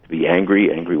to be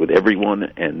angry with everyone,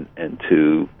 and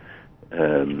to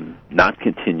not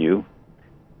continue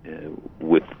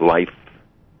with life.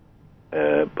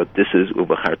 But this is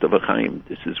Uvacharta v'chaim.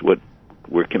 This is what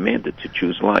we're commanded, to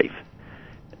choose life.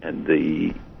 And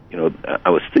I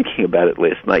was thinking about it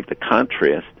last night, the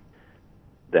contrast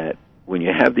that when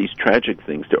you have these tragic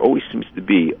things, there always seems to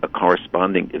be a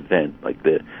corresponding event, like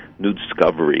the new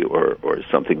discovery or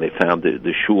something. They found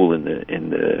the shul in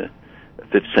the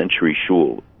 5th century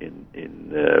shul in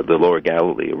the Lower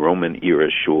Galilee, a Roman era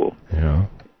shul,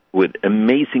 with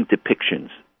amazing depictions.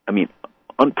 I mean,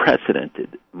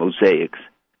 unprecedented mosaics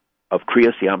of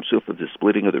Kriyas Yam Suf, of the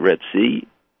splitting of the Red Sea,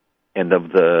 and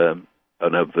of the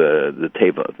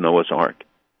Teva, of Noah's Ark,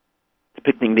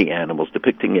 depicting the animals,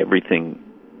 depicting everything.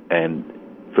 And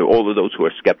for all of those who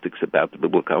are skeptics about the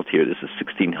biblical here, this is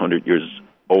 1,600 years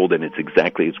old, and it's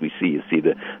exactly as we see. You see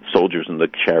the soldiers in the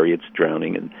chariots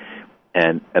drowning,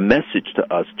 and a message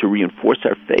to us to reinforce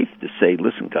our faith, to say,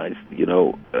 listen, guys,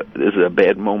 this is a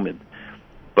bad moment,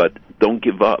 but don't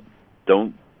give up.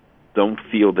 Don't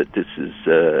feel that this is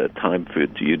time for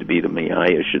you to be the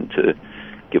Me'ayish and to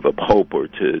give up hope or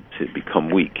to become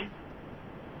weak.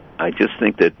 I just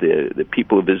think that the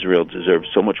people of Israel deserve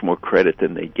so much more credit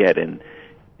than they get, and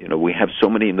we have so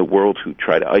many in the world who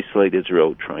try to isolate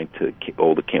Israel, trying to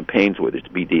all the campaigns, whether it's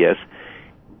BDS,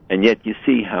 and yet you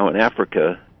see how in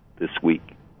Africa this week,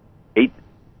 8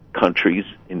 countries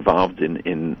involved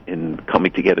in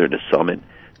coming together at a summit.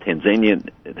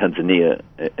 Tanzania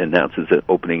announces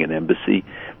opening an embassy.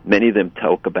 Many of them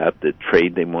talk about the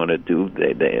trade they want to do.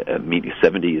 They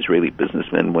 70 Israeli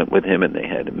businessmen went with him, and they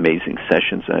had amazing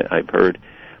sessions. I've heard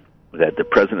that the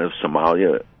president of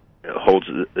Somalia holds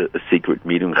a secret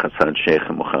meeting with Hassan Sheikh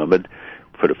Mohammed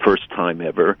for the first time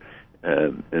ever,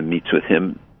 and meets with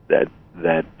him.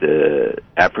 That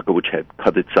Africa, which had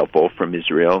cut itself off from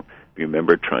Israel, if you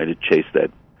remember, trying to chase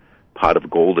that pot of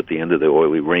gold at the end of the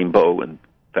oily rainbow, and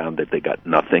found that they got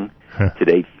nothing.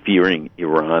 Today, fearing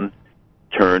Iran,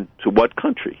 turned to what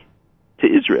country? To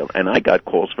Israel. And I got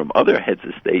calls from other heads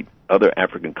of state, other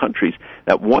African countries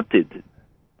that wanted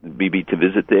Bibi to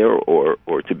visit there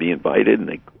or to be invited, and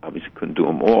they obviously couldn't do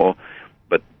them all.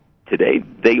 But today,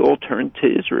 they all turned to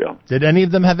Israel. Did any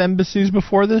of them have embassies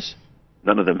before this?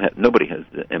 None of them nobody has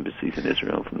the embassies in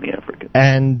Israel from the Africans.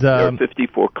 And there are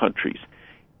 54 countries.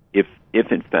 If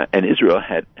in fact, and Israel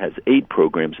has aid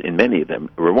programs in many of them.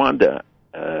 Rwanda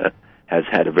has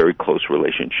had a very close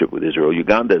relationship with Israel.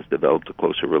 Uganda has developed a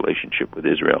closer relationship with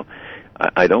Israel.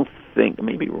 I don't think,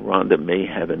 maybe Rwanda may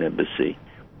have an embassy,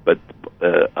 but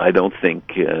I don't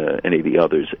think any of the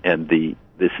others. And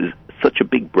this is such a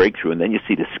big breakthrough, and then you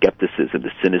see the skepticism,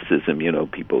 the cynicism,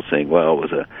 people saying, well,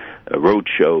 it was a road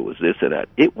show, it was this or that.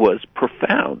 It was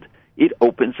profound. It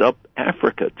opens up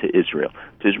Africa to Israel,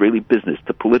 to Israeli business,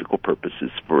 to political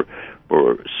purposes, for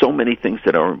so many things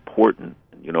that are important.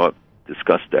 I've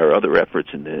discussed our other efforts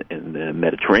in the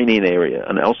Mediterranean area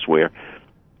and elsewhere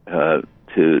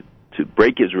to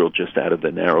break Israel just out of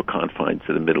the narrow confines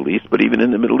of the Middle East. But even in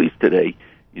the Middle East today,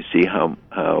 you see how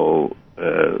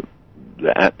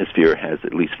the atmosphere has,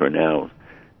 at least for now,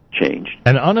 changed.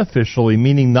 And unofficially,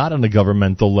 meaning not on a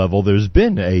governmental level, there's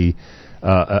been a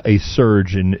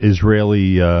surge in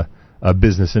Israeli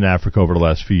business in Africa over the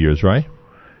last few years, right?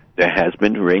 There has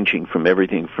been, ranging from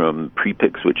everything from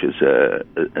Prepix, which is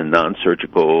a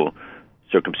non-surgical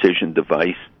circumcision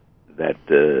device that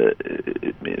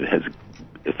it has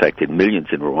affected millions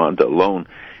in Rwanda alone,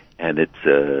 and it's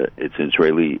an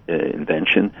Israeli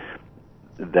invention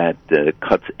that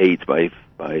cuts AIDS by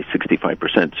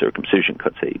 65%. Circumcision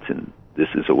cuts AIDS, and this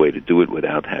is a way to do it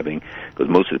without having, because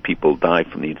most of the people die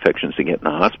from the infections they get in the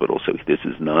hospital. So this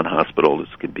is non-hospital.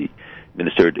 This could be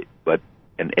administered, but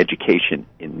an education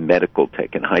in medical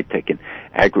tech and high tech and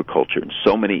agriculture in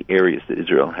so many areas that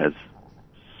Israel has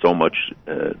so much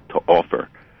to offer,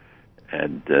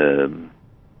 and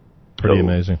pretty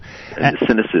amazing. And the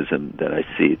cynicism that I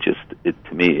see,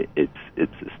 to me,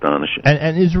 it's astonishing.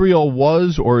 And Israel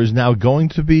was or is now going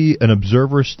to be an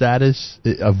observer status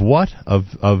of what?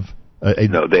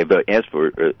 No, they've asked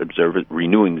for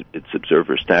renewing its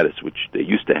observer status, which they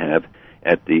used to have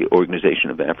at the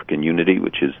Organization of African Unity,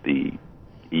 which is the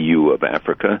EU of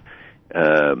Africa.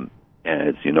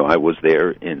 As you know, I was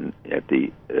there at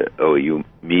the OAU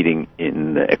meeting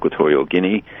in Equatorial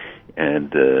Guinea,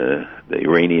 and the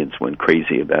Iranians went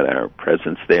crazy about our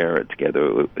presence there.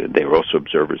 Together, they were also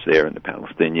observers there, and the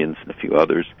Palestinians and a few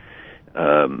others.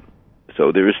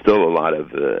 So there is still a lot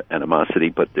of animosity,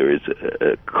 but there is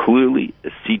clearly a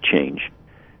sea change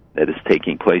that is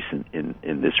taking place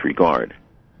in this regard.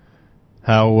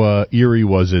 How eerie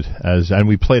was it, and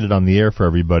we played it on the air for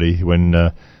everybody, when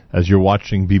as you're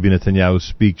watching Bibi Netanyahu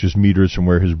speak just meters from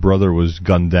where his brother was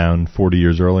gunned down 40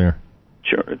 years earlier?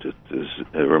 Sure, it is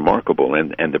remarkable,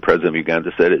 and the president of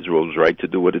Uganda said Israel was right to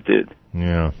do what it did.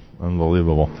 Yeah,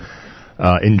 unbelievable.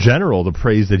 In general, the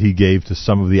praise that he gave to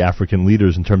some of the African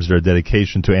leaders in terms of their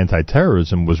dedication to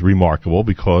anti-terrorism was remarkable,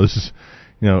 because,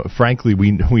 frankly,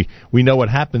 we know what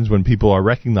happens when people are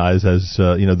recognized as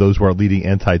those who are leading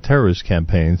anti-terrorist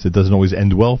campaigns. It doesn't always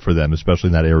end well for them, especially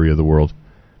in that area of the world.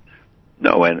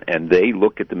 No, and they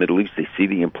look at the Middle East, they see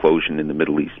the implosion in the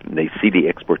Middle East, and they see the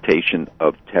exportation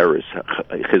of terrorists.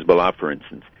 Hezbollah, for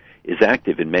instance, is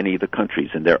active in many of the countries,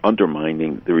 and they're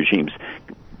undermining the regimes.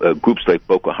 Groups like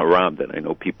Boko Haram that I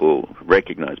know people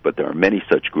recognize, but there are many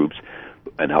such groups,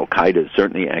 and Al-Qaeda is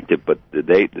certainly active, but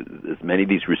many of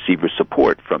these receive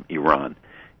support from Iran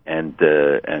and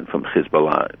from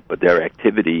Hezbollah, but their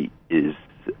activity is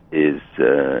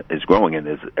growing, and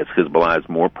as Hezbollah has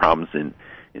more problems in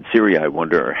Syria, I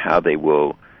wonder how they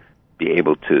will be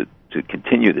able to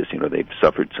continue this. They've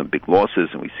suffered some big losses,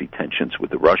 and we see tensions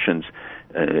with the Russians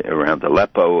around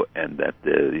Aleppo, and that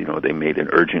they made an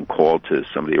urgent call to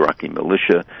some of the Iraqi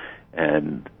militia,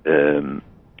 and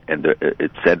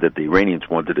it said that the Iranians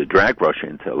wanted to drag Russia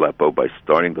into Aleppo by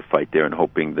starting the fight there and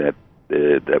hoping that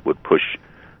that would push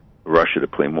Russia to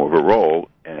play more of a role.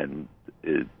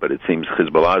 But it seems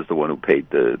Hezbollah is the one who paid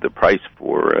the price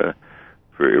for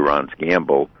Iran's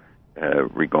gamble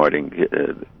regarding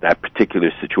that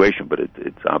particular situation, but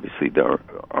it's obviously there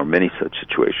are many such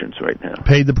situations right now.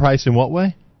 Paid the price in what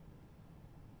way?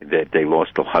 That they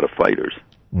lost a lot of fighters.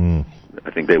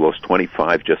 I think they lost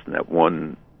 25 just in that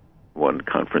one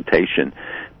confrontation,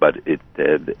 but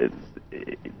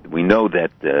we know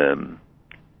that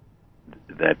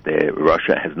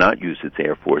Russia has not used its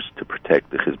air force to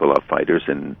protect the Hezbollah fighters,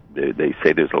 and they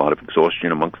say there's a lot of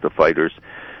exhaustion amongst the fighters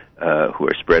who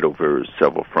are spread over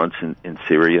several fronts in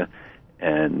Syria,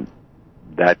 and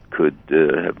that could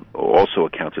have also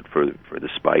accounted for the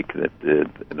spike,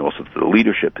 and also the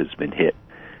leadership has been hit.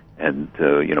 And,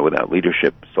 without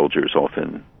leadership, soldiers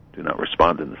often do not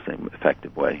respond in the same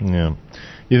effective way. Yeah.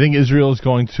 You think Israel is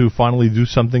going to finally do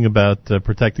something about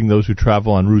protecting those who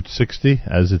travel on Route 60,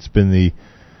 as it's been the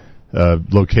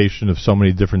location of so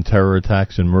many different terror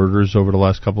attacks and murders over the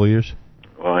last couple of years?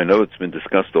 Well, I know it's been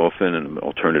discussed often, and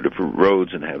alternative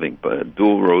roads and having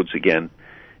dual roads again,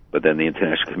 but then the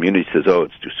international community says,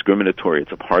 it's discriminatory,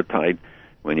 it's apartheid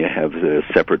when you have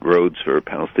separate roads for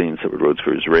Palestinians, separate roads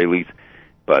for Israelis.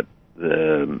 But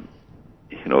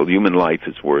human life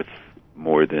is worth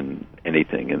more than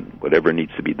anything, and whatever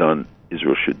needs to be done,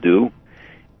 Israel should do.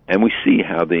 And we see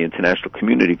how the international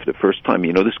community, for the first time,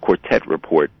 this quartet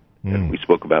report that we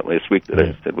spoke about last week that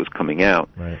I said was coming out.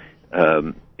 Right.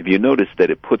 If you notice that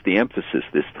it put the emphasis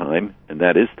this time, and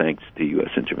that is thanks to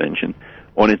U.S. intervention,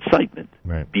 on incitement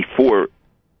before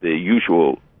the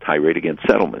usual tirade against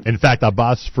settlement. In fact,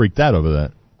 Abbas freaked out over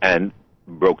that. And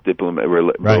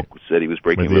said he was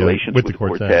breaking relations with the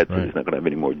quartet, so he's not going to have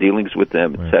any more dealings with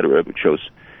them, etc., which shows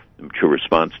a mature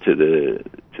response to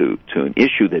an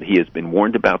issue that he has been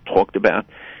warned about, talked about,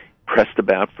 pressed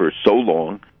about for so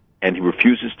long, and he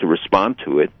refuses to respond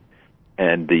to it.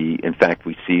 And in fact,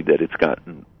 we see that it's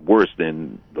gotten worse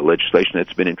than the legislation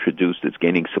that's been introduced. It's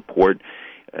gaining support.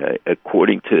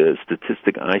 According to a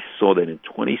statistic I saw, that in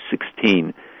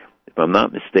 2016, if I'm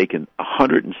not mistaken,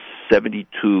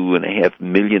 $172.5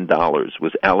 million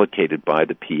was allocated by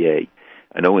the PA.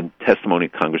 I know in testimony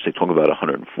in Congress they talk about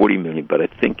 $140 million, but I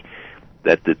think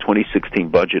that the 2016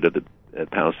 budget of the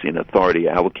Palestinian Authority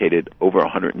allocated over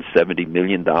 $170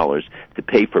 million to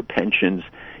pay for pensions,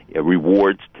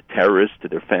 rewards to terrorists, to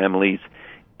their families.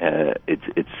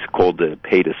 It's called the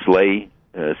pay-to-slay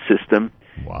system.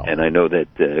 Wow. And I know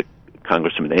that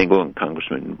Congressman Engel and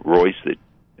Congressman Royce, the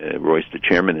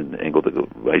chairman, and Engel, the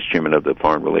vice chairman of the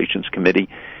Foreign Relations Committee,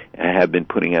 have been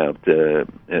put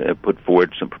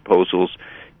forward some proposals,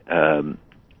 and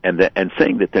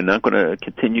saying that they're not going to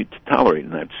continue to tolerate.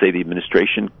 And I'd say the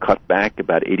administration cut back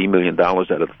about $80 million out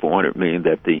of the $400 million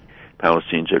that the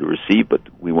Palestinians are to receive, but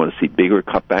we want to see bigger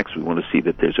cutbacks. We want to see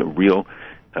that there's a real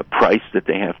price that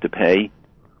they have to pay,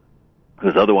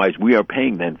 because otherwise we are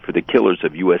paying then for the killers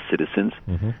of U.S. citizens.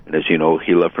 Mm-hmm. And as you know,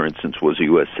 Hila, for instance, was a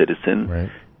U.S. citizen. Right.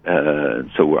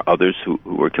 So were others who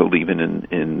were killed even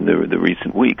in the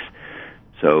recent weeks.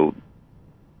 So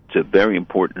it's a very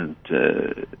important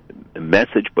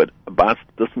message, but Abbas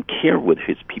doesn't care what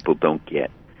his people don't get.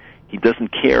 He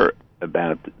doesn't care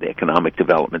about the economic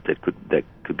development that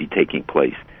could be taking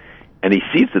place. And he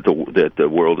sees that the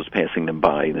world is passing them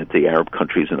by, and that the Arab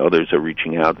countries and others are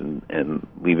reaching out and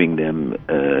leaving them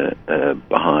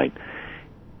behind.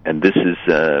 And this is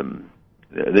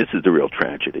the real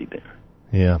tragedy there.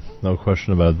 Yeah, no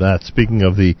question about that. Speaking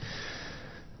of the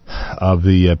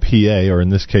PA, or in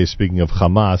this case, speaking of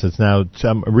Hamas,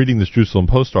 I'm reading this Jerusalem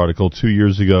Post article. 2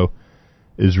 years ago,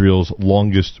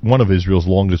 one of Israel's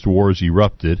longest wars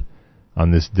erupted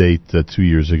on this date 2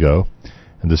 years ago.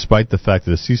 And despite the fact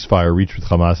that a ceasefire reached with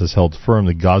Hamas has held firm,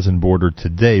 the Gazan border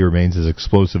today remains as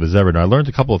explosive as ever. Now, I learned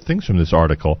a couple of things from this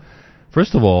article.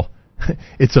 First of all,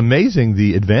 it's amazing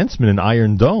the advancement in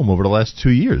Iron Dome over the last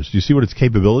 2 years. Do you see what its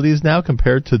capability is now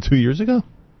compared to 2 years ago?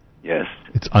 Yes.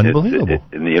 It's unbelievable.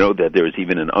 And you know that there is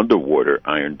even an underwater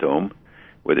Iron Dome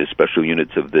where there's special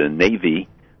units of the Navy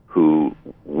who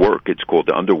work. It's called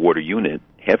the Underwater Unit.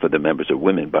 Half of the members are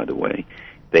women, by the way.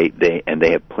 They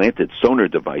have planted sonar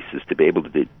devices to be able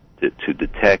to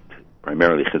detect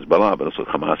primarily Hezbollah, but also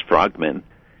Hamas frogmen,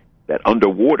 that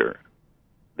underwater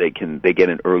they get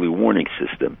an early warning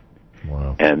system.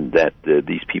 Wow. And that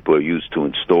these people are used to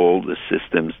install the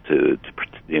systems to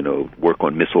work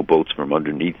on missile boats from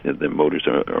underneath. The motors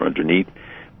are underneath,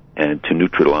 and to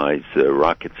neutralize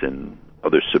rockets and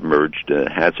other submerged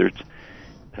hazards.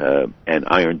 And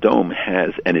Iron Dome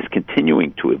has and is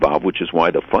continuing to evolve, which is why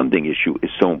the funding issue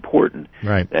is so important.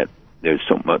 Right. That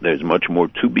there's much more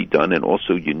to be done, and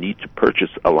also you need to purchase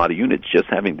a lot of units. Just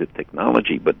having the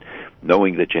technology, but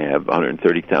knowing that you have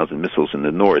 130,000 missiles in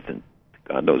the north, and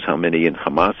God knows how many in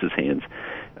Hamas's hands,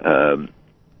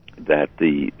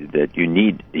 that you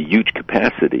need a huge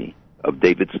capacity of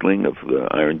David Sling, of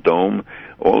Iron Dome,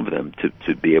 all of them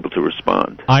to be able to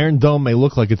respond. Iron Dome may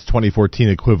look like its 2014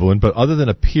 equivalent, but other than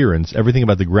appearance, everything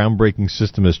about the groundbreaking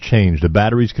system has changed. The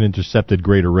batteries can intercept at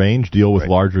greater range, deal with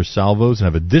larger salvos,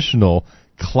 and have additional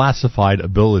classified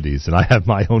abilities, and I have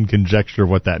my own conjecture of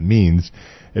what that means.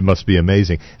 It must be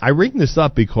amazing. I bring this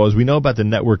up because we know about the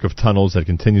network of tunnels that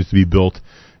continues to be built,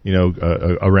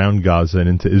 around Gaza and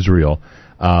into Israel.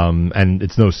 And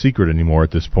it's no secret anymore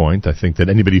at this point. I think that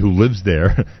anybody who lives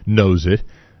there knows it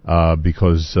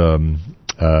because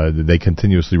they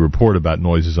continuously report about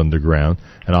noises underground.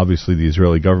 And obviously the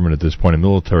Israeli government at this point and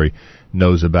military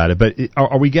knows about it. But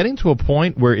are we getting to a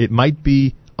point where it might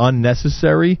be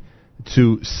unnecessary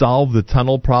to solve the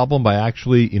tunnel problem by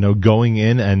actually, going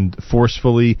in and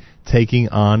forcefully taking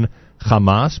on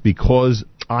Hamas because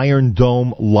Iron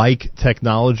Dome-like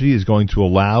technology is going to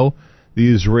allow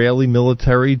the Israeli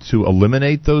military to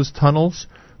eliminate those tunnels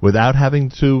without having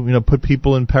to, put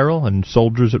people in peril and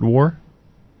soldiers at war?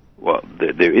 Well,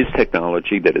 there is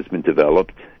technology that has been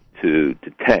developed to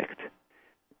detect,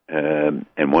 and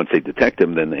once they detect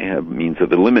them, then they have means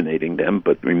of eliminating them.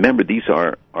 But remember, these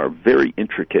are very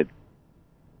intricate.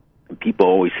 And people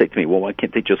always say to me, well, why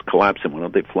can't they just collapse them? Why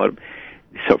don't they flood them?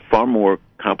 These are far more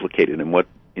complicated. And what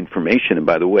information, and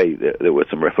by the way, there were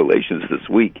some revelations this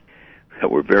week that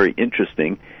were very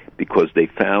interesting because they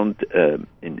found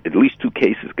in at least 2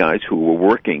 cases guys who were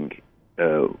working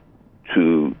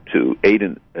to aid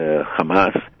in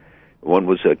Hamas. One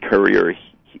was a courier.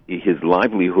 His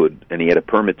livelihood, and he had a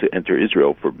permit to enter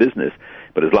Israel for business,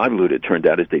 but his livelihood, it turned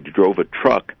out, is they drove a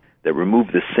truck that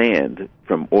removed the sand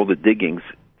from all the diggings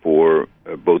for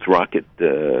both rocket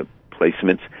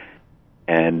placements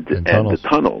and the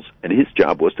tunnels. And his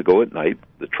job was to go at night,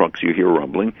 the trucks you hear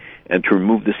rumbling, and to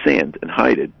remove the sand and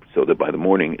hide it so that by the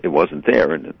morning it wasn't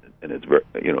there, and it's very,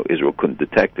 Israel couldn't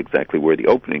detect exactly where the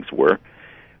openings were.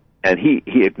 And he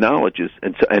acknowledges,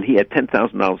 and he had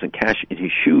 $10,000 in cash in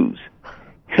his shoes,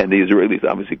 and the Israelis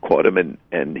obviously caught him,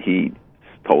 and he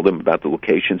told them about the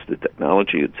locations, the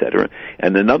technology, etc.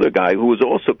 And another guy who was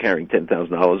also carrying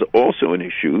 $10,000, also in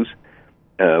his shoes,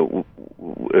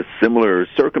 a similar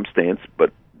circumstance,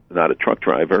 but not a truck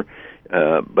driver,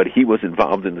 but he was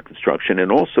involved in the construction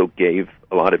and also gave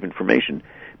a lot of information.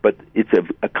 But it's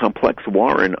a complex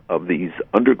warren of these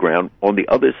underground on the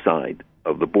other side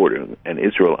of the border, and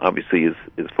Israel obviously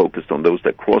is focused on those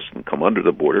that cross and come under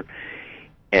the border.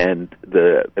 And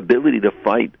the ability to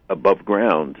fight above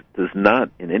ground does not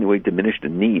in any way diminish the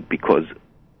need, because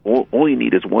all you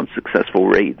need is one successful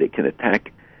raid. They can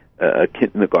attack a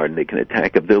kindergarten, they can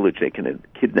attack a village, they can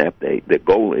kidnap. The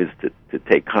goal is to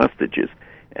take hostages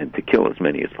and to kill as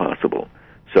many as possible.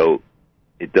 So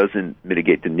it doesn't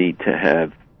mitigate the need to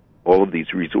have all of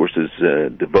these resources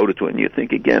devoted to it. And you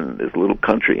think, again, this little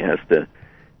country has to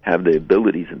have the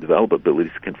abilities and develop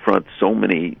abilities to confront so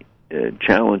many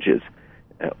challenges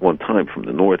at one time, from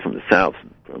the north, from the south,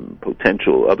 from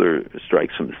potential other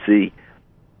strikes from the sea.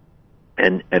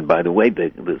 And by the way,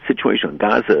 the situation in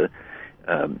Gaza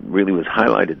really was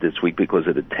highlighted this week because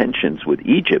of the tensions with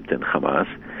Egypt and Hamas.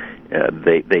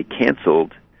 They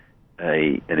canceled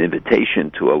an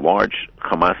invitation to a large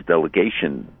Hamas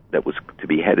delegation that was to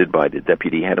be headed by the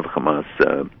deputy head of Hamas,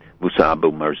 Musa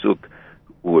Abu Marzouk,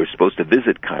 who were supposed to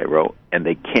visit Cairo, and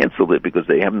they canceled it because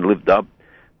they haven't lived up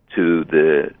to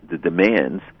the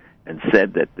demands, and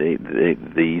said that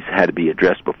these had to be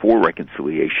addressed before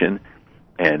reconciliation,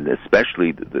 and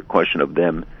especially the question of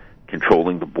them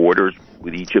controlling the borders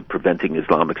with Egypt, preventing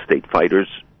Islamic State fighters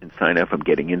in Sinai from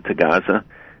getting into Gaza,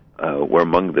 were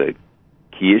among the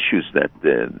key issues that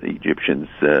the Egyptians,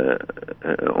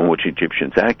 on which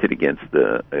Egyptians acted against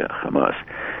the Hamas.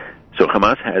 So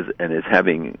Hamas is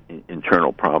having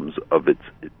internal problems of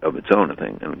its own, I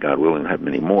think, and God willing, have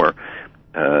many more.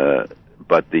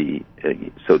 But the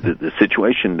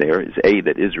situation there is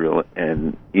that Israel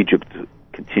and Egypt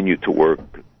continue to work,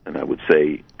 and I would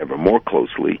say ever more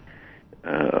closely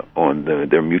on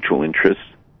their mutual interests.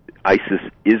 ISIS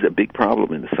is a big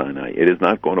problem in the Sinai. It is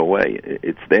not going away.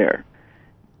 It's there,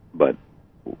 but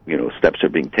steps are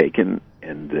being taken.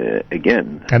 And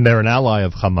again, and they're an ally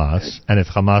of Hamas. And if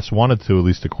Hamas wanted to, at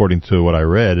least according to what I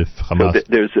read, if Hamas,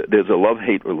 so there's a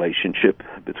love-hate relationship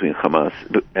between Hamas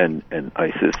and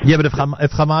ISIS. Yeah, but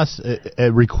if Hamas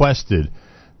requested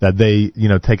that they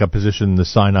take up position in the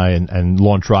Sinai and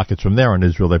launch rockets from there on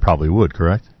Israel, they probably would.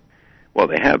 Correct? Well,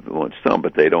 they have launched some,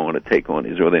 but they don't want to take on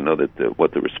Israel. They know that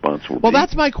what the response will be. Well,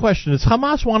 that's my question: does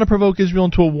Hamas want to provoke Israel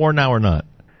into a war now or not?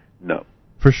 No,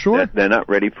 for sure. They're not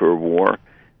ready for a war.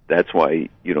 That's why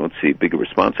you don't see a bigger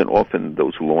response, and often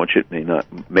those who launch it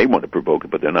may want to provoke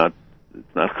it, but they're not.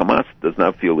 It's not. Hamas does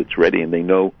not feel it's ready, and they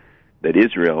know that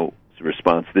Israel's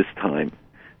response this time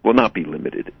will not be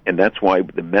limited, and that's why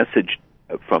the message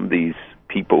from these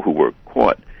people who were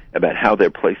caught about how they're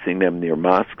placing them near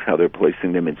mosques, how they're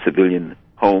placing them in civilian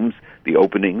homes, the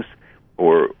openings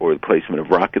the placement of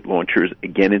rocket launchers,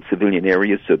 again in civilian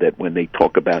areas, so that when they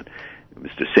talk about,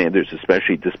 Mr. Sanders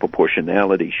especially,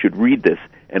 disproportionality, should read this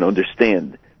and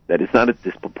understand that it's not a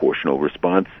disproportional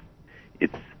response.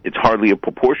 It's hardly a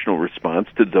proportional response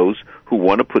to those who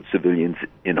want to put civilians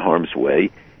in harm's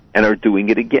way and are doing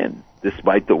it again,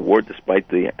 despite the war, despite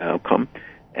the outcome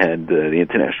and the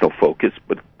international focus.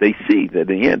 But they see that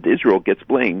in the end, Israel gets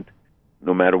blamed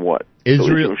no matter what. So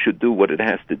Israel should do what it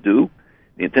has to do.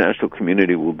 The international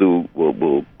community will go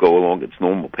along its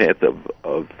normal path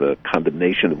of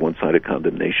condemnation, of one-sided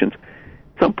condemnations.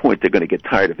 At some point, they're going to get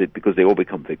tired of it because they all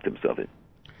become victims of it.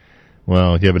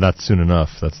 Well, yeah, but not soon enough.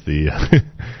 That's the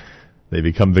they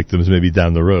become victims maybe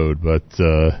down the road, but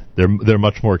they're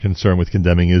much more concerned with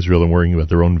condemning Israel and worrying about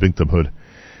their own victimhood.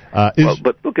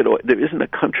 But look at there isn't a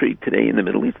country today in the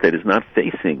Middle East that is not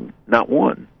facing, not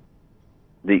one,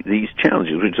 these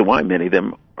challenges, which is why many of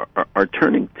them are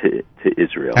turning to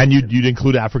Israel. And you'd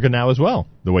include Africa now as well,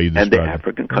 the way you described it. And the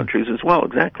African countries as well,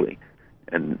 exactly.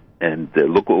 And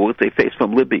look what they face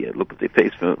from Libya. Look what they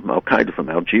face from Al Qaeda, from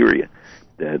Algeria,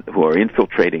 who are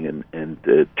infiltrating,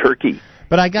 and Turkey.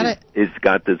 But I got it's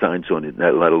got designs on it,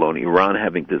 let alone Iran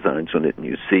having designs on it. And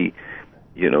you see,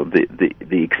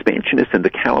 the expansionists and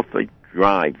the caliphate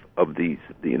drive of these,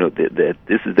 that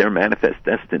this is their manifest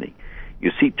destiny.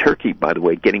 You see Turkey, by the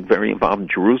way, getting very involved in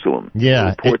Jerusalem.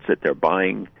 Yeah, reports that they're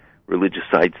buying religious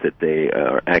sites, that they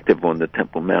are active on the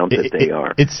Temple Mount, that they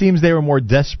are. It seems they were more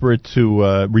desperate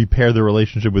to repair their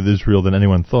relationship with Israel than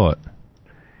anyone thought.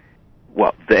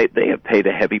 Well, they have paid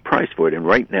a heavy price for it, and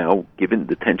right now, given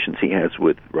the tensions he has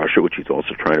with Russia, which he's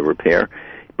also trying to repair,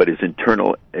 but his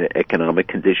internal economic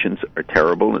conditions are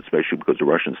terrible, especially because the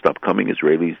Russians stopped coming,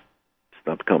 Israelis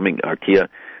stopped coming, Arkia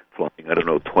flying,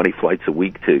 20 flights a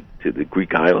week to the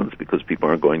Greek islands because people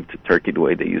aren't going to Turkey the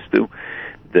way they used to.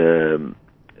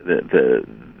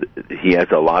 He has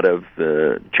a lot of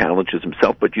challenges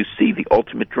himself, but you see the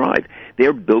ultimate drive.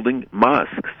 They're building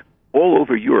mosques all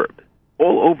over Europe,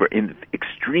 all over in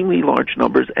extremely large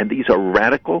numbers, and these are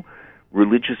radical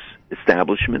religious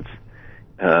establishments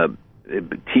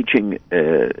teaching.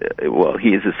 He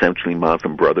is essentially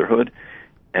Muslim Brotherhood.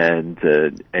 And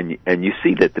you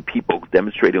see that the people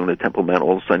demonstrating on the Temple Mount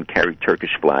all of a sudden carry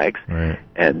Turkish flags, right.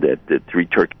 And that the 3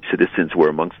 Turkish citizens were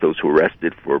amongst those who were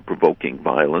arrested for provoking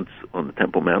violence on the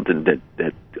Temple Mount, and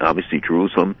that obviously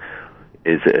Jerusalem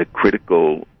is a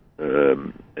critical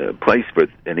place for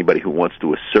anybody who wants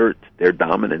to assert their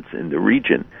dominance in the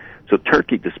region. So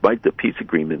Turkey, despite the peace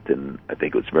agreement, and I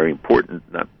think it was very important,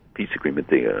 not peace agreement,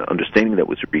 the understanding that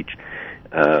was reached,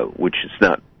 which is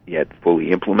not yet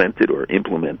fully implemented. We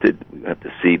have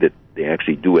to see that they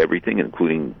actually do everything,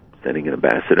 including sending an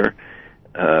ambassador.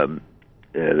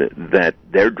 That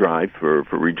their drive for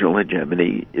regional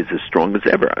hegemony is as strong as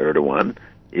ever. Erdogan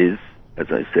is, as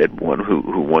I said, one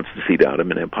who wants to see the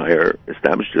Ottoman Empire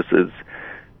established, just as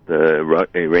the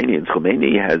Iranians.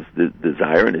 Khomeini has the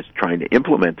desire and is trying to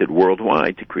implement it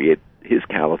worldwide to create his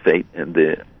caliphate and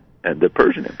the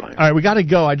Persian Empire. All right, we got to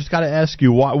go. I just got to ask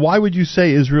you, why would you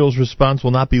say Israel's response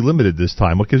will not be limited this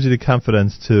time? What gives you the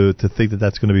confidence to think that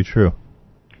that's going to be true?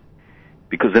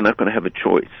 Because they're not going to have a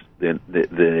choice.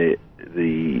 The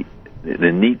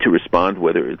need to respond,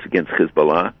 whether it's against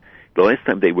Hezbollah. The last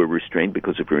time they were restrained,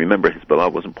 because if you remember,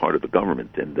 Hezbollah wasn't part of the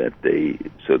government, and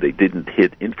so they didn't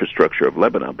hit infrastructure of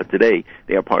Lebanon. But today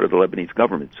they are part of the Lebanese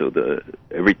government, so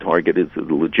every target is a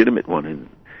legitimate one, and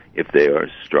if they are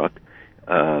struck.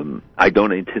 I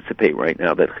don't anticipate right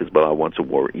now that Hezbollah wants a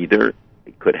war either.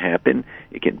 It could happen.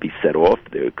 It can be set off.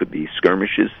 There could be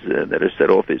skirmishes that are set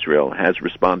off. Israel has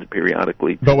responded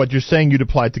periodically. But what you're saying, you'd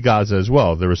apply to Gaza as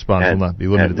well. The response will not be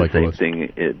limited like it was. The same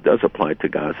thing, it does apply to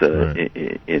Gaza.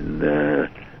 Right.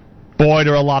 Boy,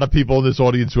 there are a lot of people in this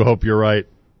audience who hope you're right.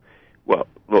 Well,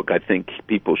 look, I think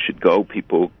people should go.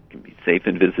 People can be safe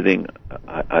in visiting.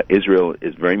 Israel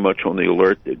is very much on the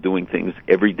alert. They're doing things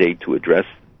every day to address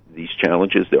these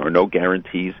challenges. There are no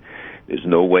guarantees. There's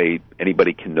no way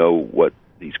anybody can know what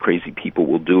these crazy people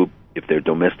will do if their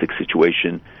domestic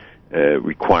situation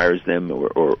requires them,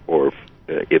 or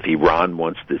if Iran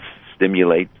wants to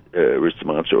stimulate a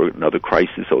response or another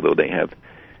crisis, although they have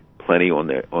plenty on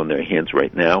their hands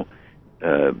right now.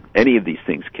 Any of these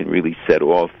things can really set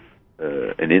off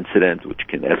an incident which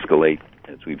can escalate,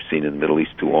 as we've seen in the Middle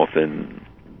East too often,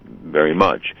 very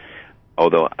much.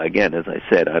 Although, again, as I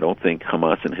said, I don't think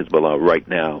Hamas and Hezbollah right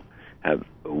now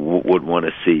would want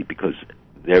to see, because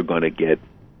they're going to get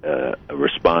a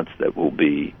response that will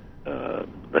be,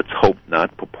 let's hope,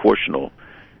 not proportional,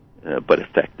 but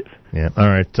effective. Yeah. All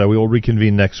right. We will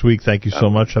reconvene next week. Thank you so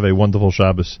much. Have a wonderful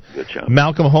Shabbos. Good job.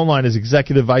 Malcolm Hoenlein is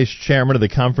Executive Vice Chairman of the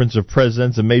Conference of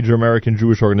Presidents of Major American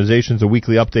Jewish Organizations. A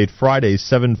weekly update Friday,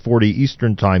 7:40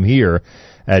 Eastern Time here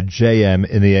at JM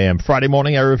in the AM. Friday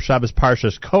morning, Erev Shabbos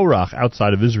Parshas Korach.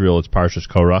 Outside of Israel, it's Parshas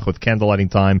Korach with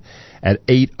candlelighting time at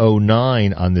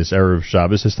 8:09 on this Erev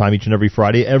Shabbos. This time each and every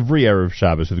Friday, every Erev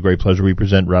Shabbos. With great pleasure, we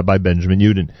present Rabbi Benjamin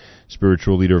Yudin,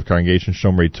 spiritual leader of Congregation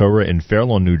Shomrei Torah in Fair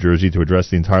Lawn, New Jersey, to address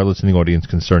the entire listening audience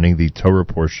concerning the Torah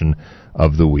portion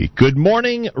of the week. Good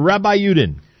morning, Rabbi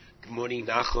Yudin. Good morning,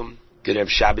 Nachum. Good Erev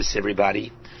Shabbos,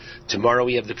 everybody. Tomorrow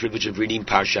we have the privilege of reading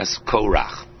Parshas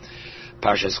Korach.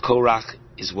 Parshas Korach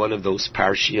is one of those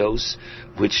parshios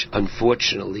which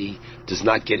unfortunately does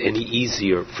not get any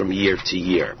easier from year to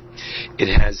year. It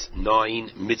has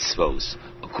 9 mitzvos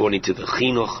according to the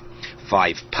Chinuch,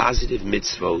 5 positive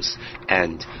mitzvos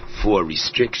and 4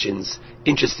 restrictions.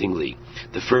 Interestingly,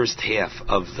 the first half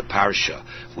of the parsha,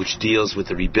 which deals with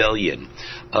the rebellion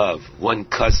of one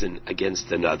cousin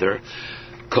against another,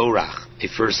 Korach, a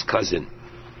first cousin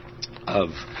of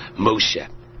Moshe,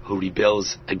 who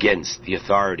rebels against the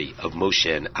authority of Moshe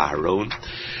and Aaron.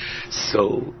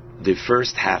 So the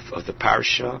first half of the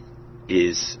parsha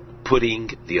is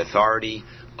putting the authority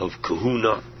of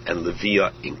Kahuna and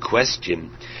Leviah in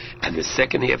question, and the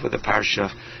second half of the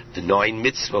parsha, the 9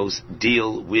 mitzvos,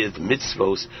 deal with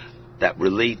mitzvos that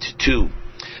relate to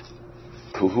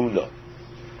Kahuna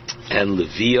and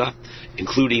Leviah,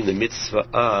 including the mitzvah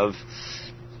of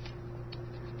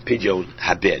Pidyon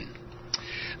Haben.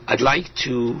 I'd like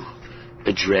to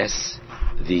address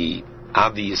the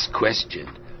obvious question,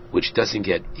 which doesn't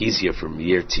get easier from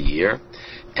year to year,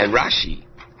 and Rashi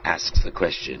asks the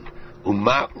question,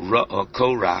 Uma ra'a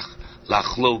Korach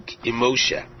lachlok im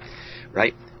Moshe,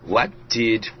 right? What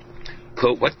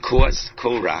caused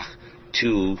Korach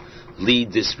to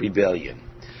lead this rebellion?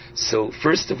 So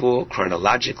first of all,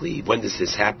 chronologically, when does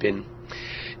this happen?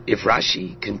 If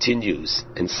Rashi continues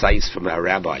and cites from our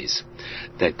rabbis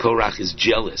that Korach is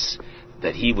jealous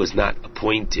that he was not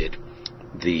appointed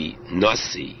the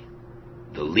Nasi,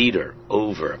 the leader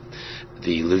over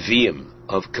the Leviim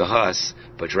of Kahas,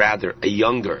 but rather a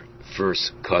younger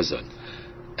first cousin,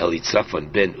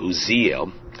 Elitzaphan ben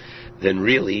Uziel, then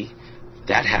really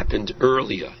that happened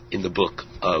earlier in the book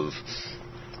of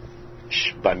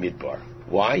Bamidbar.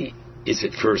 Why is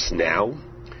it first now?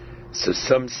 So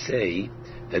some say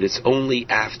that it's only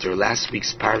after last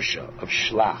week's parsha of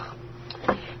Shlach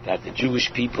that the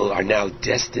Jewish people are now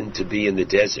destined to be in the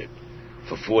desert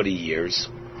for 40 years,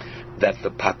 that the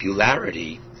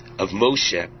popularity of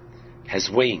Moshe has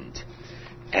waned.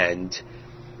 And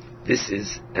this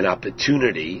is an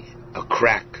opportunity, a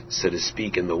crack, so to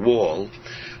speak, in the wall,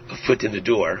 a foot in the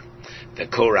door, that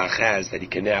Korach has, that he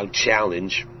can now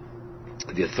challenge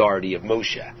the authority of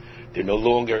Moshe. They're no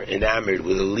longer enamored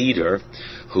with a leader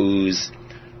whose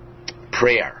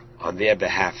prayer on their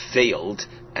behalf failed,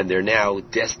 and they're now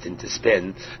destined to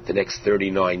spend the next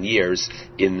 39 years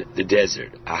in the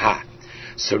desert. Aha.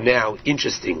 So now,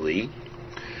 interestingly,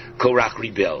 Korach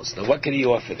rebels. Now what can he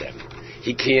offer them?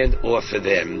 He can't offer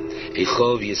them a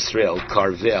Chov Yisrael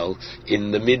Carvel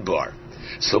in the Midbar.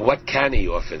 So what can he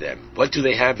offer them? What do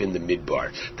they have in the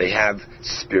Midbar? They have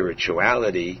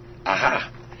spirituality.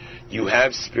 Aha. You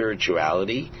have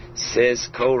spirituality, says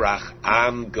Korach,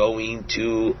 I'm going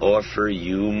to offer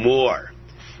you more.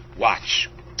 Watch.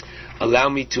 Allow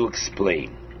me to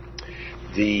explain.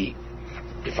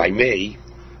 If I may,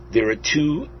 there are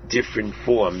 2 different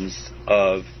forms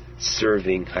of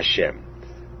serving Hashem.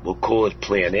 We'll call it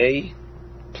Plan A,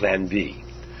 Plan B.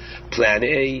 Plan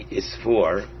A is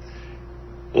for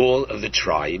all of the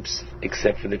tribes,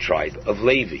 except for the tribe of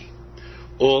Levi.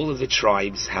 All of the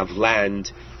tribes have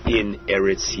land in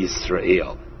Eretz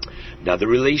Yisrael. Now the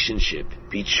relationship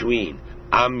between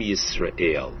Am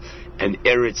Yisrael and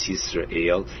Eretz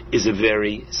Yisrael is a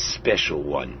very special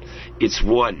one. It's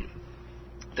one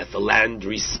that the land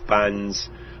responds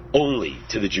only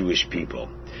to the Jewish people.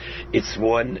 It's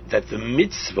one that the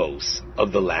mitzvos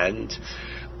of the land,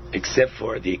 except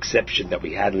for the exception that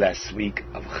we had last week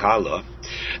of Challah,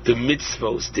 the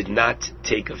mitzvos did not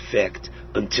take effect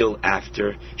until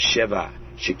after Sheva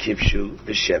Shekivshu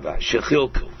v'Sheva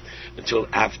Shechilku, until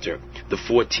after the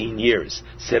 14 years,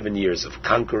 7 years of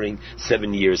conquering,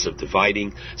 7 years of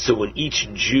dividing. So when each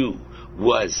Jew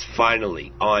was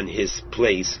finally on his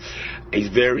place, a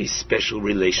very special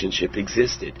relationship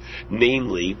existed,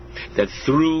 namely that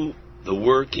through the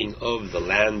working of the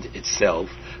land itself,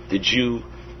 the Jew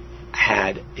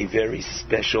had a very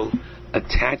special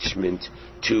attachment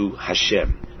to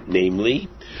Hashem, namely,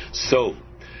 so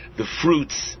the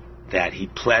fruits that he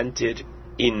planted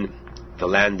in the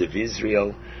land of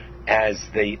Israel, as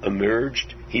they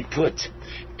emerged, he put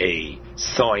a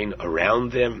sign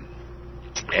around them,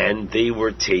 and they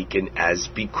were taken as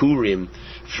bikurim,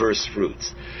 first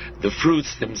fruits. The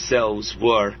fruits themselves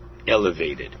were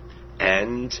elevated.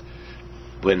 And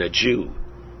when a Jew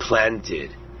planted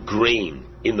grain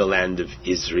in the land of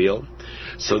Israel,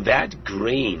 so that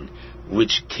grain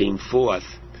which came forth,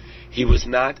 he was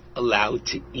not allowed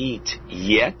to eat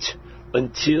yet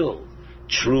until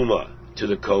Truma to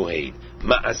the Kohen,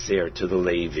 Maaser to the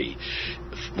Levi,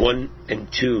 1 and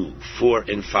 2, 4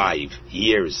 and 5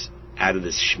 years out of the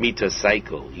Shemitah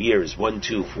cycle, years 1,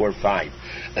 2, 4, 5,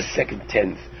 a second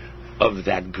tenth of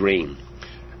that grain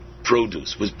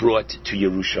produce was brought to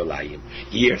Yerushalayim.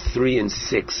 Year 3 and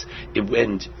 6, it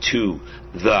went to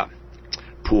the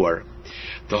poor.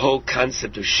 The whole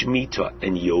concept of Shemitah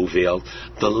and Yovel,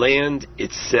 the land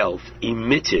itself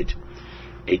emitted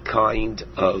a kind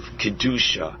of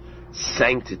Kedusha,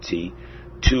 sanctity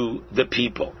to the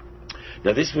people.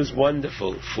 Now this was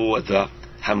wonderful for the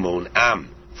Hamon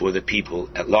Am, for the people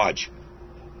at large.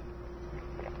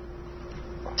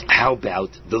 How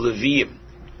about the Leviim?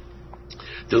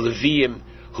 The Leviim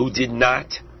who did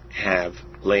not have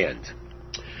land.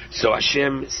 So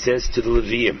Hashem says to the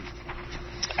Leviim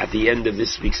at the end of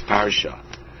this week's parsha,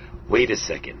 wait a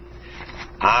second,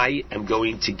 I am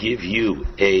going to give you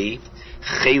a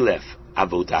chelef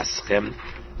avodaschem,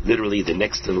 literally the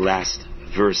next to the last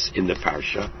verse in the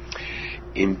parsha,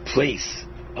 in place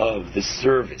of the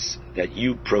service that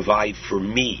you provide for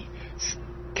me,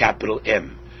 capital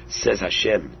M, says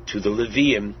Hashem to the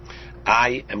Leviim,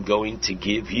 I am going to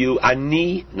give you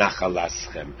ani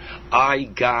nachalaschem. I,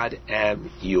 God,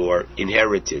 am your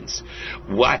inheritance.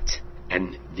 What?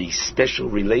 And the special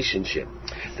relationship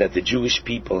that the Jewish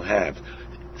people have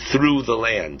through the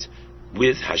land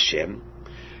with Hashem,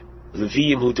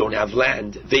 Leviim who don't have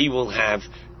land, they will have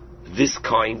this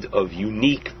kind of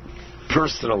unique,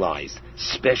 personalized,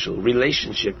 special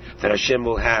relationship that Hashem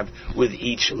will have with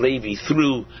each Levi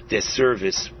through their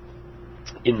service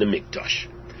in the Mikdash.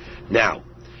 Now,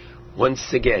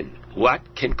 once again,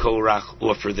 what can Korach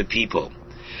offer the people?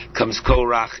 Comes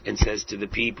Korach and says to the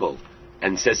people,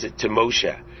 and says it to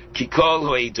Moshe, Kikol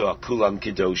ho'edah kulam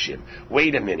kedoshim.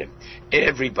 Wait a minute,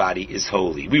 everybody is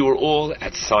holy. We were all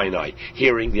at Sinai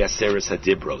hearing the Aseres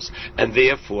HaDibros, and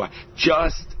therefore,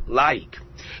 just like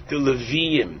the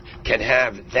Leviim can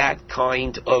have that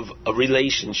kind of a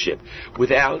relationship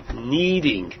without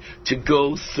needing to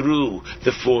go through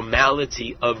the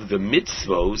formality of the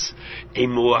mitzvos, a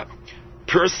more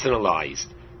personalized,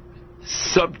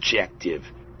 subjective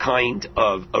kind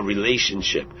of a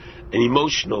relationship, an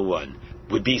emotional one,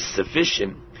 would be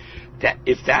sufficient. That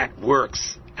if that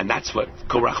works, and that's what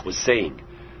Korach was saying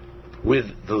with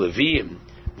the Leviim,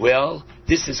 well,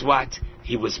 this is what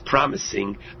he was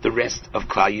promising the rest of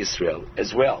Klal Yisrael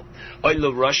as well.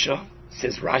 Oila Rasha,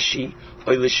 says Rashi,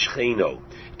 Oila Shcheno.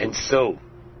 And so,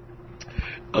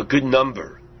 a good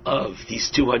number of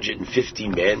these 250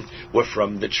 men were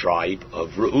from the tribe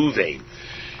of Reuven.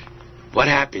 What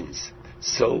happens?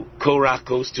 So Korach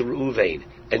goes to Reuven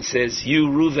and says, you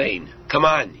Reuven, come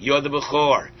on, you're the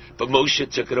Bechor. But Moshe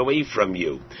took it away from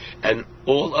you. And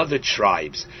all other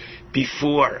tribes,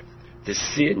 before the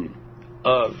sin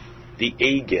of the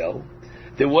Egel,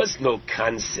 there was no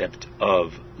concept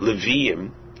of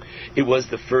Leviim. It was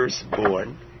the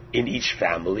firstborn in each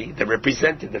family that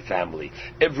represented the family.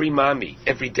 Every mommy,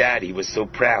 every daddy was so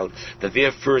proud that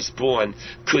their firstborn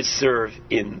could serve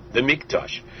in the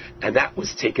Mikdash. And that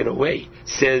was taken away,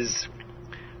 says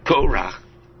Korach,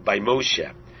 by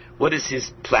Moshe. What is his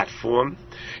platform?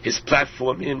 His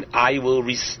platform in, I will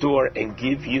restore and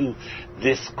give you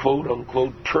this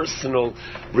quote-unquote personal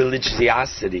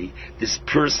religiosity, this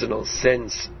personal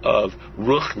sense of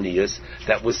ruchnius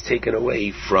that was taken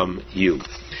away from you.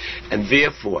 And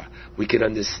therefore, we can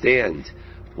understand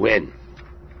when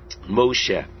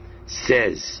Moshe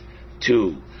says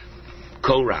to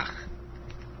Korach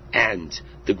and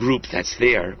the group that's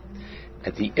there,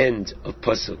 at the end of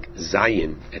Pasuk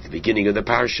Zayin, at the beginning of the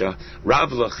Parsha, Rav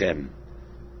Lachem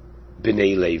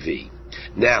B'nai Levi.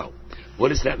 Now, what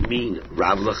does that mean,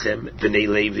 Rav Lachem B'nai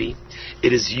Levi?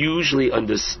 It is usually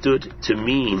understood to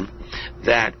mean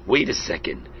that, wait a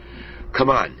second, come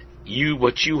on,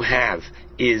 what you have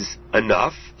is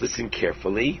enough, listen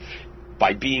carefully,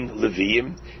 by being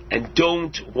Leviim, and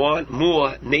don't want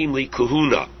more, namely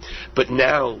Kahuna. But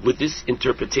now, with this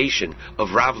interpretation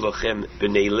of Rav Lachem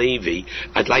B'nai Levi,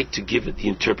 I'd like to give it the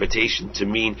interpretation to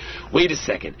mean, wait a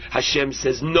second, Hashem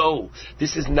says, no,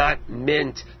 this is not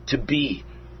meant to be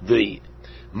the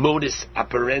modus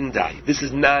operandi. This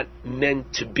is not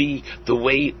meant to be the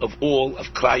way of all of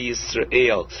Klal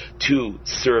Yisrael to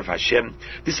serve Hashem.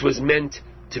 This was meant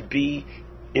to be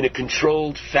in a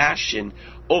controlled fashion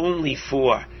only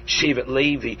for Shevet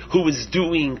Levi, who is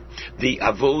doing the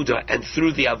avoda, and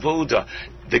through the avoda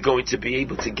they're going to be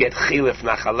able to get chilef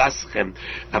nachalaschem,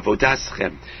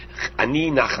 avodaschem,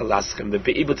 ani nachalaschem. They'll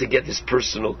be able to get this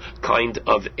personal kind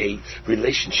of a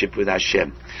relationship with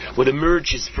Hashem. What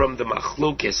emerges from the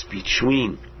machlokes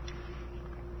between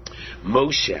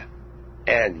Moshe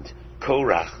and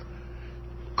Korach,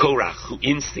 who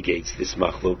instigates this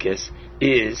machlokes,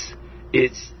 is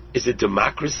a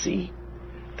democracy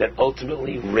that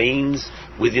ultimately reigns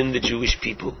within the Jewish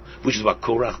people, which is what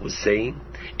Korach was saying.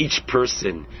 Each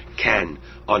person can,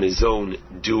 on his own,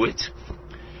 do it.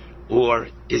 Or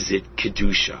is it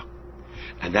Kedusha?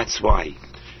 And that's why,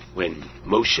 when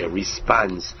Moshe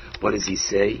responds, what does he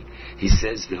say? He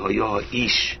says, V'hoyo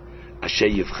ish asher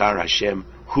yivchar Hashem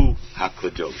hu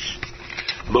HaKadosh.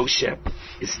 Moshe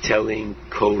is telling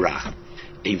Korach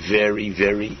a very,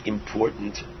 very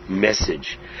important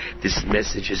message. This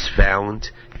message is found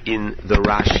in the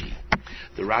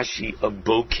Rashi of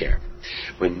Boker,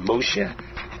 when Moshe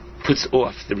puts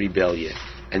off the rebellion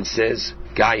and says,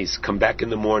 guys, come back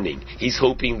in the morning. He's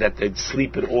hoping that they'd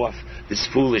sleep it off, this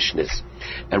foolishness.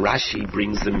 And Rashi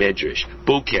brings the Medrash.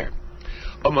 Boker,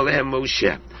 Omalehem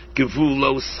Moshe, Gevu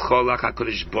lo scholach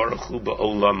HaKadosh Baruch Hu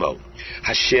ba'olamo.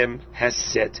 Hashem has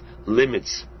set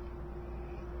limits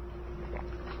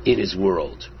in His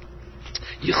world.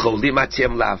 Yicholim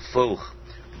atem la'afoch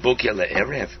boker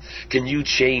le'erev. Can you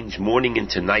change morning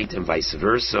into night and vice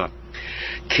versa?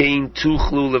 Kain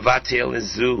tuchlu levatel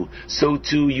ezu. So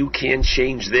too you can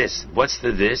change this. What's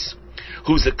the this?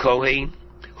 Who's a Kohen?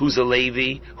 Who's a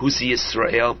Levi? Who's a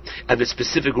Yisrael? And the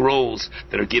specific roles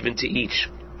that are given to each.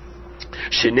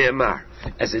 Shenemar,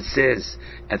 as it says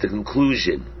at the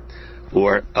conclusion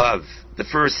or of the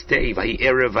first day, Vahi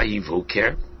erev vahi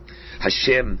voker,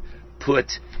 Hashem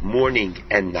put morning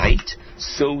and night.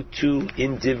 So too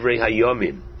in Divrei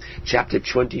Hayomim, chapter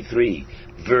 23,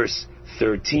 verse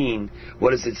 13,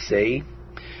 what does it say?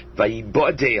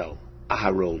 Vayibodel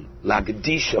Aharon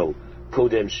lagdisho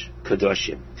kodesh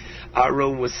kadoshim.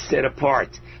 Aaron was set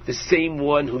apart. The same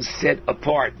one who set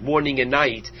apart morning and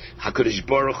night, HaKadosh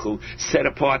Baruch Hu, set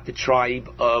apart the tribe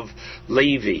of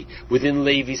Levi. Within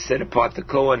Levi set apart the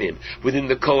Kohanim. Within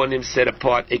the Kohanim set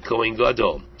apart a Kohen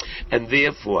Gadol. And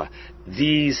therefore,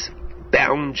 these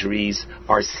boundaries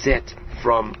are set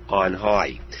from on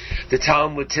high. The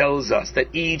Talmud tells us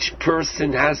that each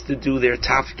person has to do their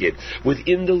tafkid.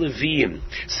 Within the Leviim,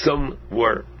 some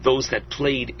were those that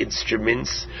played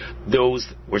instruments,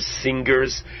 those were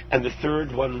singers, and the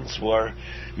third ones were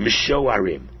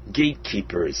mishoarim,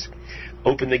 gatekeepers.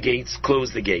 Open the gates,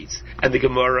 close the gates. And the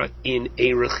Gemara in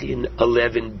Erechin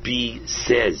 11b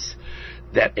says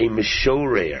that a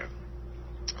mishorer,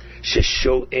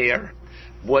 sheshoer,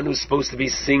 one who's supposed to be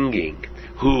singing,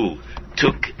 who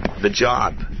took the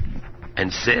job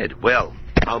and said, well,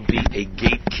 I'll be a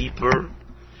gatekeeper.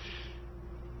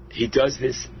 He does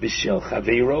this b'shel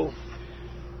chaveiro,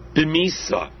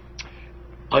 b'misa.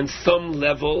 On some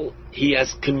level, he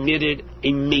has committed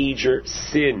a major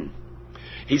sin.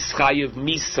 He's chayav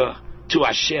misa to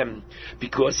Hashem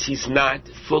because he's not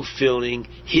fulfilling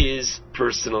his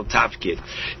personal tafkid.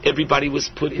 Everybody was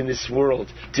put in this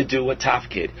world to do a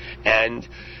tafkid, and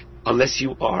unless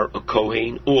you are a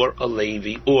Kohen or a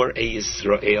Levi or a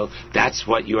Yisrael, that's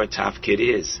what your tafkid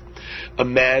is. A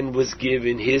man was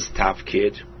given his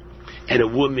tafkid, and a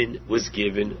woman was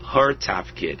given her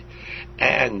tafkid.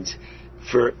 And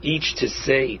for each to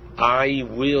say, I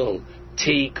will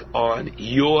take on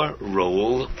your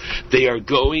role, they are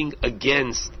going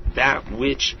against that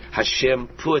which Hashem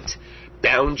put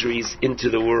boundaries into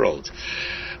the world.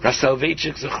 Rav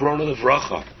Soloveitchik Zichrono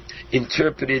Livracha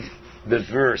interpreted the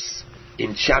verse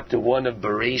in chapter 1 of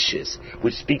Bereshis,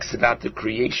 which speaks about the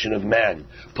creation of man,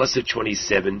 Pasuk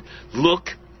 27. Look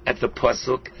at the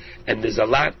Pasuk, and there's a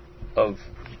lot of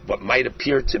what might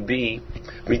appear to be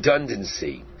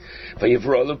redundancy.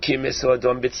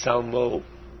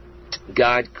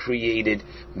 God created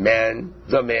man,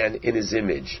 the man, in his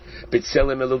image.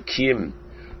 B'tselem Elokim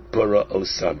bara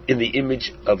osam. In the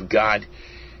image of God,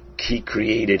 He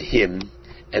created him.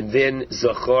 And then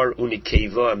Zachar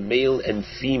unikeva, male and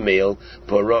female,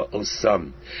 bara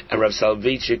osam. And Rav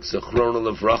Soloveitchik Zichrono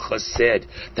Livracha said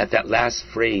that last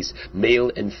phrase,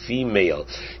 male and female,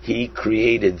 He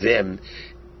created them,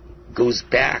 goes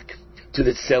back to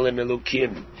the Tselem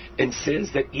Elokim, and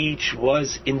says that each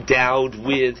was endowed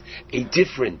with a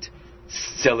different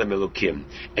Tselem Elokim.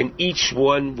 And each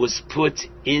one was put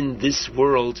in this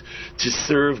world to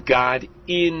serve God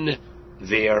in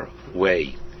their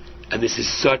way. And this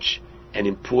is such an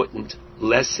important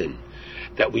lesson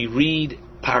that we read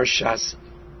Parshas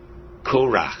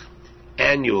Korach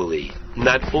annually,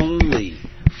 not only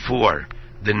for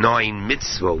the 9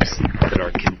 mitzvot that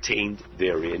are contained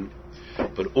therein,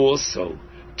 but also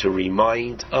to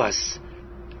remind us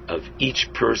of each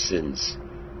person's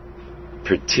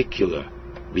particular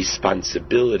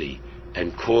responsibility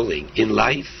and calling in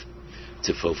life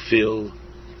to fulfill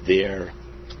their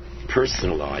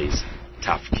personalized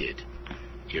tafkid.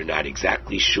 You're not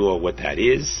exactly sure what that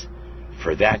is.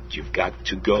 For that, you've got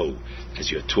to go, as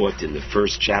you're taught in the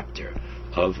first chapter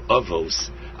of Avos,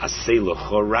 Aselo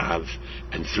Chorav,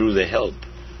 and through the help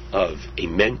of a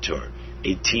mentor,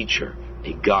 a teacher,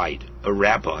 a guide, a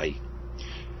rabbi,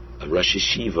 a Rosh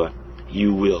Yeshiva,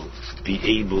 you will be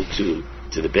able to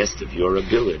the best of your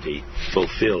ability,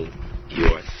 fulfill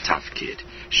your tafkid.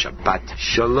 Shabbat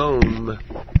Shalom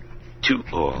to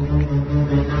all.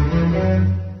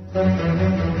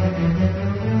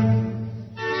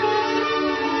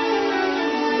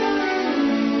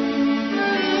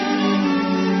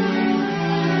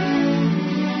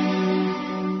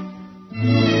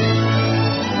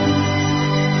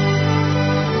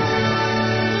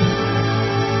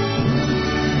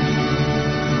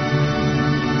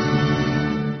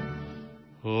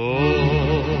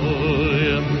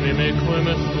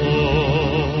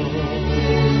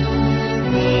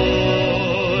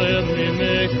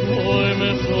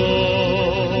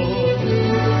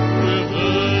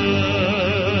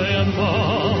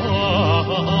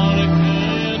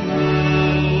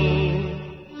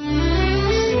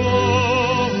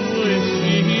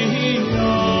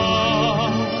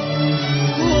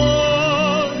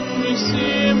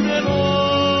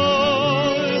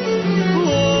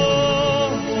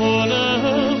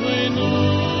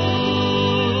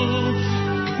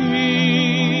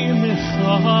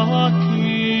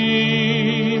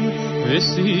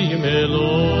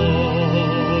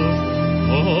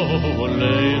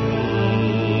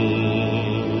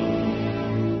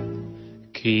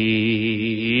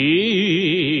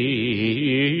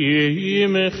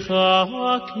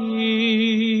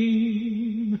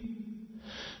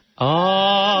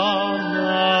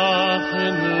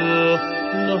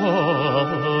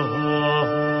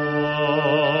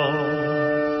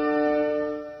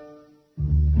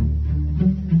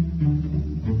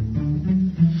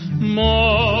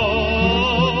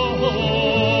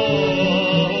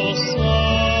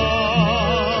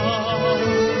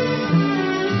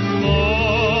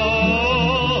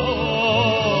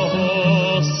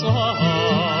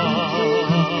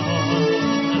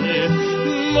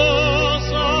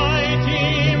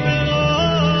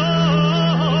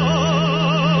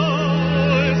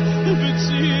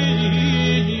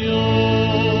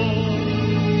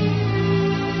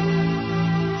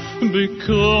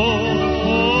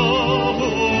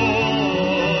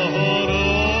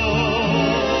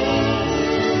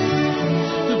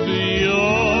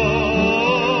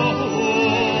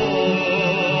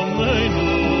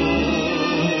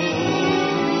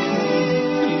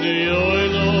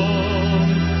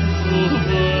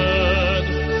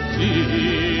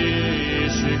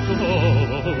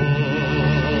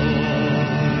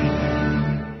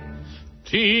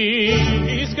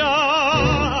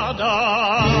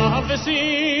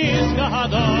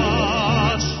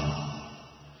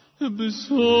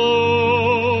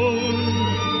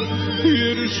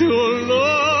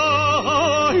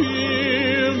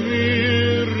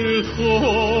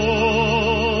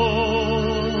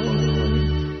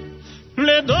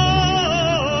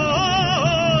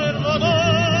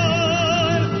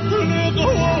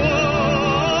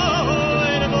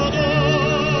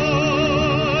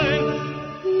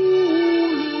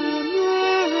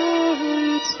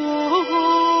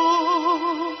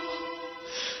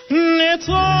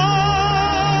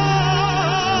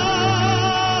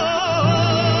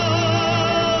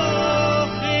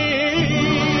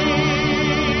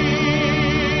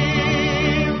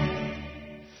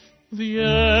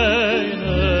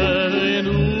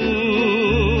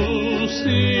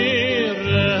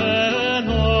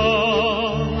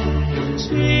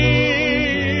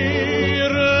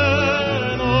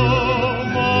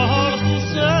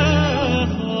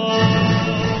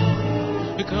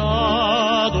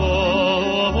 God,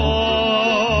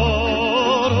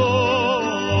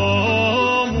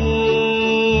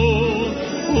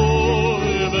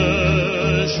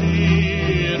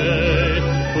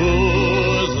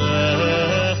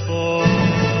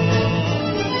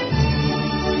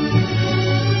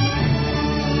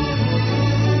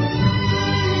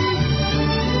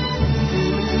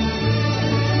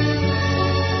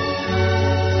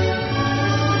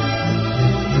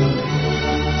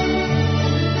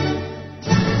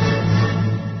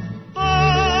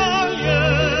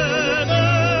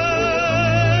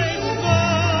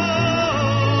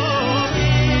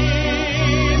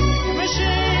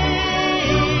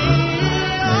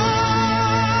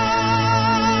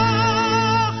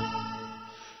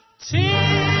 JM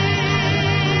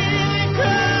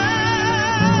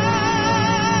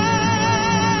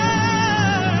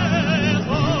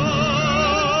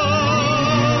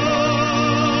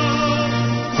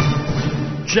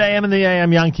in the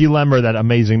AM, Yankee Lemmer, that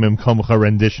amazing Mimkomcha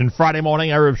rendition. Friday morning,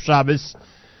 Erev Shabbos,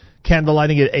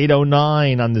 candlelighting at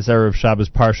 8:09 on this Erev Shabbos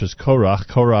Parshas Korach.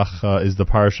 Korach is the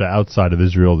parsha outside of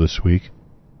Israel this week.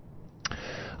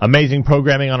 Amazing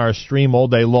programming on our stream all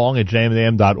day long at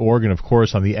jmintheam.org and, of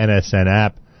course, on the NSN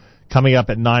app. Coming up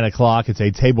at 9 o'clock, it's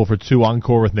a Table for Two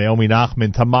encore with Naomi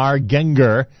Nachman, Tamar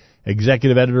Genger,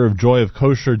 executive editor of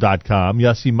joyofkosher.com,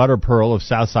 Yossi Mutterpearl of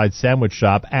Southside Sandwich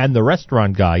Shop, and the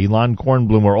restaurant guy, Ilan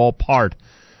Kornblum, are all part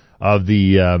of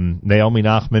the Naomi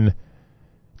Nachman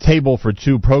Table for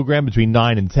Two program between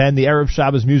 9 and 10. The Erev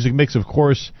Shabbos music mix, of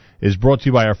course, is brought to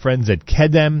you by our friends at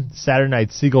Kedem. Saturday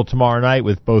Night Siegel tomorrow night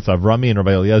with both Avrami and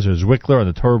Rabbi Eliezer Zwickler on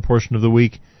the Torah portion of the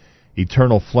week.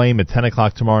 Eternal Flame at 10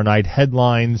 o'clock tomorrow night.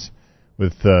 Headlines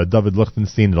with David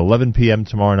Lichtenstein at 11 p.m.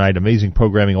 tomorrow night. Amazing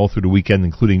programming all through the weekend,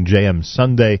 including JM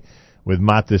Sunday with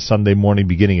Matis Sunday morning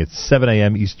beginning at 7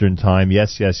 a.m. Eastern Time.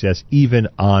 Yes, yes, yes, even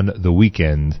on the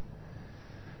weekend.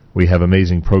 We have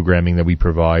amazing programming that we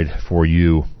provide for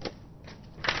you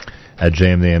at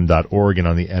jmintheam.org and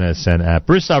on the NSN app.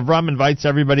 Bris Avram invites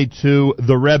everybody to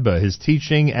the Rebbe, his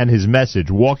teaching and his message,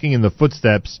 walking in the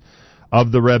footsteps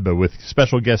of the Rebbe, with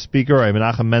special guest speaker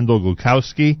Menachem Mendel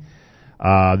Gulkowski.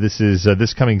 This is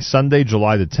this coming Sunday,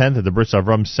 July the 10th, at the Bris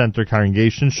Avram Center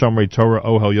Congregation, Shomrei Torah,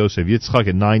 Ohel Yosef Yitzchak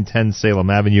at 910 Salem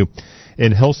Avenue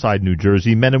in Hillside, New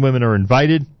Jersey. Men and women are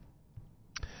invited.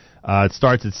 It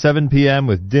starts at 7 p.m.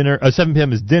 with dinner. 7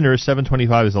 p.m. is dinner.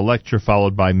 7:25 is a lecture,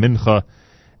 followed by mincha.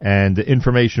 And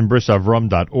information,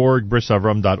 brisavram.org,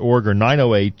 brisavram.org, or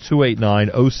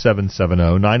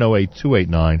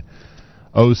 908-289-0770,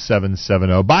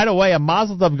 908-289-0770. By the way, a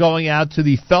mazel tov going out to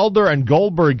the Felder and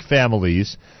Goldberg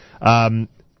families. The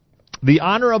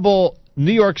Honorable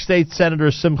New York State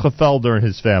Senator Simcha Felder and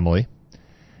his family,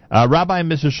 Rabbi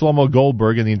and Mrs. Shlomo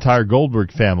Goldberg and the entire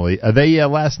Goldberg family, they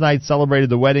last night celebrated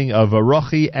the wedding of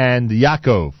Rochi and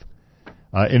Yaakov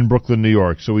in Brooklyn, New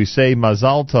York. So we say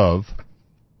mazal tov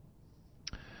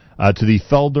to the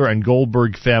Felder and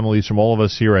Goldberg families from all of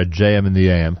us here at JM in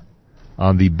the AM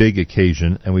on the big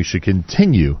occasion, and we should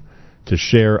continue to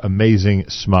share amazing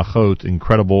smachot,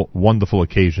 incredible, wonderful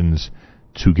occasions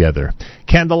together.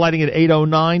 Candlelighting at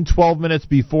 8:09, 12 minutes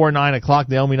before 9 o'clock.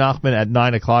 Naomi Nachman at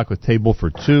 9 o'clock with Table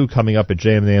for Two, coming up at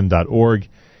jmintheam.org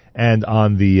and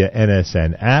on the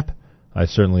NSN app. I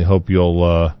certainly hope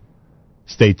you'll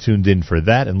stay tuned in for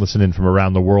that and listen in from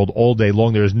around the world all day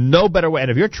long. There is no better way.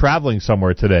 And if you're traveling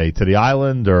somewhere today, to the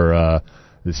island or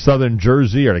the southern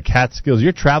Jersey or the Catskills,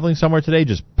 you're traveling somewhere today,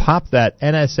 just pop that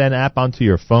NSN app onto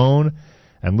your phone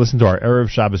and listen to our Erev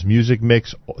Shabbos music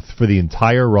mix for the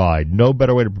entire ride. No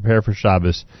better way to prepare for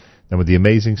Shabbos than with the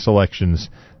amazing selections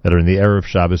that are in the Erev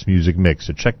Shabbos music mix.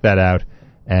 So check that out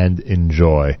and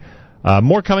enjoy.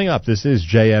 More coming up. This is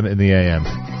JM in the AM.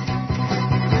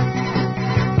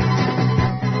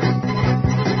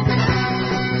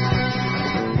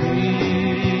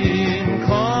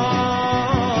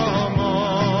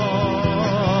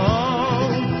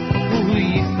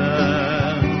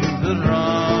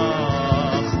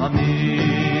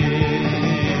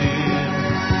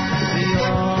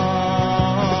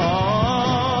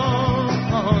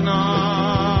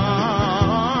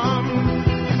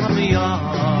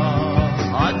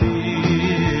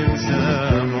 Adim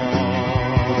Shemo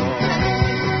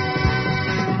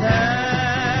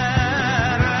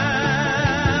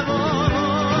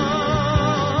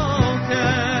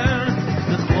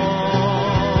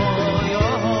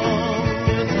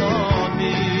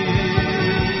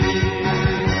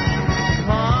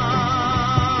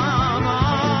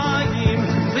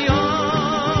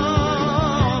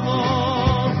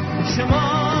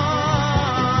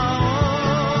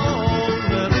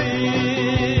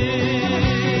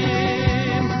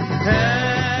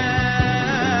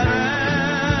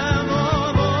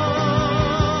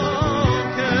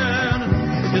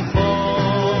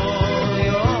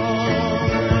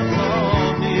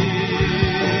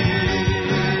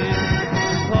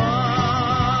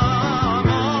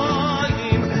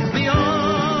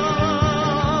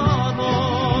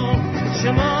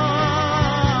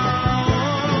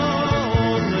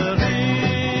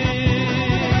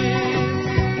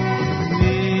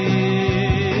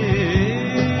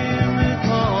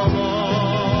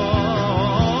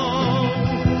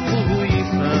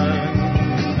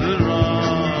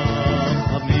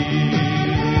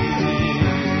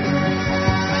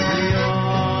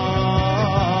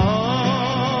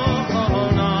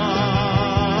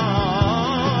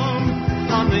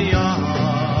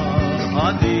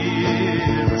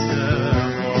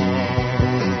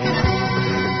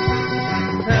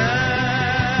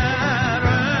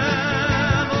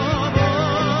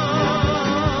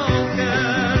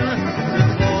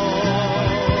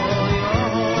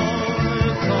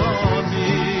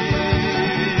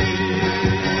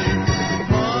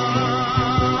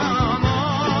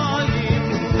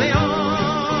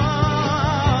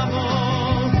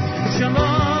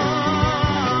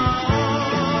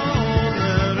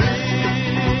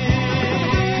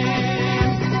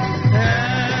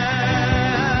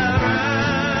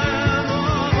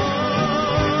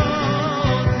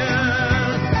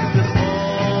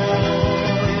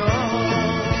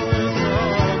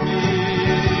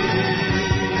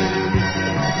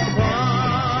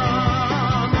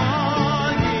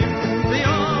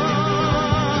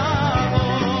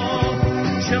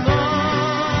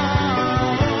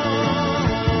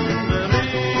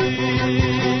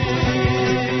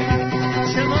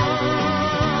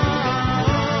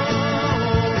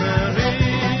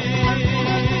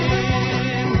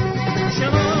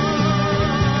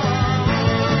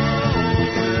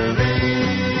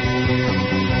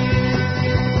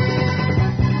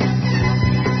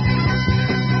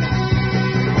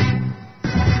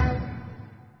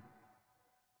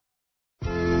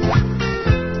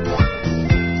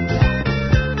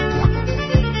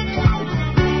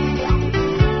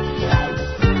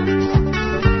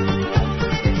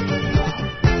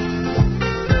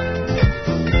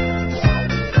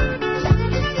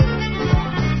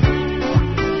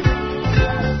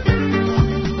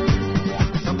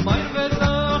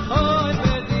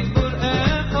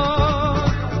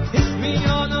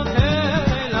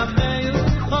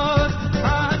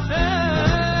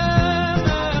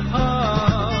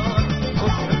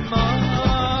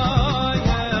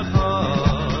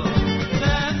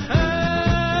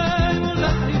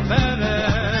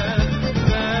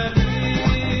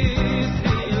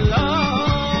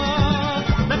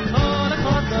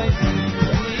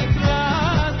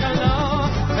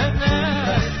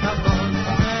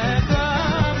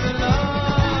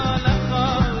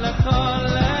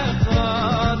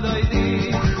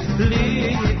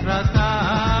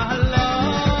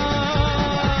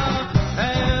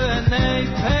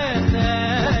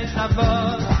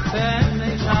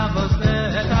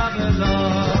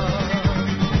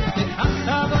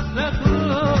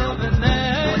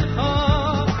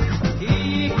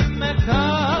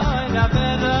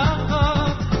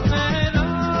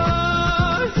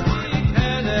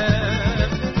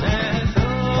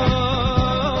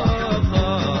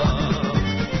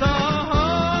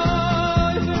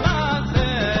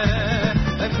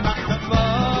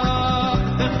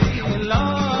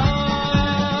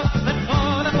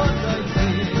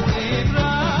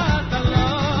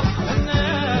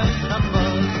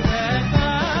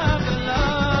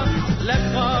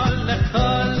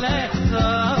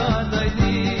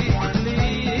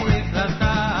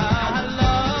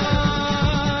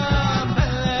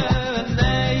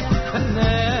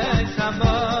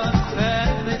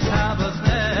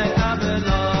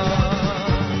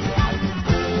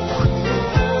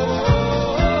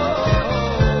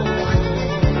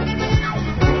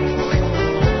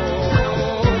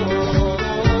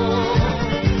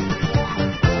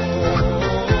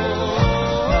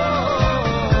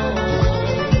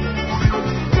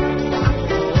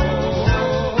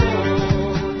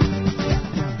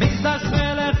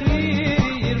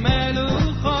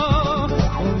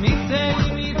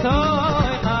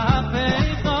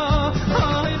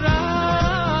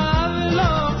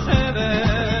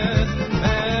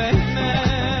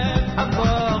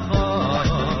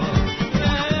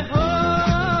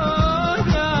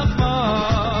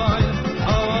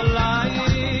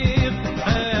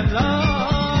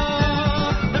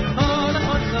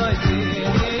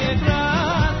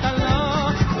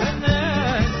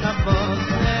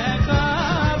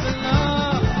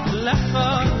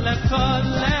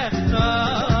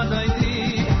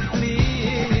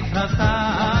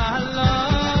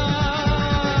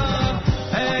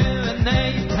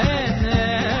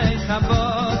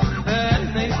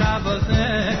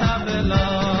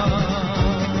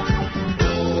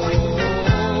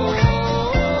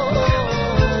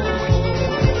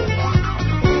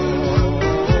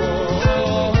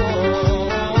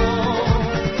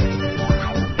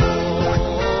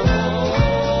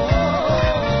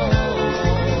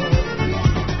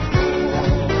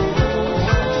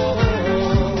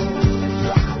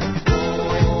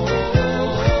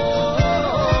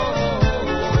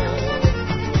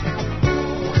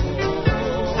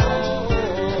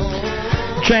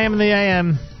JM in the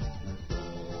AM.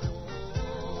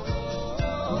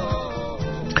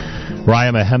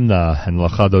 Raya Mehemna and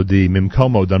Lachadodi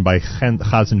Mimkomo, done by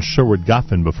Chazan Sherwood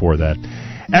Goffin before that.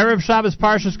 Erev Shabbos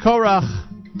Parshas Korach.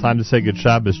 Time to say good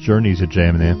Shabbos. Journeys at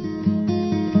JM&M.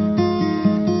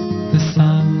 The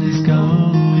sun is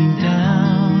going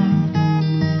down.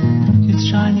 It's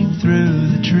shining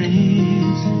through the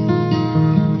trees.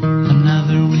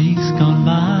 Another week's gone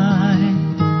by.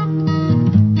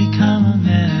 Become a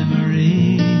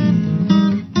memory.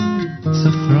 So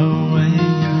throw away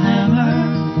your hammer.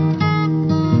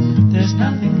 There's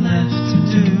nothing left to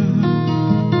do.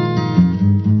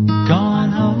 Go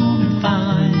on home and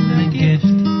find the gift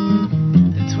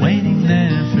that's waiting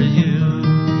there for you.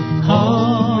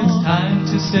 Oh, it's time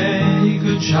to say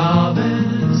good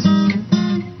Shabbos,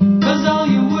 'cause all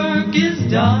your work is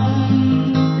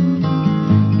done.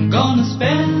 Gonna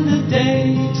spend the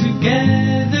day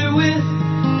together with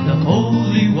the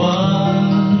Holy One.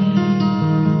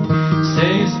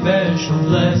 Say a special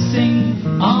blessing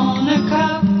on a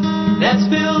cup that's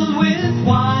filled with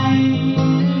wine.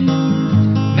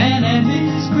 Man and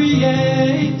his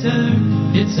Creator,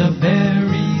 it's a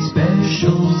very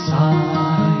special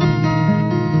sign.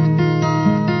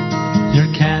 Your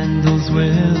candles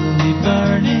will be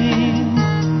burning.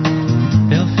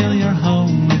 They'll fill your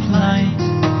home with light.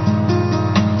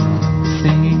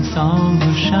 Singing songs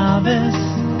of Shabbos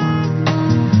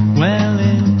well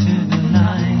into the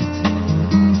night.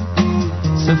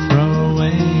 So throw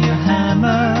away your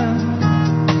hammer.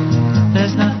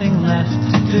 There's nothing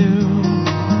left to do.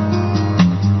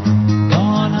 Go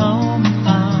on home and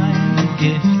find the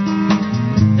gift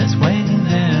that's waiting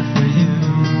there for you.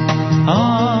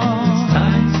 Oh, it's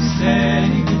time to say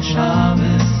good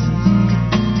Shabbos,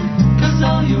 'cause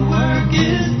all your work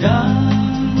is done.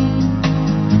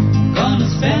 Gonna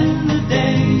spend the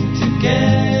day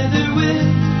together with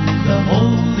the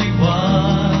Holy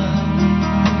One.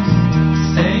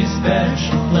 Say a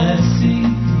special blessing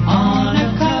on a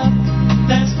cup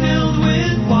that's filled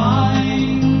with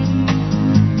wine.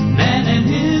 Man and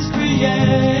his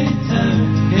Creator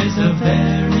is a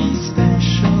very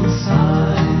special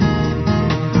sign.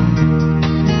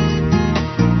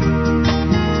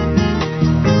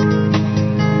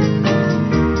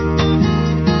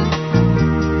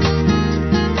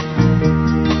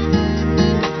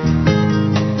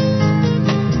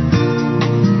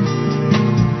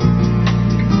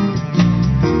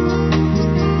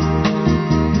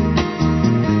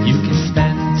 You can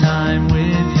spend time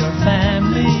with your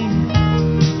family.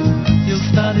 You'll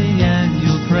study and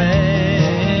you'll pray.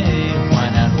 Why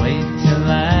not wait till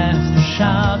after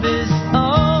Shabbos?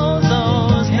 Oh,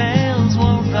 those nails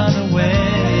won't run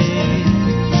away.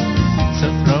 So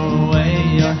throw away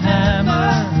your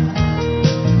hammer.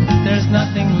 There's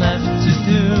nothing left to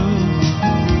do.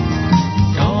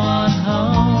 Go on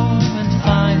home and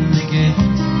find the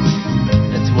gift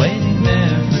that's waiting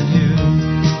there for you.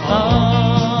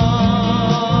 Oh,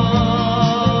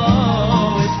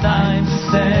 it's time to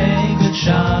say good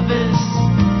Shabbos,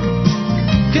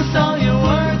 'cause all your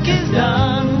work is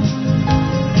done.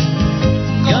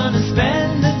 Gonna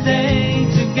spend the day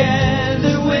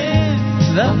together with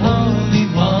the Holy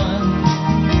One.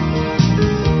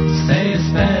 Say a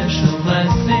special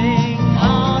blessing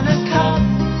on a cup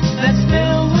that's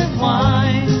filled with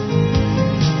wine.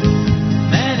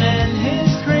 Man and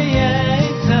his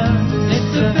Creator,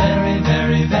 it's a very,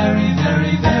 very, very,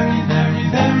 very, very, very,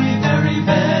 very, very,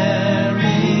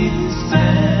 very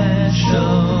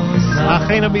special sign.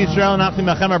 Achenu b'Yisrael, Nachli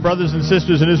Machem, our brothers and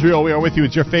sisters in Israel, we are with you.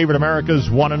 It's your favorite America's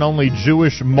one and only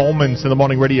Jewish Moments in the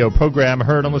Morning radio program,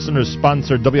 heard on listeners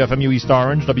sponsored WFMU East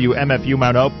Orange, WMFU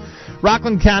Mount Hope,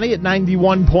 Rockland County at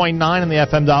 91.9 on the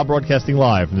FM dial, broadcasting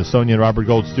live from the Sonia and Robert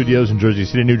Gold studios in Jersey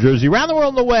City, New Jersey, around the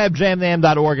world on the web,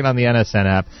 jmnam.org, and on the NSN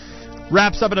app.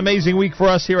 Wraps up an amazing week for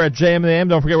us here at JM&M.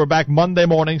 Don't forget, we're back Monday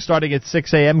morning starting at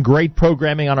 6 a.m. Great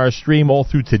programming on our stream all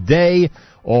through today,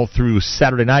 all through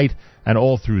Saturday night, and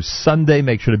all through Sunday.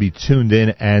 Make sure to be tuned in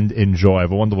and enjoy.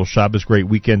 Have a wonderful Shabbos, great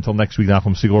weekend. Till next week,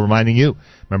 Nachum Segal reminding you,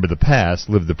 remember the past,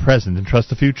 live the present, and trust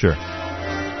the future.